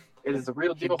 It is a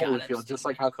real deal, Holyfield. Just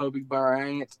like how Kobe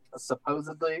Bryant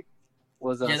supposedly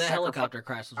was. Yeah, that helicopter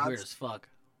crash was weird as fuck.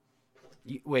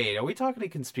 Wait, are we talking a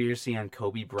conspiracy on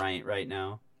Kobe Bryant right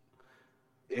now?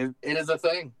 It is a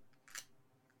thing.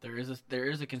 There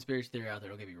is a conspiracy theory out there.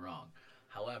 Don't get me wrong.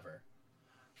 However,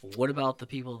 what about the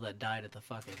people that died at the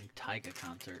fucking Tyga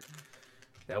concert?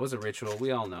 That was a ritual.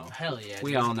 We all know. Hell yeah.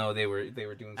 We all know they were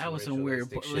doing. That was some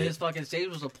weird. His fucking stage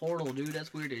was a portal, dude.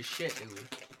 That's weird as shit, dude.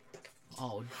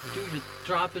 Oh, dude, you're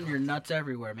dropping your nuts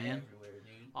everywhere, man. Everywhere,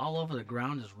 dude. All over the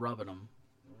ground, just rubbing them.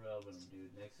 Rubbing them, dude.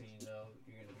 Next thing you know,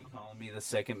 you're gonna be calling me the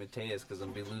second Mateus because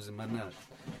I'm gonna be losing my nuts.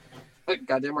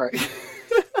 Goddamn right.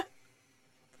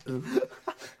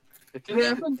 It did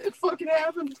happen. It fucking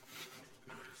happened.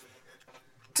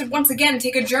 To once again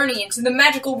take a journey into the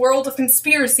magical world of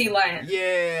conspiracy land.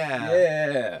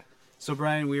 Yeah. So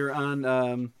Brian, we were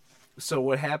on. So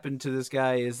what happened to this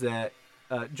guy is that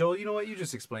Joel, you know what? You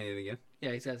just explain it again.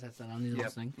 Yeah, he says that's on the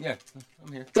listening. Yeah,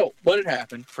 I'm here. So what had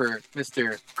happened for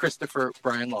Mr. Christopher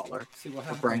Brian Lawler? See what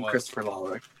happened. Brian Christopher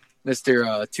Lawler,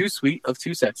 Mr. Too Sweet of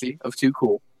Too Sexy of Too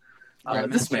Cool.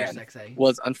 This man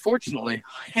was unfortunately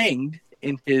hanged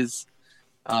in his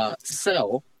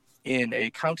cell in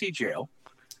a county jail.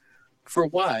 For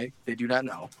why, they do not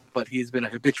know, but he's been a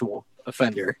habitual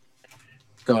offender,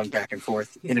 going back and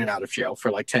forth in and out of jail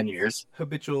for like 10 years.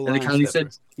 Habitual. And the county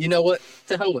said, you know what?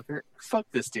 To hell with her. Fuck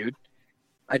this dude.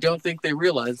 I don't think they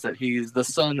realize that he's the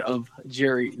son of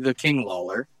Jerry the King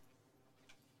Lawler.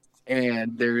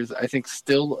 And there's, I think,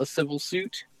 still a civil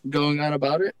suit going on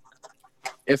about it.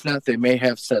 If not, they may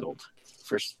have settled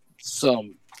for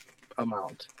some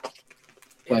amount.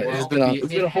 But it's been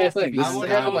a whole thing. I want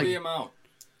to know the amount.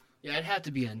 Yeah, it'd have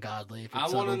to be ungodly. If I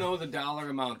want to know the dollar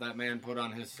amount that man put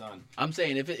on his son. I'm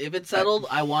saying if it's settled,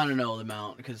 I want to know the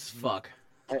amount because fuck.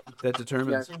 That determines.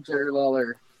 Yeah, I think Jerry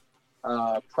Lawler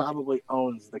probably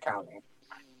owns the county.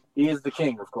 He is the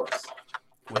king, of course.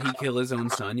 Would he kill his own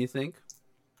son, you think?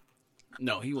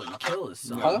 No, he wouldn't kill his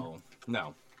son.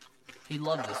 No. He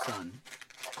loved his son.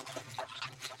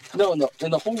 No,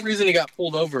 and the whole reason he got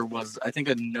pulled over was, I think,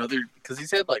 because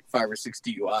he's had like 5 or 6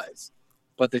 DUIs,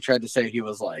 but they tried to say he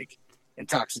was like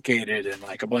intoxicated and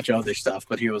like a bunch of other stuff,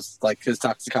 but he was like, his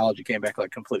toxicology came back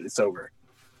like completely sober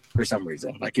for some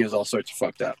reason. Like he was all sorts of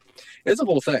fucked up. It's a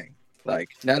whole thing. Like,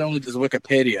 not only does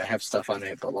Wikipedia have stuff on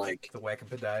it, but like the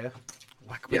Wikipedia.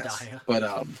 Yes, but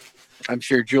I'm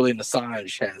sure Julian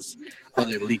Assange has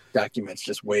other leaked documents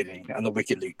just waiting on the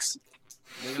WikiLeaks.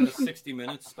 They got a 60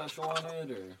 Minutes special on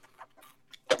it,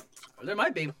 or there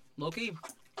might be low key.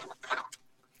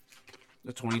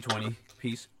 The 2020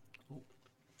 piece.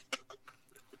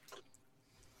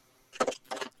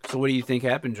 So what do you think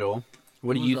happened, Joel?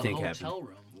 What do you think happened? Room.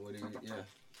 What do you? Yeah.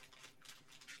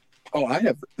 Oh, I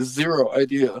have zero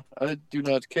idea. I do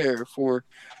not care for.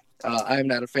 I am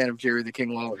not a fan of Jerry the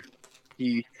King Lawler.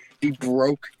 He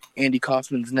broke Andy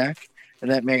Kaufman's neck,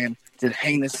 and that man did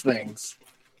heinous things.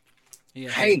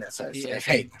 Heinous.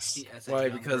 Why?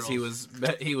 Because he was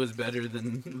better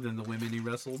than the women he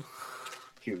wrestled.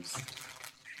 He was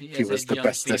the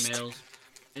bestest.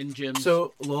 In gyms.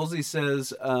 So Lolsey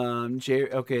says,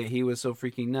 Jerry. Okay, he was so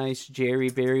freaking nice. Jerry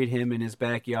buried him in his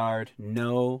backyard.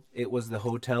 No, it was the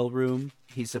hotel room.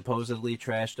 He supposedly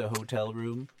trashed a hotel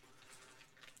room.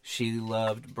 She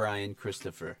loved Brian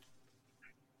Christopher.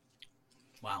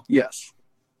 Wow. Yes.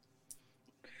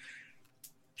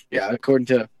 Yeah, according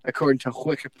to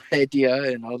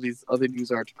Wikipedia and all these other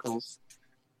news articles,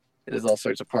 it is all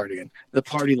sorts of partying. The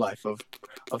party life of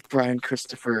Brian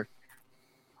Christopher,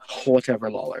 whatever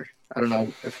Lawler. I don't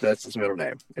know if that's his middle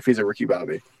name. If he's a Ricky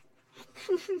Bobby.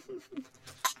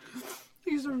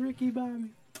 He's a Ricky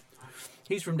Bobby.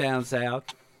 He's from down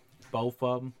south. Both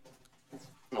of them.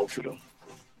 Both of them.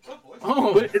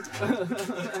 Oh,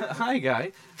 hi,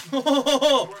 guy.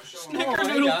 Oh,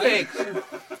 snickerdoodle cakes.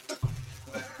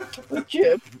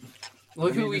 Chip.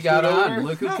 Look who we got on.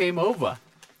 Look who came over.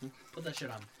 Put that shit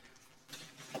on.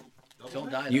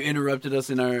 Don't die. You interrupted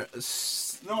us in our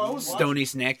stony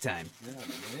snack time.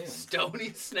 Yeah,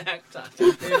 Stony snack time.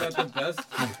 Hey, that's the best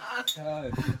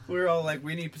time. We're all like,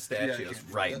 we need pistachios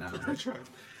right now.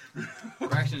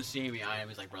 Braxton seeing me, I am.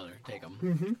 He's like, brother, take them.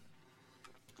 Mm-hmm.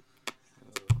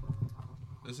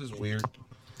 This is weird.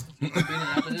 Being in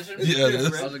that position? Yeah, it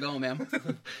is. How's it going, ma'am?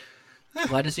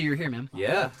 Glad to see you're here, ma'am.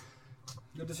 Yeah.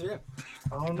 Good to see you.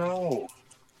 Oh no.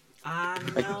 I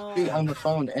I can be on the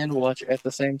phone and watch at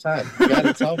the same time. You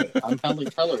gotta tell me. I'm Helly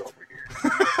Keller over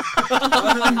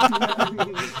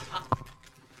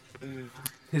here.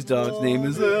 His dog's name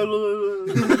is Two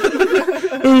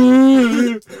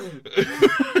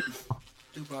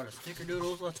brought us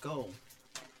snickerdoodles. Let's go.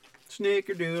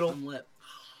 Snickerdoodle. I'm lit.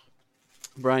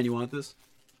 Brian, you want this?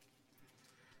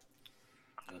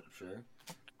 Sure.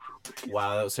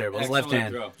 Wow, that was terrible. It was Excellent left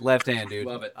hand. throw. Left hand, dude.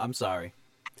 Love it. I'm sorry.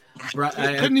 You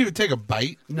couldn't even take a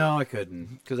bite? No, I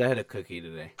couldn't. Because I had a cookie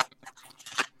today.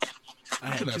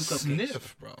 I had a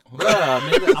sniff, bro.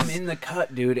 I'm in the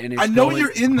cut, dude. And it's I know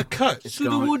you're in the cut. It's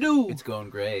going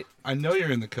great. I know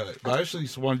you're in the cut. But I actually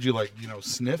just wanted you, like,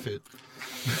 sniff it.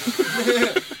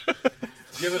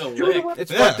 Give it a lick.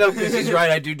 It's fucked up because he's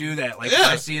right. I do that. Like, if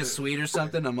I see a sweet or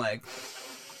something, I'm like...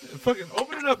 Fucking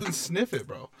open it up and sniff it,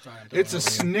 bro. Sorry, it's a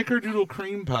snickerdoodle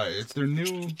cream pie. It's their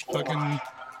new fucking...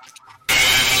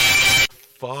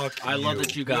 Fuck I love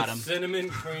that you got With him. Cinnamon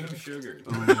cream sugar.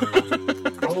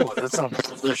 Oh, that sounds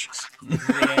delicious.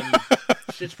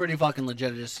 Shit's pretty fucking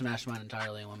legit. I just smashed mine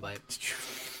entirely in one bite.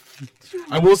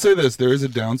 I will say this. There is a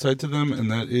downside to them, and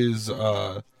that is...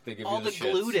 They give all you the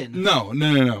shits. gluten.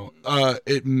 No.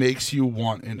 It makes you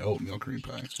want an oatmeal cream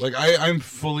pie. Like, I'm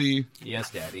fully...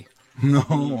 Yes, Daddy.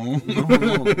 No.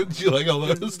 Do you like all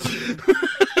those?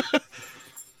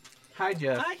 Hi,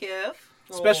 Jeff. Hi, Jeff.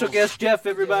 Special guest Jeff,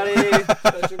 everybody.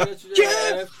 Special guest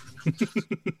Jeff.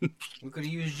 We could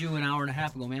have used you an hour and a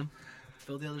half ago, ma'am.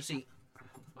 Fill the other seat.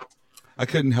 I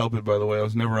couldn't help it, by the way. I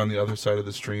was never on the other side of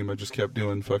the stream. I just kept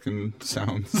doing fucking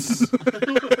sounds.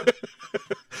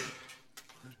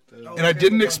 And I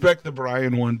didn't expect the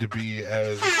Brian one to be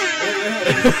as...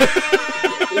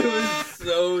 It was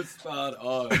so spot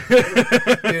on.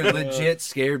 Dude, legit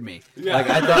scared me. Yeah. Like,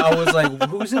 I was like,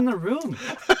 who's in the room?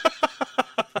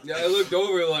 Yeah, I looked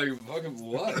over like, fucking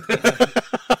what?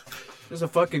 There's a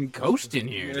fucking ghost in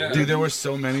here. Yeah. Dude, there were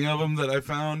so many of them that I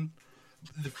found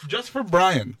just for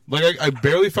Brian. Like, I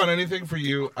barely found anything for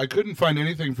you. I couldn't find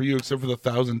anything for you except for the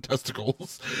 1,000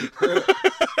 testicles.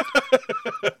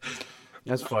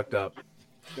 That's fucked up.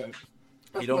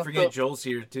 You don't forget Joel's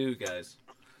here too, guys.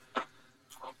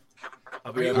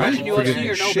 I'll be Are you right watching back. UFC or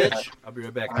no, Shit. bitch? I'll be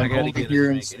right back. I'm I gotta over get here a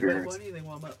in drink. spirit. Anybody want anything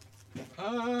while I'm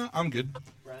up? I'm good.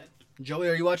 Joey,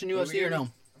 are you watching UFC or no?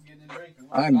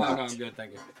 I'm Oh, no, not. I'm good,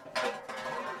 thank you.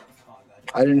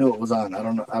 I didn't know it was on. I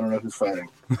don't know who's fighting.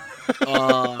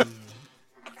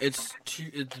 It's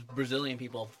Brazilian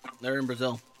people. They're in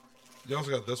Brazil. You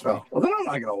also got this one. Oh, well, then I'm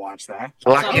not gonna watch that.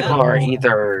 Black people are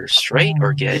either straight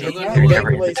or gay. Shogun They're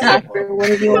never in Like, between. what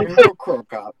if you're like Crow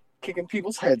Cop, kicking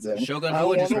people's heads in? Shogun I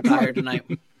Hua don't just wanna retired fight.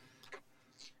 tonight.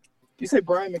 You say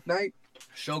Brian McKnight?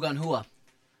 Shogun Hua.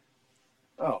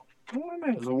 Oh, well, that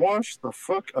man is washed the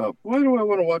fuck up. Why do I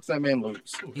want to watch that man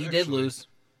lose? He did lose.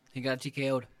 He got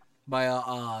TKO'd by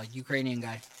a Ukrainian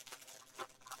guy.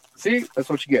 See, that's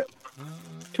what you get.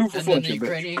 2 for And then the flinching, bitch.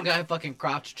 Ukrainian guy fucking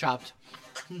crotch chopped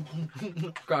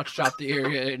the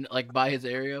area and like by his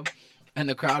area, and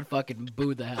the crowd fucking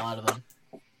booed the hell out of him.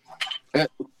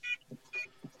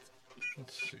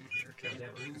 Let's see here.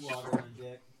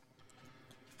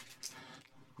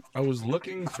 I was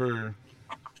looking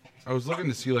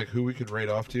to see like who we could raid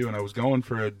off to, and I was going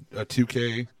for a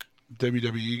 2K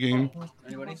WWE game.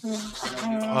 Anybody?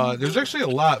 There's actually a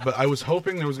lot, but I was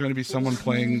hoping there was going to be someone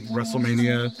playing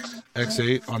WrestleMania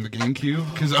X8 on the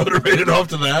GameCube, because I would have raided off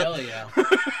to that. Hell yeah.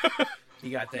 You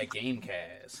got that game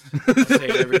cast. I say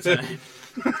it every time.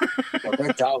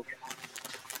 That dog.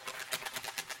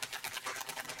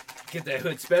 Get that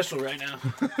hood special right now.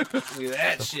 Look at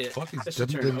that shit. Fucking That should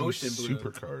turn WWE ocean blue.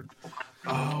 Super Card.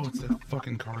 Oh, it's that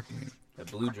fucking card game. That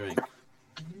blue drink.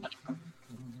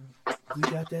 We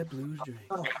got that blues drink.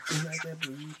 We got that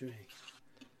blues drink.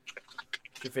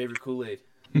 What's your favorite Kool-Aid?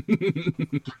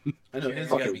 I know his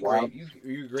gotta be great.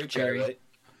 You're a great cherry, right?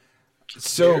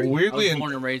 So Cherry. weirdly, I was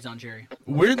born and raised on cherry.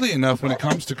 Weirdly enough, when it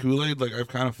comes to Kool-Aid, like I've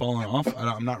kind of fallen off.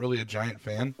 I'm not really a giant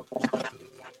fan.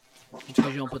 It's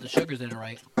because you don't put the sugars in it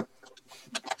right.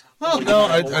 Well, no,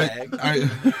 I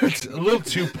it's a little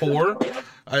too poor.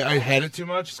 I had it too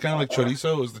much. It's kind of like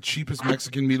chorizo. It was the cheapest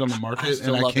Mexican meat on the market,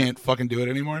 and I can't fucking do it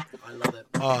anymore. I love it.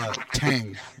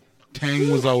 Tang.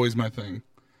 Tang was always my thing.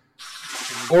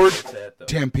 Or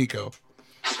Tampico.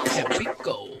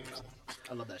 Tampico.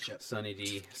 I love that shit. Sunny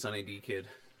D kid.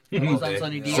 I was on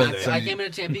Sunny D. I came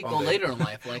into Tampico later in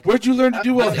life. Like, where'd you learn to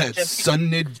do all that?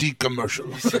 Sunny D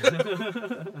commercials.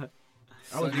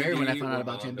 I was married when I found out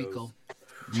about Tampico.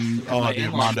 Oh,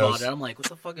 dude, Mondo's. I'm like, what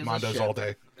the fuck is Mondo's this shit? all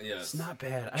day. Yeah, it's not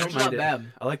bad. I It's don't not mind it.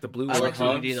 bad. I like the blue I like one.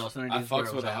 Sunny D though. Sunny I D's where fucks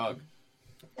it with was a at. hug.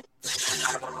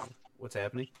 What's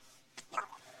happening?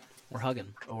 We're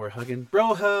hugging. Oh, we're hugging.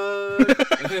 Bro hug.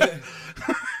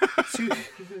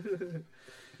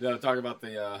 Yeah, talk about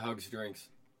the hugs drinks.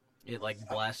 It like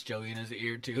blasts Joey in his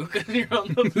ear too because you're on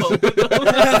the phone with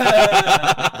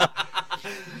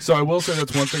him. So I will say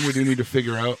that's one thing we do need to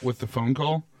figure out with the phone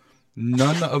call.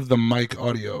 None of the mic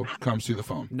audio comes through the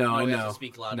phone. No, I we have know. to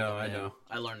speak louder. No, I know.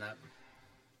 I learned that.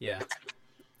 Yeah.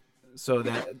 So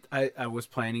that I was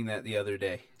planning that the other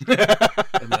day, and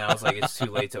then I was like, it's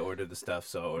too late to order the stuff,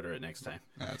 so I'll order it next time.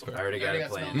 That's fair. I already got it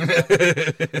smelling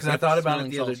planned. Because I thought about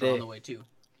it the other Salsa on day. the way too.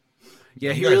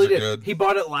 Yeah, he You guys really are did. good. He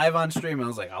bought it live on stream. And I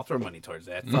was like, I'll throw money towards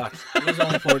that. Fuck. It was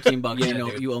only $14. Yeah, You know,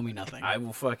 dude. you owe me nothing. I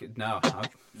will fuck it. No.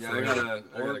 Yeah, I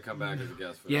gotta come back as a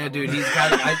guest. For Yeah, that dude, one.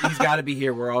 he's got to be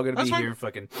here. We're all gonna That's be fine. here, and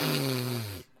fucking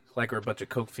like we're a bunch of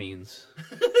coke fiends.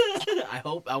 I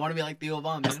want to be like Theo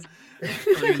Vaughn, man.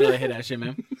 You know, hit that shit,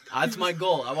 man. That's my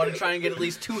goal. I want to try and get at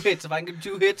least 2 hits. If I can get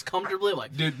 2 hits comfortably,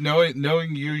 like, Dude,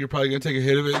 knowing you, you're probably gonna take a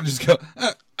hit of it and just go.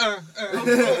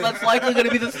 that's likely going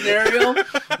to be the scenario.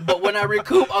 But when I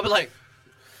recoup, I'll be like,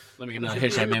 let me get another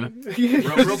hit shot, man.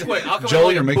 Real quick. I'll come Joel,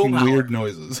 in you're like a making boom weird hour.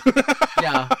 noises.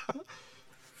 Yeah.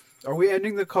 Are we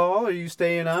ending the call? Or are you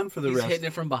staying on for the He's rest? hitting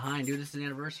it from behind, dude. This is the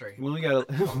anniversary. We only got.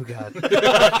 Oh god.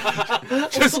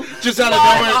 just out of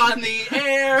Live nowhere. on the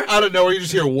air. Out of nowhere, you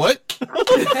just hear what?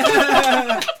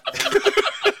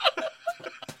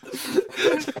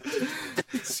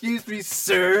 Excuse me,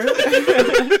 sir.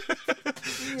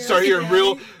 Start hearing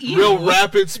real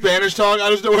rapid Spanish talk. I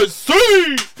just know what.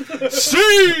 See.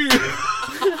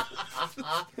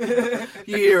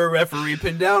 You hear a referee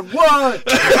pin down. What?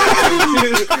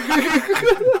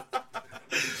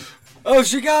 Oh,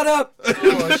 she got up.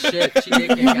 Oh, shit. She did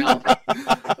kick out.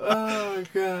 Oh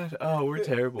god. Oh, we're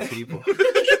terrible people.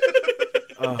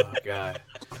 Oh god.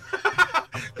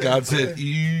 God said,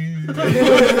 "Ew."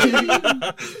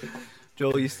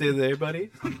 Joel, you still there,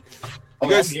 buddy? Oh,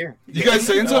 guys- I'm here. You guys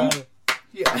saying something?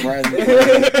 Yeah. I'm right in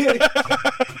the-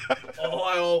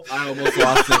 Oh, I almost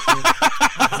lost it.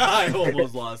 I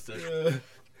almost lost it.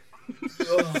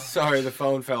 Sorry, the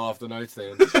phone fell off the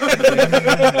nightstand.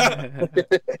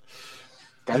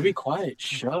 Gotta be quiet.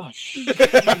 Shush.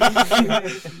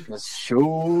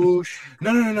 Shush.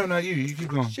 No, not you. You keep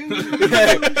going. You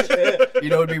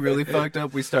know what would be really fucked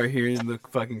up? We start hearing the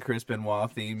fucking Chris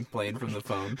Benoit theme playing from the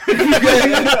phone.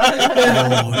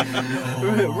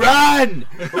 Run!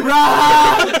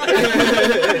 Run!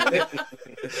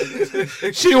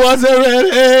 She wasn't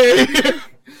ready.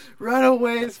 Run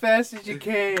away as fast as you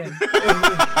can.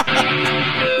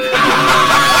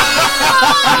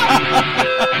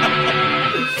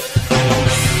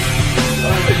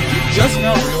 Just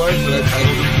now realized that I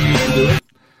titled it to do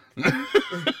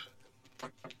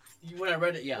it. When I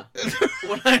read it, yeah.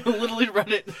 When I literally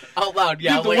read it out loud,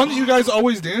 yeah. Dude, the one that you guys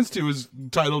always dance to is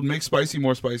titled "Make Spicy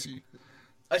More Spicy."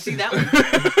 I see that one.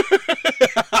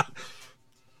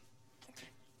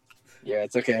 Yeah,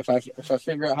 it's okay. If I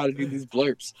figure out how to do these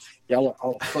blurps, y'all are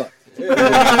all fuck.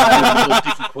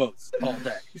 Quotes all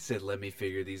day. He said, "Let me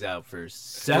figure these out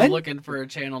first." I'm looking for a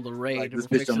channel to raid. Like, this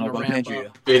We're bitch don't know fixing to about ramp Pangea.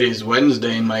 up. It is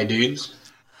Wednesday, my dudes.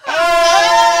 I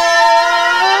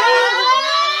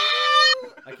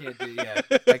can't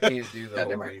do the Goddamn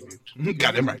whole right. thing.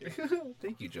 Goddamn right.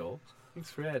 Thank you, Joel.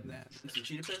 Thanks for adding that. Some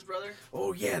cheetah piss, brother?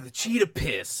 Oh yeah, the cheetah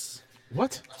piss.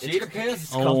 What? Cheetah piss?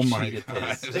 It's Oh called my cheetah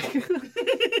God. piss.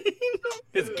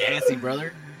 It's gassy,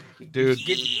 brother. Dude.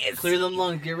 Clear them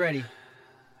lungs. Get ready.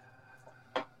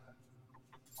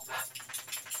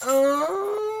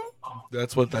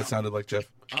 That's what that sounded like, Jeff.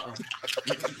 Uh-oh.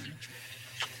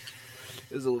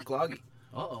 It was a little cloggy.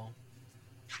 Uh-oh.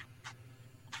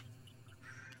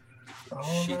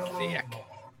 She thick.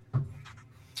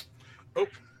 Oh.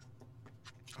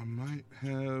 I might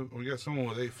have... We got someone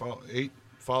with 8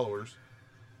 followers.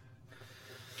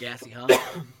 Gassy, huh?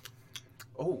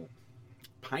 Oh.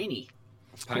 Piney.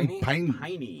 Piney?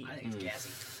 Piney. I think it's gassy.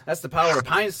 That's the power of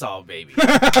Pine Sol, baby.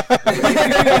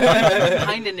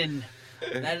 Pinenin.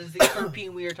 That is the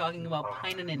terpene we are talking about.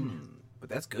 Pinenin. But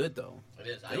that's good, though. It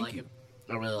is. I Thank like you. it.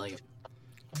 I really like it.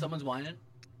 Someone's whining.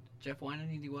 Jeff whining.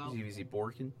 He do well. Is he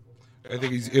borking? I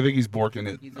think he's borking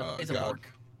it. It's a God.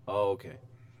 bork. Oh, okay.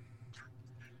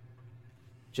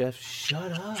 Jeff,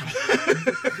 shut up.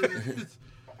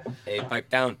 Hey, pipe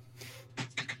down.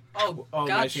 Oh, my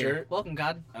God's here. shirt. Welcome,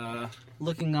 God.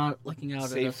 Looking out at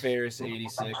Safe us. Ferris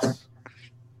 86.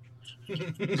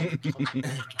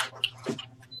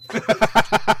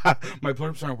 My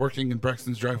blurps aren't working in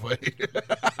Braxton's driveway.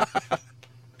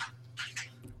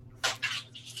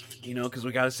 You know, because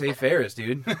we got to save Ferris,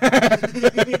 dude. Right.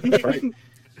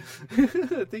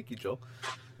 Thank you, Joel.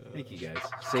 Thank you, guys.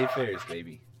 Save Ferris,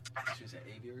 baby.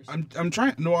 I'm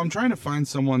trying to find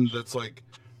someone that's like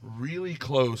really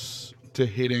close to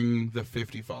hitting the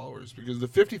 50 followers, because the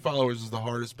 50 followers is the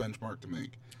hardest benchmark to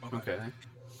make. Okay.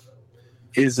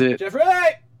 Is it? Jeffrey!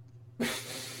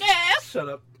 Yes! Shut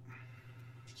up.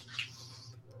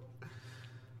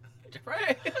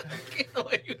 Jeffrey! The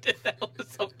way you did that was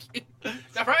so cute.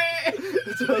 Jeffrey!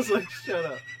 It was like, shut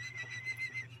up.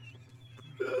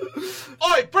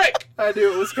 Oi, break! I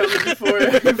knew it was coming before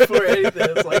anything.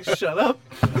 It's like, shut up.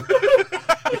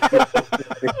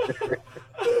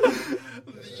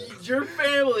 Your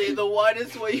family, the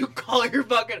widest way you call your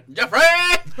fucking Jeffrey!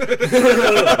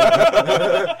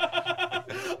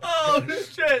 Oh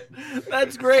shit,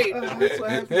 that's great. That's why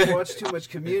I have to watch too much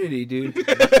Community, dude.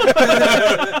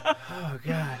 Oh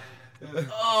god.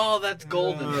 Oh, that's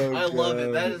golden. I love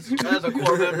it. That is a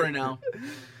core memory now.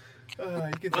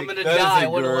 I'm gonna die.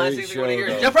 One of the last things I'm gonna hear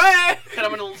is Jeffrey, and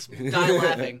I'm gonna die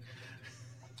laughing.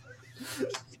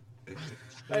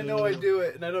 I know I do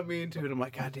it, and I don't mean to. And I'm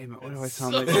like, God damn it, what do I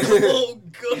sound like? So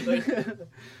good.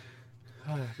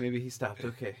 Maybe he stopped.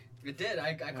 Okay. It did.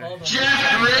 I called him.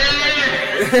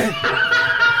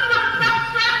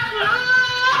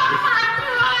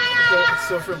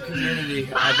 So from Community,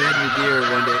 I banned the deer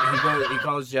one day. He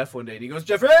calls Jeff one day, and he goes,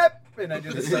 Jeffrey! And I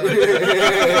do the sound.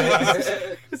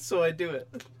 So I do it.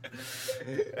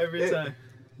 Every time.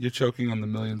 You're choking on the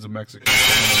millions of Mexicans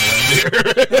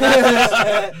around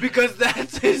here. Because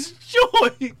that's his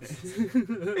choice.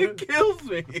 It kills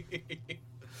me.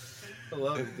 I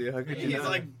love it, dude. How could you He's not?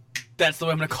 like, that's the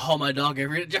way I'm gonna call my dog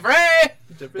every day.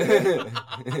 Jeffrey!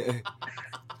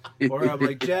 Or I'm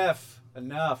like, Jeff,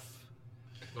 enough.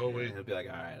 Oh wait. And he'll be like,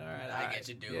 all right. I get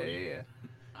you, dude. Yeah.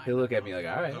 He'll look at me like,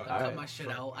 all right. Cut my shit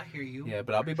out. I hear you. Yeah,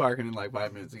 but I'll be barking in like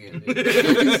 5 minutes again. Dude.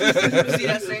 See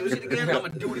that same shit again? I'm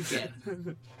gonna do it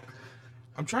again.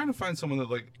 I'm trying to find someone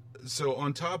that so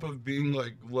on top of being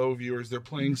like low viewers, they're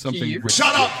playing something.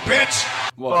 Shut up, bitch!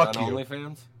 What, Fuck on you.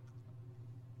 OnlyFans?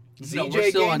 No, we're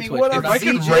still on Twitch. If I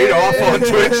could rate off on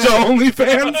Twitch to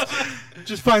OnlyFans,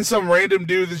 just find some random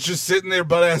dude that's just sitting there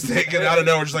butt ass naked out of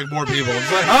nowhere, just like more people.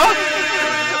 It's like, huh?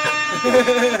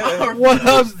 What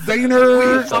up,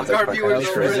 Zaner? We fuck our viewers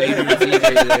over.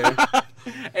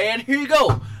 And here you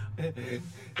go.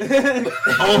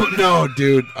 Oh no,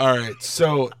 dude! All right,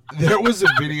 so there was a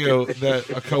video that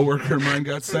a coworker of mine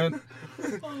got sent,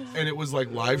 and it was like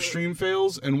live stream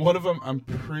fails, and one of them, I'm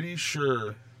pretty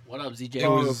sure. What up, ZJ? It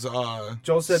was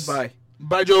Joel said bye.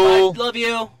 Bye, Joel. Bye, love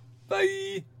you.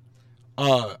 Bye.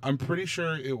 I'm pretty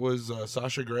sure it was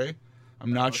Sasha Grey.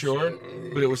 I'm not sure,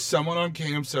 but it was someone on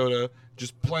Cam Soda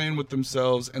just playing with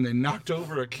themselves, and they knocked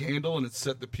over a candle, and it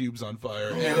set the pubes on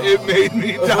fire, and it made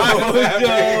me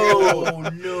die. Oh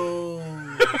no!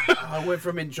 I went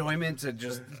from enjoyment to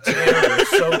just terror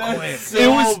so quick. It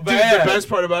was dude, the best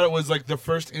part about it was like the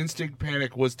first instinct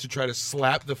panic was to try to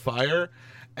slap the fire,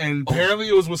 and apparently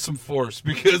it was with some force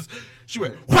because she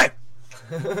went what?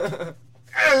 I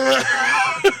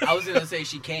was gonna say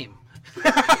she came.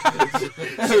 I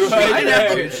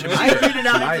did it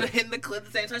out and hitting the clip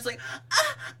at the same time. It's like,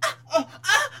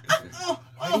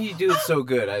 why do you do it so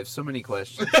good? I have so many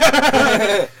questions.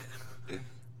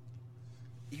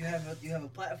 You have a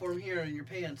platform here in your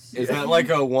pants. Is that like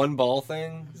a one ball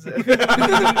thing?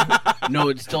 No,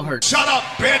 it still hurts. Shut up,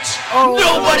 bitch! Oh,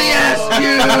 nobody asked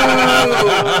you.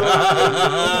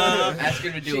 Ask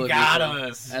her to do it. She got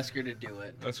us. Ask her to do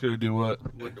it. Ask her to do what?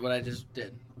 What I just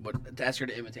did. Ask her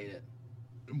to imitate it.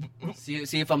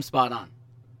 See if I'm spot on.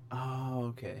 Oh,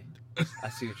 okay. I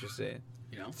see what you're saying.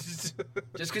 You know, just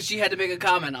because she had to make a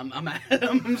comment, I'm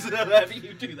having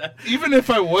you do that. Even if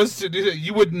I was to do that,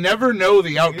 you would never know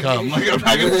the outcome. Like I'm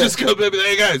not gonna just come up and be like,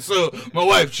 hey guys, so my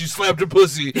wife, she slapped her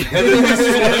pussy, and then this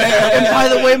is what happened. And by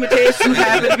the way, Mateus, you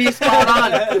happen to be spot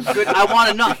on. Good, I want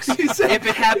a nux. If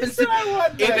it happens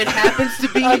to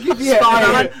be spot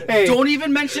on, hey. don't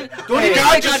even mention. Don't Hey, even I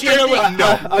like just share with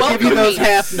no. I'll give you those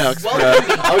half nuts, bro.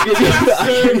 I'll give you.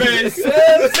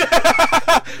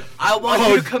 I want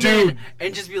you to come in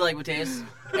and just be like, Mateus,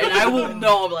 and I will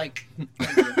know. I'm like,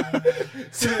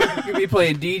 You'll be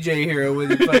playing DJ Hero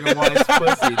with your fucking wife's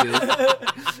pussy,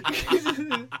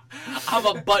 dude. I'm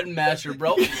a button masher,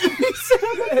 bro. He's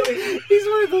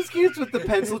one of those kids with the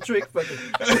pencil trick. Get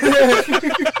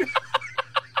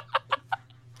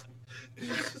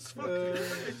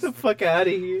the fuck out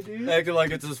of here, dude. Acting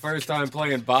like it's his first time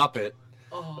playing Bop It.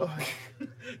 Oh.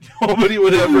 Nobody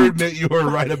would ever admit you were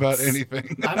right about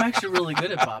anything. I'm actually really good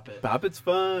at Bop It. Bop It's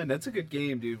fun. That's a good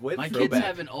game, dude. My kids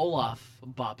have an Olaf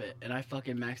Bop It, and I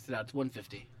fucking maxed it out. It's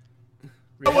 150.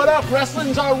 What up?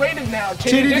 Wrestling's R-rated now.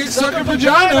 Titty dick sucker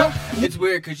vagina. It's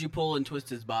weird because you pull and twist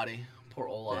his body. Poor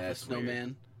Olaf, the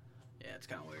snowman. Yeah, it's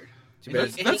kind of weird.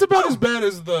 That's about as bad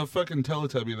as the fucking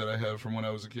Teletubby that I have from when I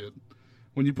was a kid.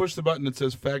 When you push the button, it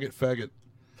says faggot, faggot.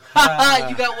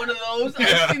 You got one of those?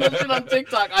 I've seen that shit on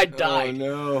TikTok. I died.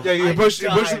 Oh no! Yeah, you push the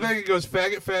thing, it goes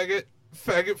faggot, faggot,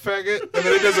 faggot, faggot, and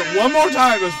then it does it one more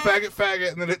time. It goes faggot,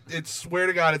 faggot, and then it swear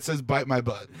to God, it says bite my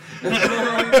butt.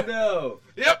 Oh no!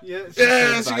 Yep. Yeah,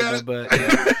 she got it. butt,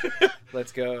 yeah.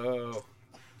 Let's go.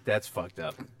 That's fucked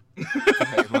up.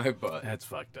 Bite my butt. That's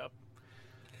fucked up.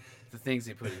 The things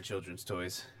they put in children's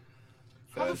toys.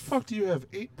 How the fuck do you have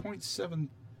 8.7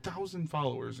 thousand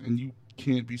followers and you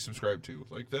can't be subscribed to?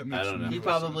 Like that makes I don't know. He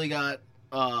probably got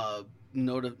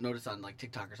notice on like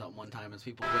TikTok or something one time as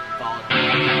people went and followed him.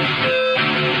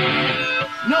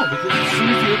 No, because as soon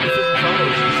as you hit the 50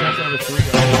 followers, it starts out of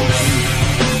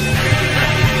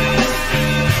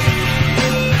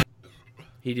 3.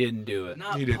 He didn't do it.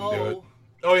 Not He didn't Poe. do it.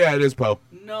 Oh yeah, it is Poe.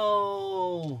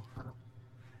 No.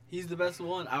 He's the best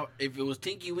one. If it was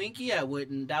Tinky Winky, I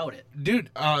wouldn't doubt it. Dude,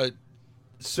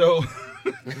 so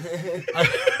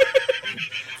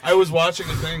I was watching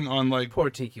a thing on like Poor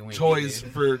Tinky Winky, toys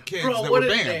dude. for kids Bro, that what were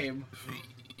is banned. name?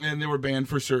 And they were banned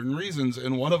for certain reasons,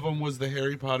 and one of them was the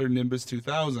Harry Potter Nimbus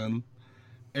 2000,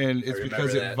 and it's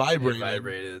because it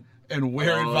vibrated. And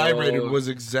where it vibrated was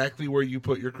exactly where you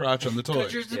put your crotch on the toy.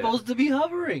 Because you're supposed to be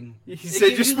hovering. He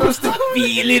said you're supposed to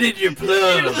feel it in your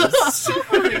plums.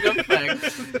 Hovering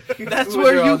effect. That's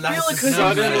where you feel it because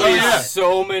Suddenly,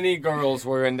 so many girls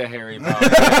were into Harry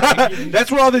Potter. That's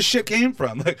where all this shit came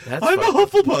from. Like, That's I'm a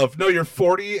Hufflepuff. No, you're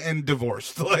 40 and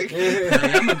divorced. Like, I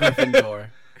am a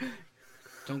Gryffindor.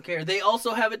 Don't care. They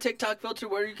also have a TikTok filter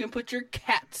where you can put your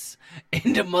cats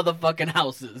into motherfucking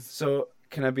houses. So,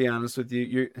 can I be honest with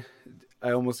you?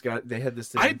 I almost got. They had this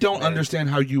thing. I don't understand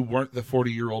how you weren't the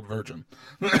 40-year-old virgin.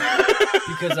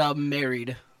 Because I'm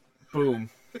married.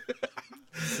 Boom.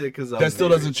 That still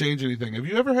doesn't change anything. Have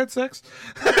you ever had sex?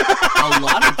 A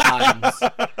lot of times.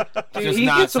 Dude, Just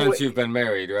not since you've been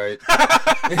married, right?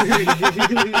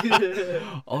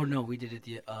 Oh no, we did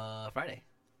it Friday.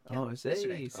 Oh,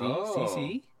 yesterday.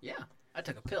 See? Yeah. I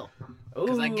took a pill.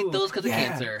 Because I get those because of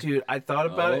cancer. Dude, I thought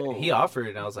about it. He offered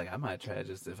it, and I was like, I might try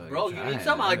just if I Bro, can you try need it.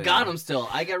 some? I got them still.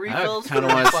 I get refills. I kind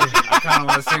of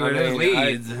want to see where this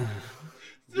leads.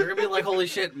 You're going to be like, holy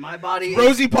shit, my body.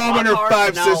 Rosie Palm and her hard,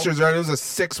 5 now. sisters, right? It was a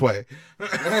 6-way.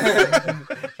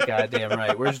 Goddamn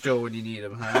right. Where's Joe when you need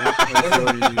him, huh? Where's Joe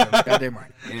when you need him? Goddamn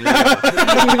right.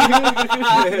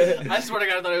 I swear to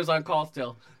God, I thought he was on call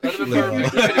still. That would have been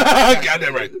perfect.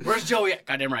 Goddamn right. Where's Joey at?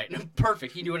 Goddamn right.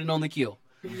 Perfect. He knew it and on the queue.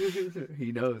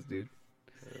 He knows, dude.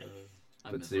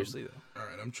 But seriously, though. All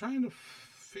right, I'm trying to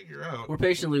figure out. We're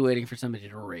patiently waiting for somebody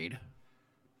to raid.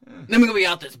 Then we're going to be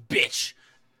out this bitch.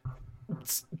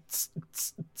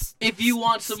 If you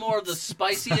want some more of the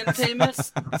spicy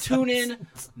entertainment, tune in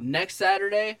next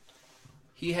Saturday.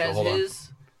 He has his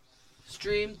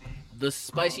stream, The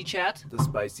Spicy Chat. The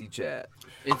Spicy Chat.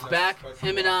 It's back.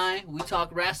 Him and I, we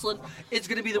talk wrestling. It's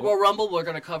going to be the Royal Rumble. We're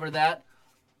going to cover that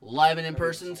live and in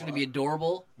person. It's going to be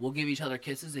adorable. We'll give each other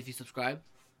kisses if you subscribe.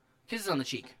 Kisses on the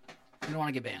cheek. You don't want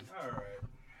to get banned. All right.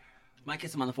 Might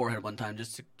kiss him on the forehead one time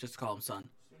just to call him son.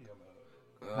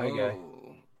 Hi, guy.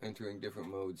 Entering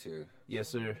different modes here. Yes,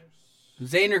 sir.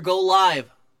 Zaner, go live.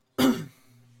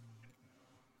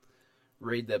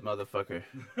 Raid that motherfucker.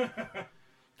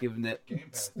 Give him that. Game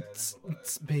Pass Dad is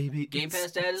alive. Baby. Game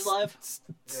Pass Dad is live?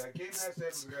 Yeah, Game Pass Dad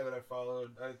was the guy that I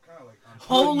followed. I kind of like.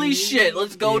 Holy shit!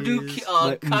 Let's go do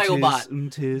Kyobot.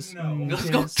 No.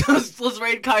 Let's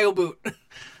raid Kyoboot.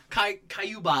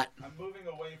 Kyubot. I'm moving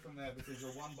away from that because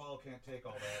your one ball can't take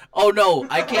all that. Oh no,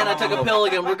 I can't. I took a pill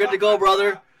again. We're good to go,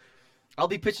 brother. I'll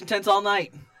be pitching tents all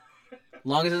night.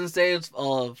 Long as it doesn't stay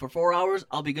for 4 hours,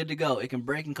 I'll be good to go. It can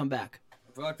break and come back.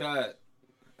 Fuck that.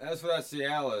 As for that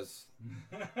Cialis,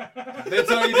 that's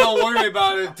how you don't worry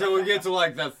about it until we get to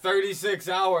like the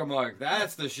 36-hour mark.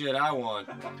 That's the shit I want.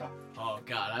 Oh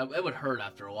god, it would hurt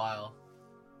after a while.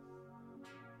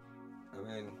 I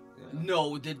mean,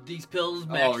 no, these pills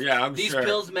max. Oh yeah, I'm these sure.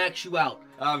 pills max you out,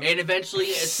 and eventually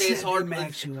it stays hard.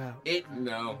 Max you out.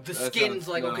 The skin's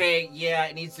like okay, yeah,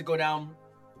 it needs to go down.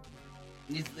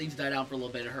 It needs to die down for a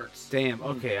little bit. It hurts. Damn.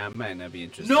 Okay, I might not be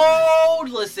interested. No,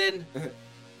 listen.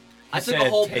 I took a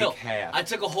whole take pill. half. I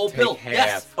took a whole Take pill. half.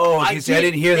 Yes. Oh, okay, see, I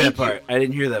didn't hear that Thank you. part. I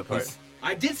didn't hear that part.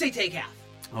 I did say take half.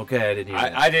 Okay, I didn't hear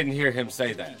that. I didn't hear him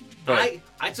say that. But,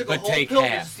 I took a but whole take pill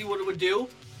half. to see what it would do.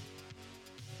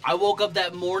 I woke up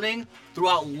that morning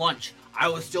throughout lunch. I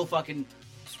was still fucking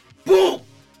boom.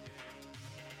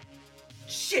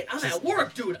 Shit, I'm at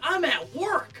work, dude. I'm at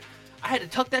work. I had to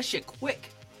tuck that shit quick.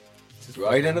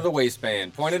 Right into the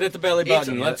waistband. Pointed at the belly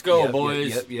button. Let's go,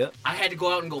 boys. Yep. I had to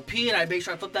go out and go pee, and I make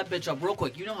sure I flip that bitch up real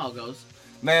quick. You know how it goes.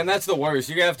 Man, that's the worst.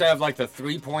 You have to have like the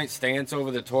 3-point stance over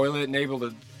the toilet and able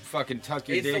to fucking tuck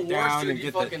your It's the dick worst, down dude. and You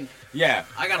get fucking. Yeah.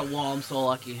 I got a wall. I'm so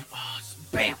lucky. Oh,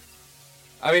 bam.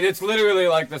 I mean, it's literally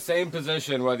like the same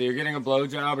position whether you're getting a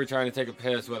blowjob or trying to take a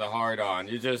piss with a hard on.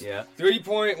 You just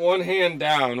 3-point, one hand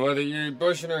down, whether you're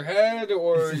pushing her head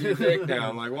or your dick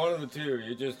down, like one of the two.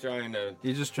 You're just trying to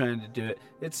do it.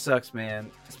 It sucks,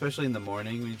 man. Especially in the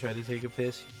morning when you try to take a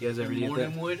piss. You guys ever do that?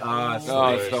 Morning wood? Oh,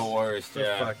 it's the worst.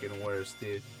 The fucking worst,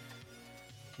 dude.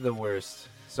 The worst.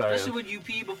 Sorry. Especially when you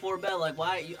pee before bed. Like,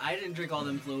 why? I didn't drink all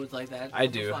them fluids like that. I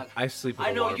What the do. fuck? I sleep with I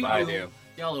a know water you bottle. do.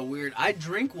 Y'all are weird. I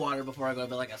drink water before I go to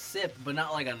bed, like a sip, but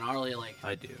not like a gnarly, like...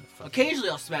 I do. Occasionally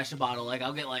I'll smash a bottle. Like,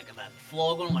 I'll get like that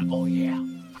flow going. I'm like, oh yeah.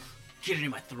 Get it in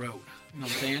my throat. You know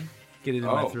what I'm saying? Get it in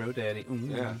my throat, daddy.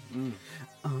 Mm. Yeah. Mm.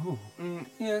 Oh.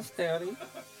 Yes, daddy.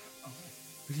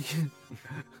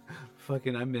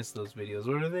 Fucking, I miss those videos.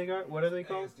 What are they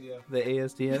called? ASDF. The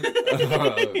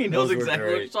ASDF. He knows Those were exactly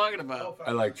what great. he's talking about.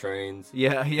 I like trains.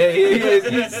 Yeah.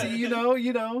 See, you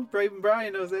know. Brave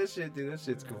Brian knows that shit, dude. That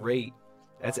shit's great.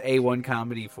 That's A1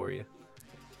 comedy for you.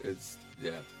 It's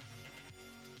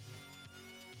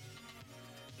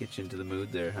Get you into the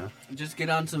mood there, huh? Just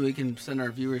get on so we can send our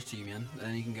viewers to you, man. And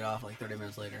then you can get off like 30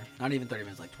 minutes later. Not even 30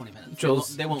 minutes, like 20 minutes. Joel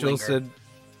They won't said,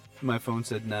 my phone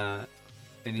said nah.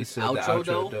 And he said the outro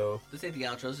outro though? This ain't the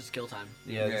outro, this is kill time.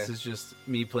 Yeah, this is just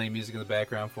me playing music in the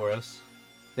background for us.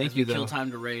 Thank As you, we though. kill time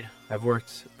to raid. I've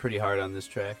worked pretty hard on this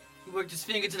track. He worked his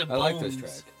finger to the I bones. like this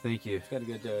track. Thank you. It's got a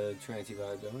good trancey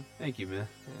vibe going. Thank you, man.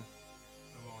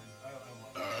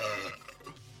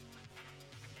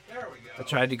 There we go. I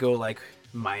tried to go like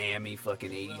Miami fucking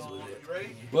 80s with it. You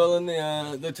ready? Well,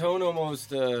 and the tone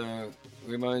almost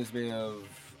reminds me of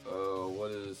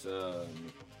what is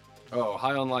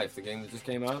High on Life, the game that just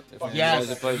came out. If you guys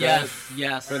have played that,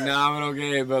 yes. phenomenal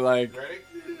game, but like,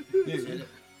 Ready?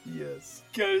 Yes.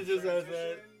 kind of just has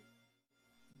that.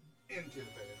 Into the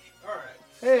finish. All right.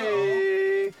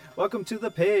 Hey! Welcome to the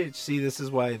page. See, this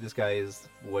is why this guy is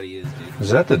what he is, dude.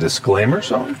 Is that the disclaimer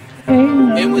song?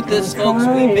 And with this, folks,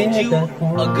 we bid you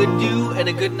a good do and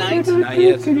a good night. Not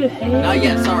yet. Not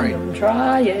yet, sorry.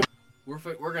 Try it. We're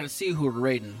going to see who we're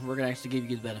rating. We're going to actually give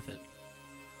you the benefit.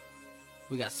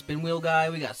 We got Spin Wheel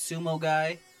Guy. We got Sumo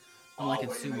Guy. I'm liking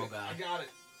Sumo Guy. I got it.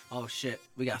 Oh, shit.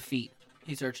 We got Feet.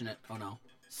 He's searching it. Oh, no.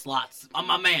 Slots. I'm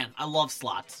my man. I love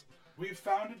slots. We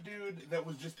found a dude that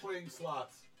was just playing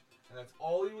slots, and that's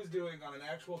all he was doing on an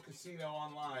actual casino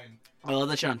online. I love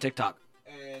that shit on TikTok.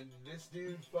 And this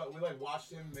dude, we like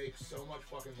watched him make so much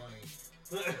fucking money.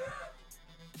 We need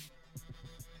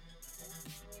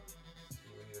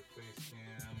a face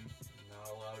cam. Not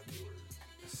a lot of viewers.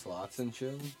 Slots and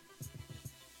chill.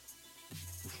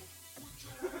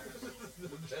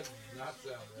 That does not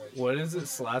sound right. What is it?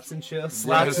 Slots and chill?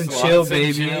 Slots and and chill, chill.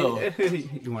 baby.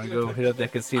 You want to go hit up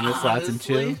that casino, slots and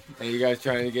chill? Are you guys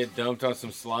trying to get dumped on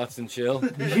some slots and chill?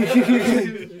 What's this guy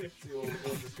doing?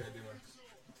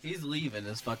 He's leaving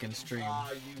this fucking stream.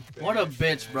 You What a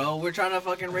bitch, bro. We're trying to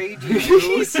fucking raid you.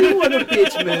 What a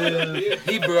bitch move.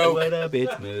 He broke. What a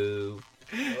bitch move.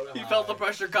 He felt the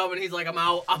pressure coming. He's like, I'm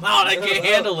out. I can't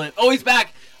handle it. Oh, he's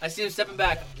back. I see him stepping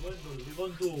back.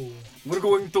 We're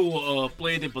going to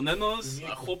play the bananas. I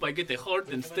hope I get the heart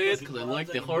instead, because I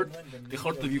like the heart. The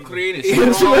heart of Ukraine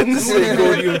is strong.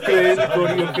 Go to Ukraine, go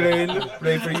to Ukraine,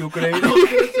 pray for Ukraine. I was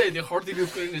going to say, the heart of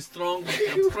Ukraine is strong. We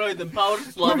have pride and power.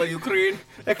 Slava Ukraine.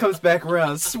 That comes back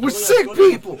around. We're sick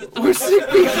people. We're sick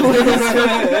people.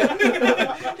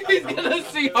 He's going to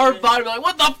see hard body like,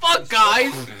 what the fuck,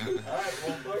 guys?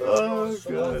 Oh,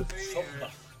 God.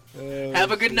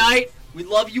 Have a good night. We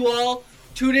love you all.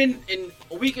 Tune in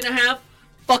a week and a half.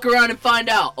 Fuck around and find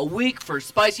out. A week for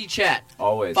spicy chat.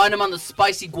 Always. Find him on the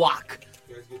spicy guac.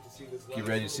 Get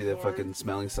ready to see that fucking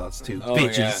smelling salts, too. Oh,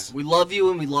 Bitches. yeah. We love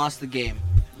you and we lost the game.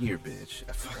 You're a bitch.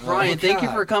 Brian, thank you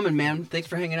God. for coming, man. Thanks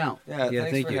for hanging out. Yeah, Yeah,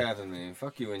 thanks thank for you. having me.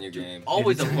 Fuck you and your game.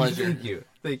 Always a pleasure. Thank you.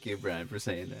 Thank you, Brian, for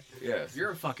saying that. Yes.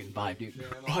 You're a fucking vibe, dude.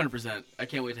 100%. I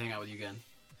can't wait to hang out with you again.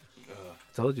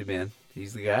 Told you, man.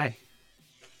 He's the guy.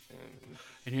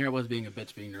 And here I was being a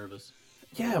bitch, being nervous.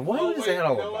 Yeah, what is that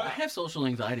all about? I have social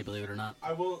anxiety, believe it or not.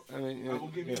 I will. I mean, I will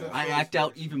give you. I act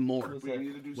out even more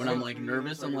when I'm like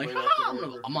nervous. I'm like,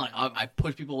 I'm like, I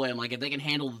push people away. I'm like, if they can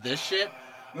handle this shit,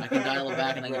 I can dial it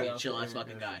back and I can be a chill ass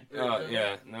fucking guy.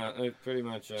 Yeah, no, it pretty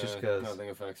much Just 'cause. nothing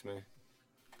affects me.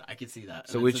 I can see that.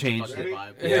 So And we it's such a changed fucking it.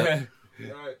 vibe. Yeah.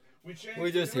 Alright. We changed.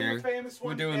 We're just doing here. the famous We're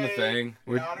one doing the day thing.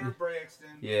 In honor of Braxton.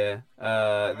 Yeah.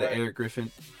 The Eric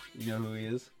Griffin. You know who he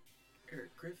is?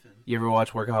 Eric Griffin. You ever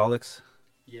watch Workaholics?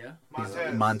 Yeah. He's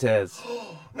Montez.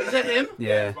 Is that him?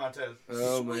 Yeah. Montez.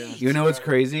 Oh man. You know what's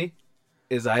crazy?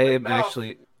 Is I am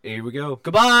actually... Here we go.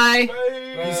 Goodbye.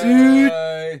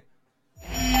 Bye.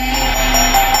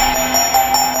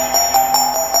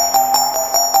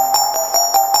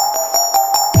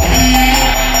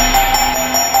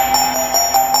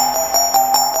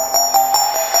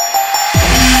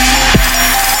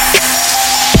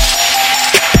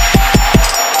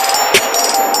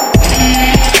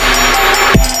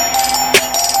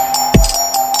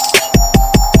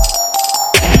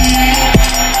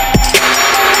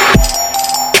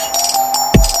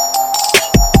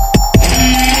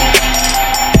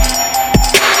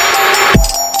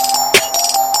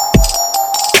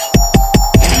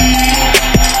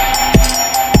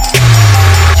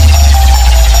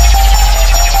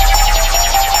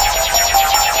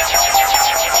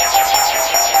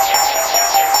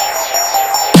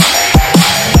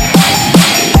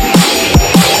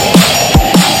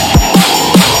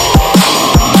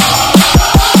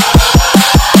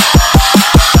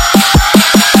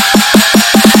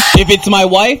 If it's my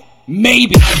wife,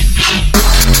 maybe.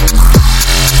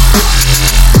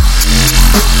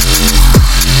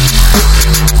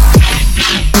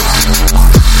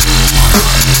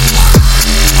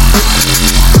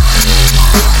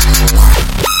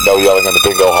 No yelling in the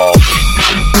bingo hall.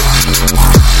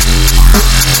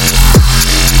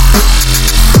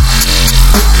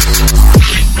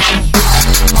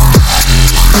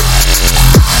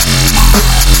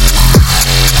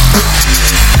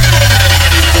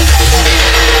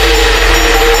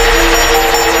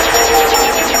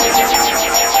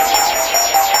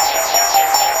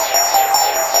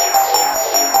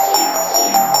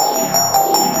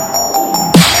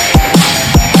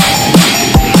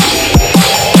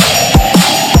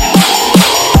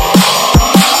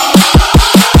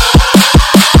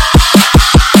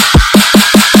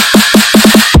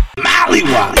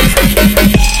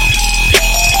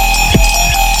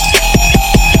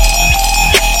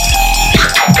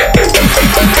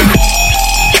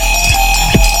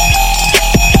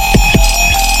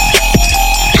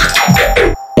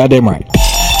 Goddamn right.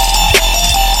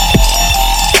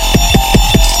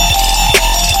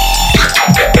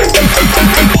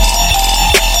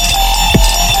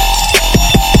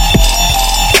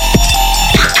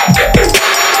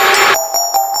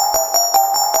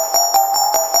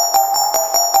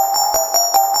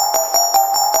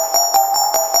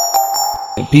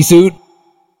 Pea suit.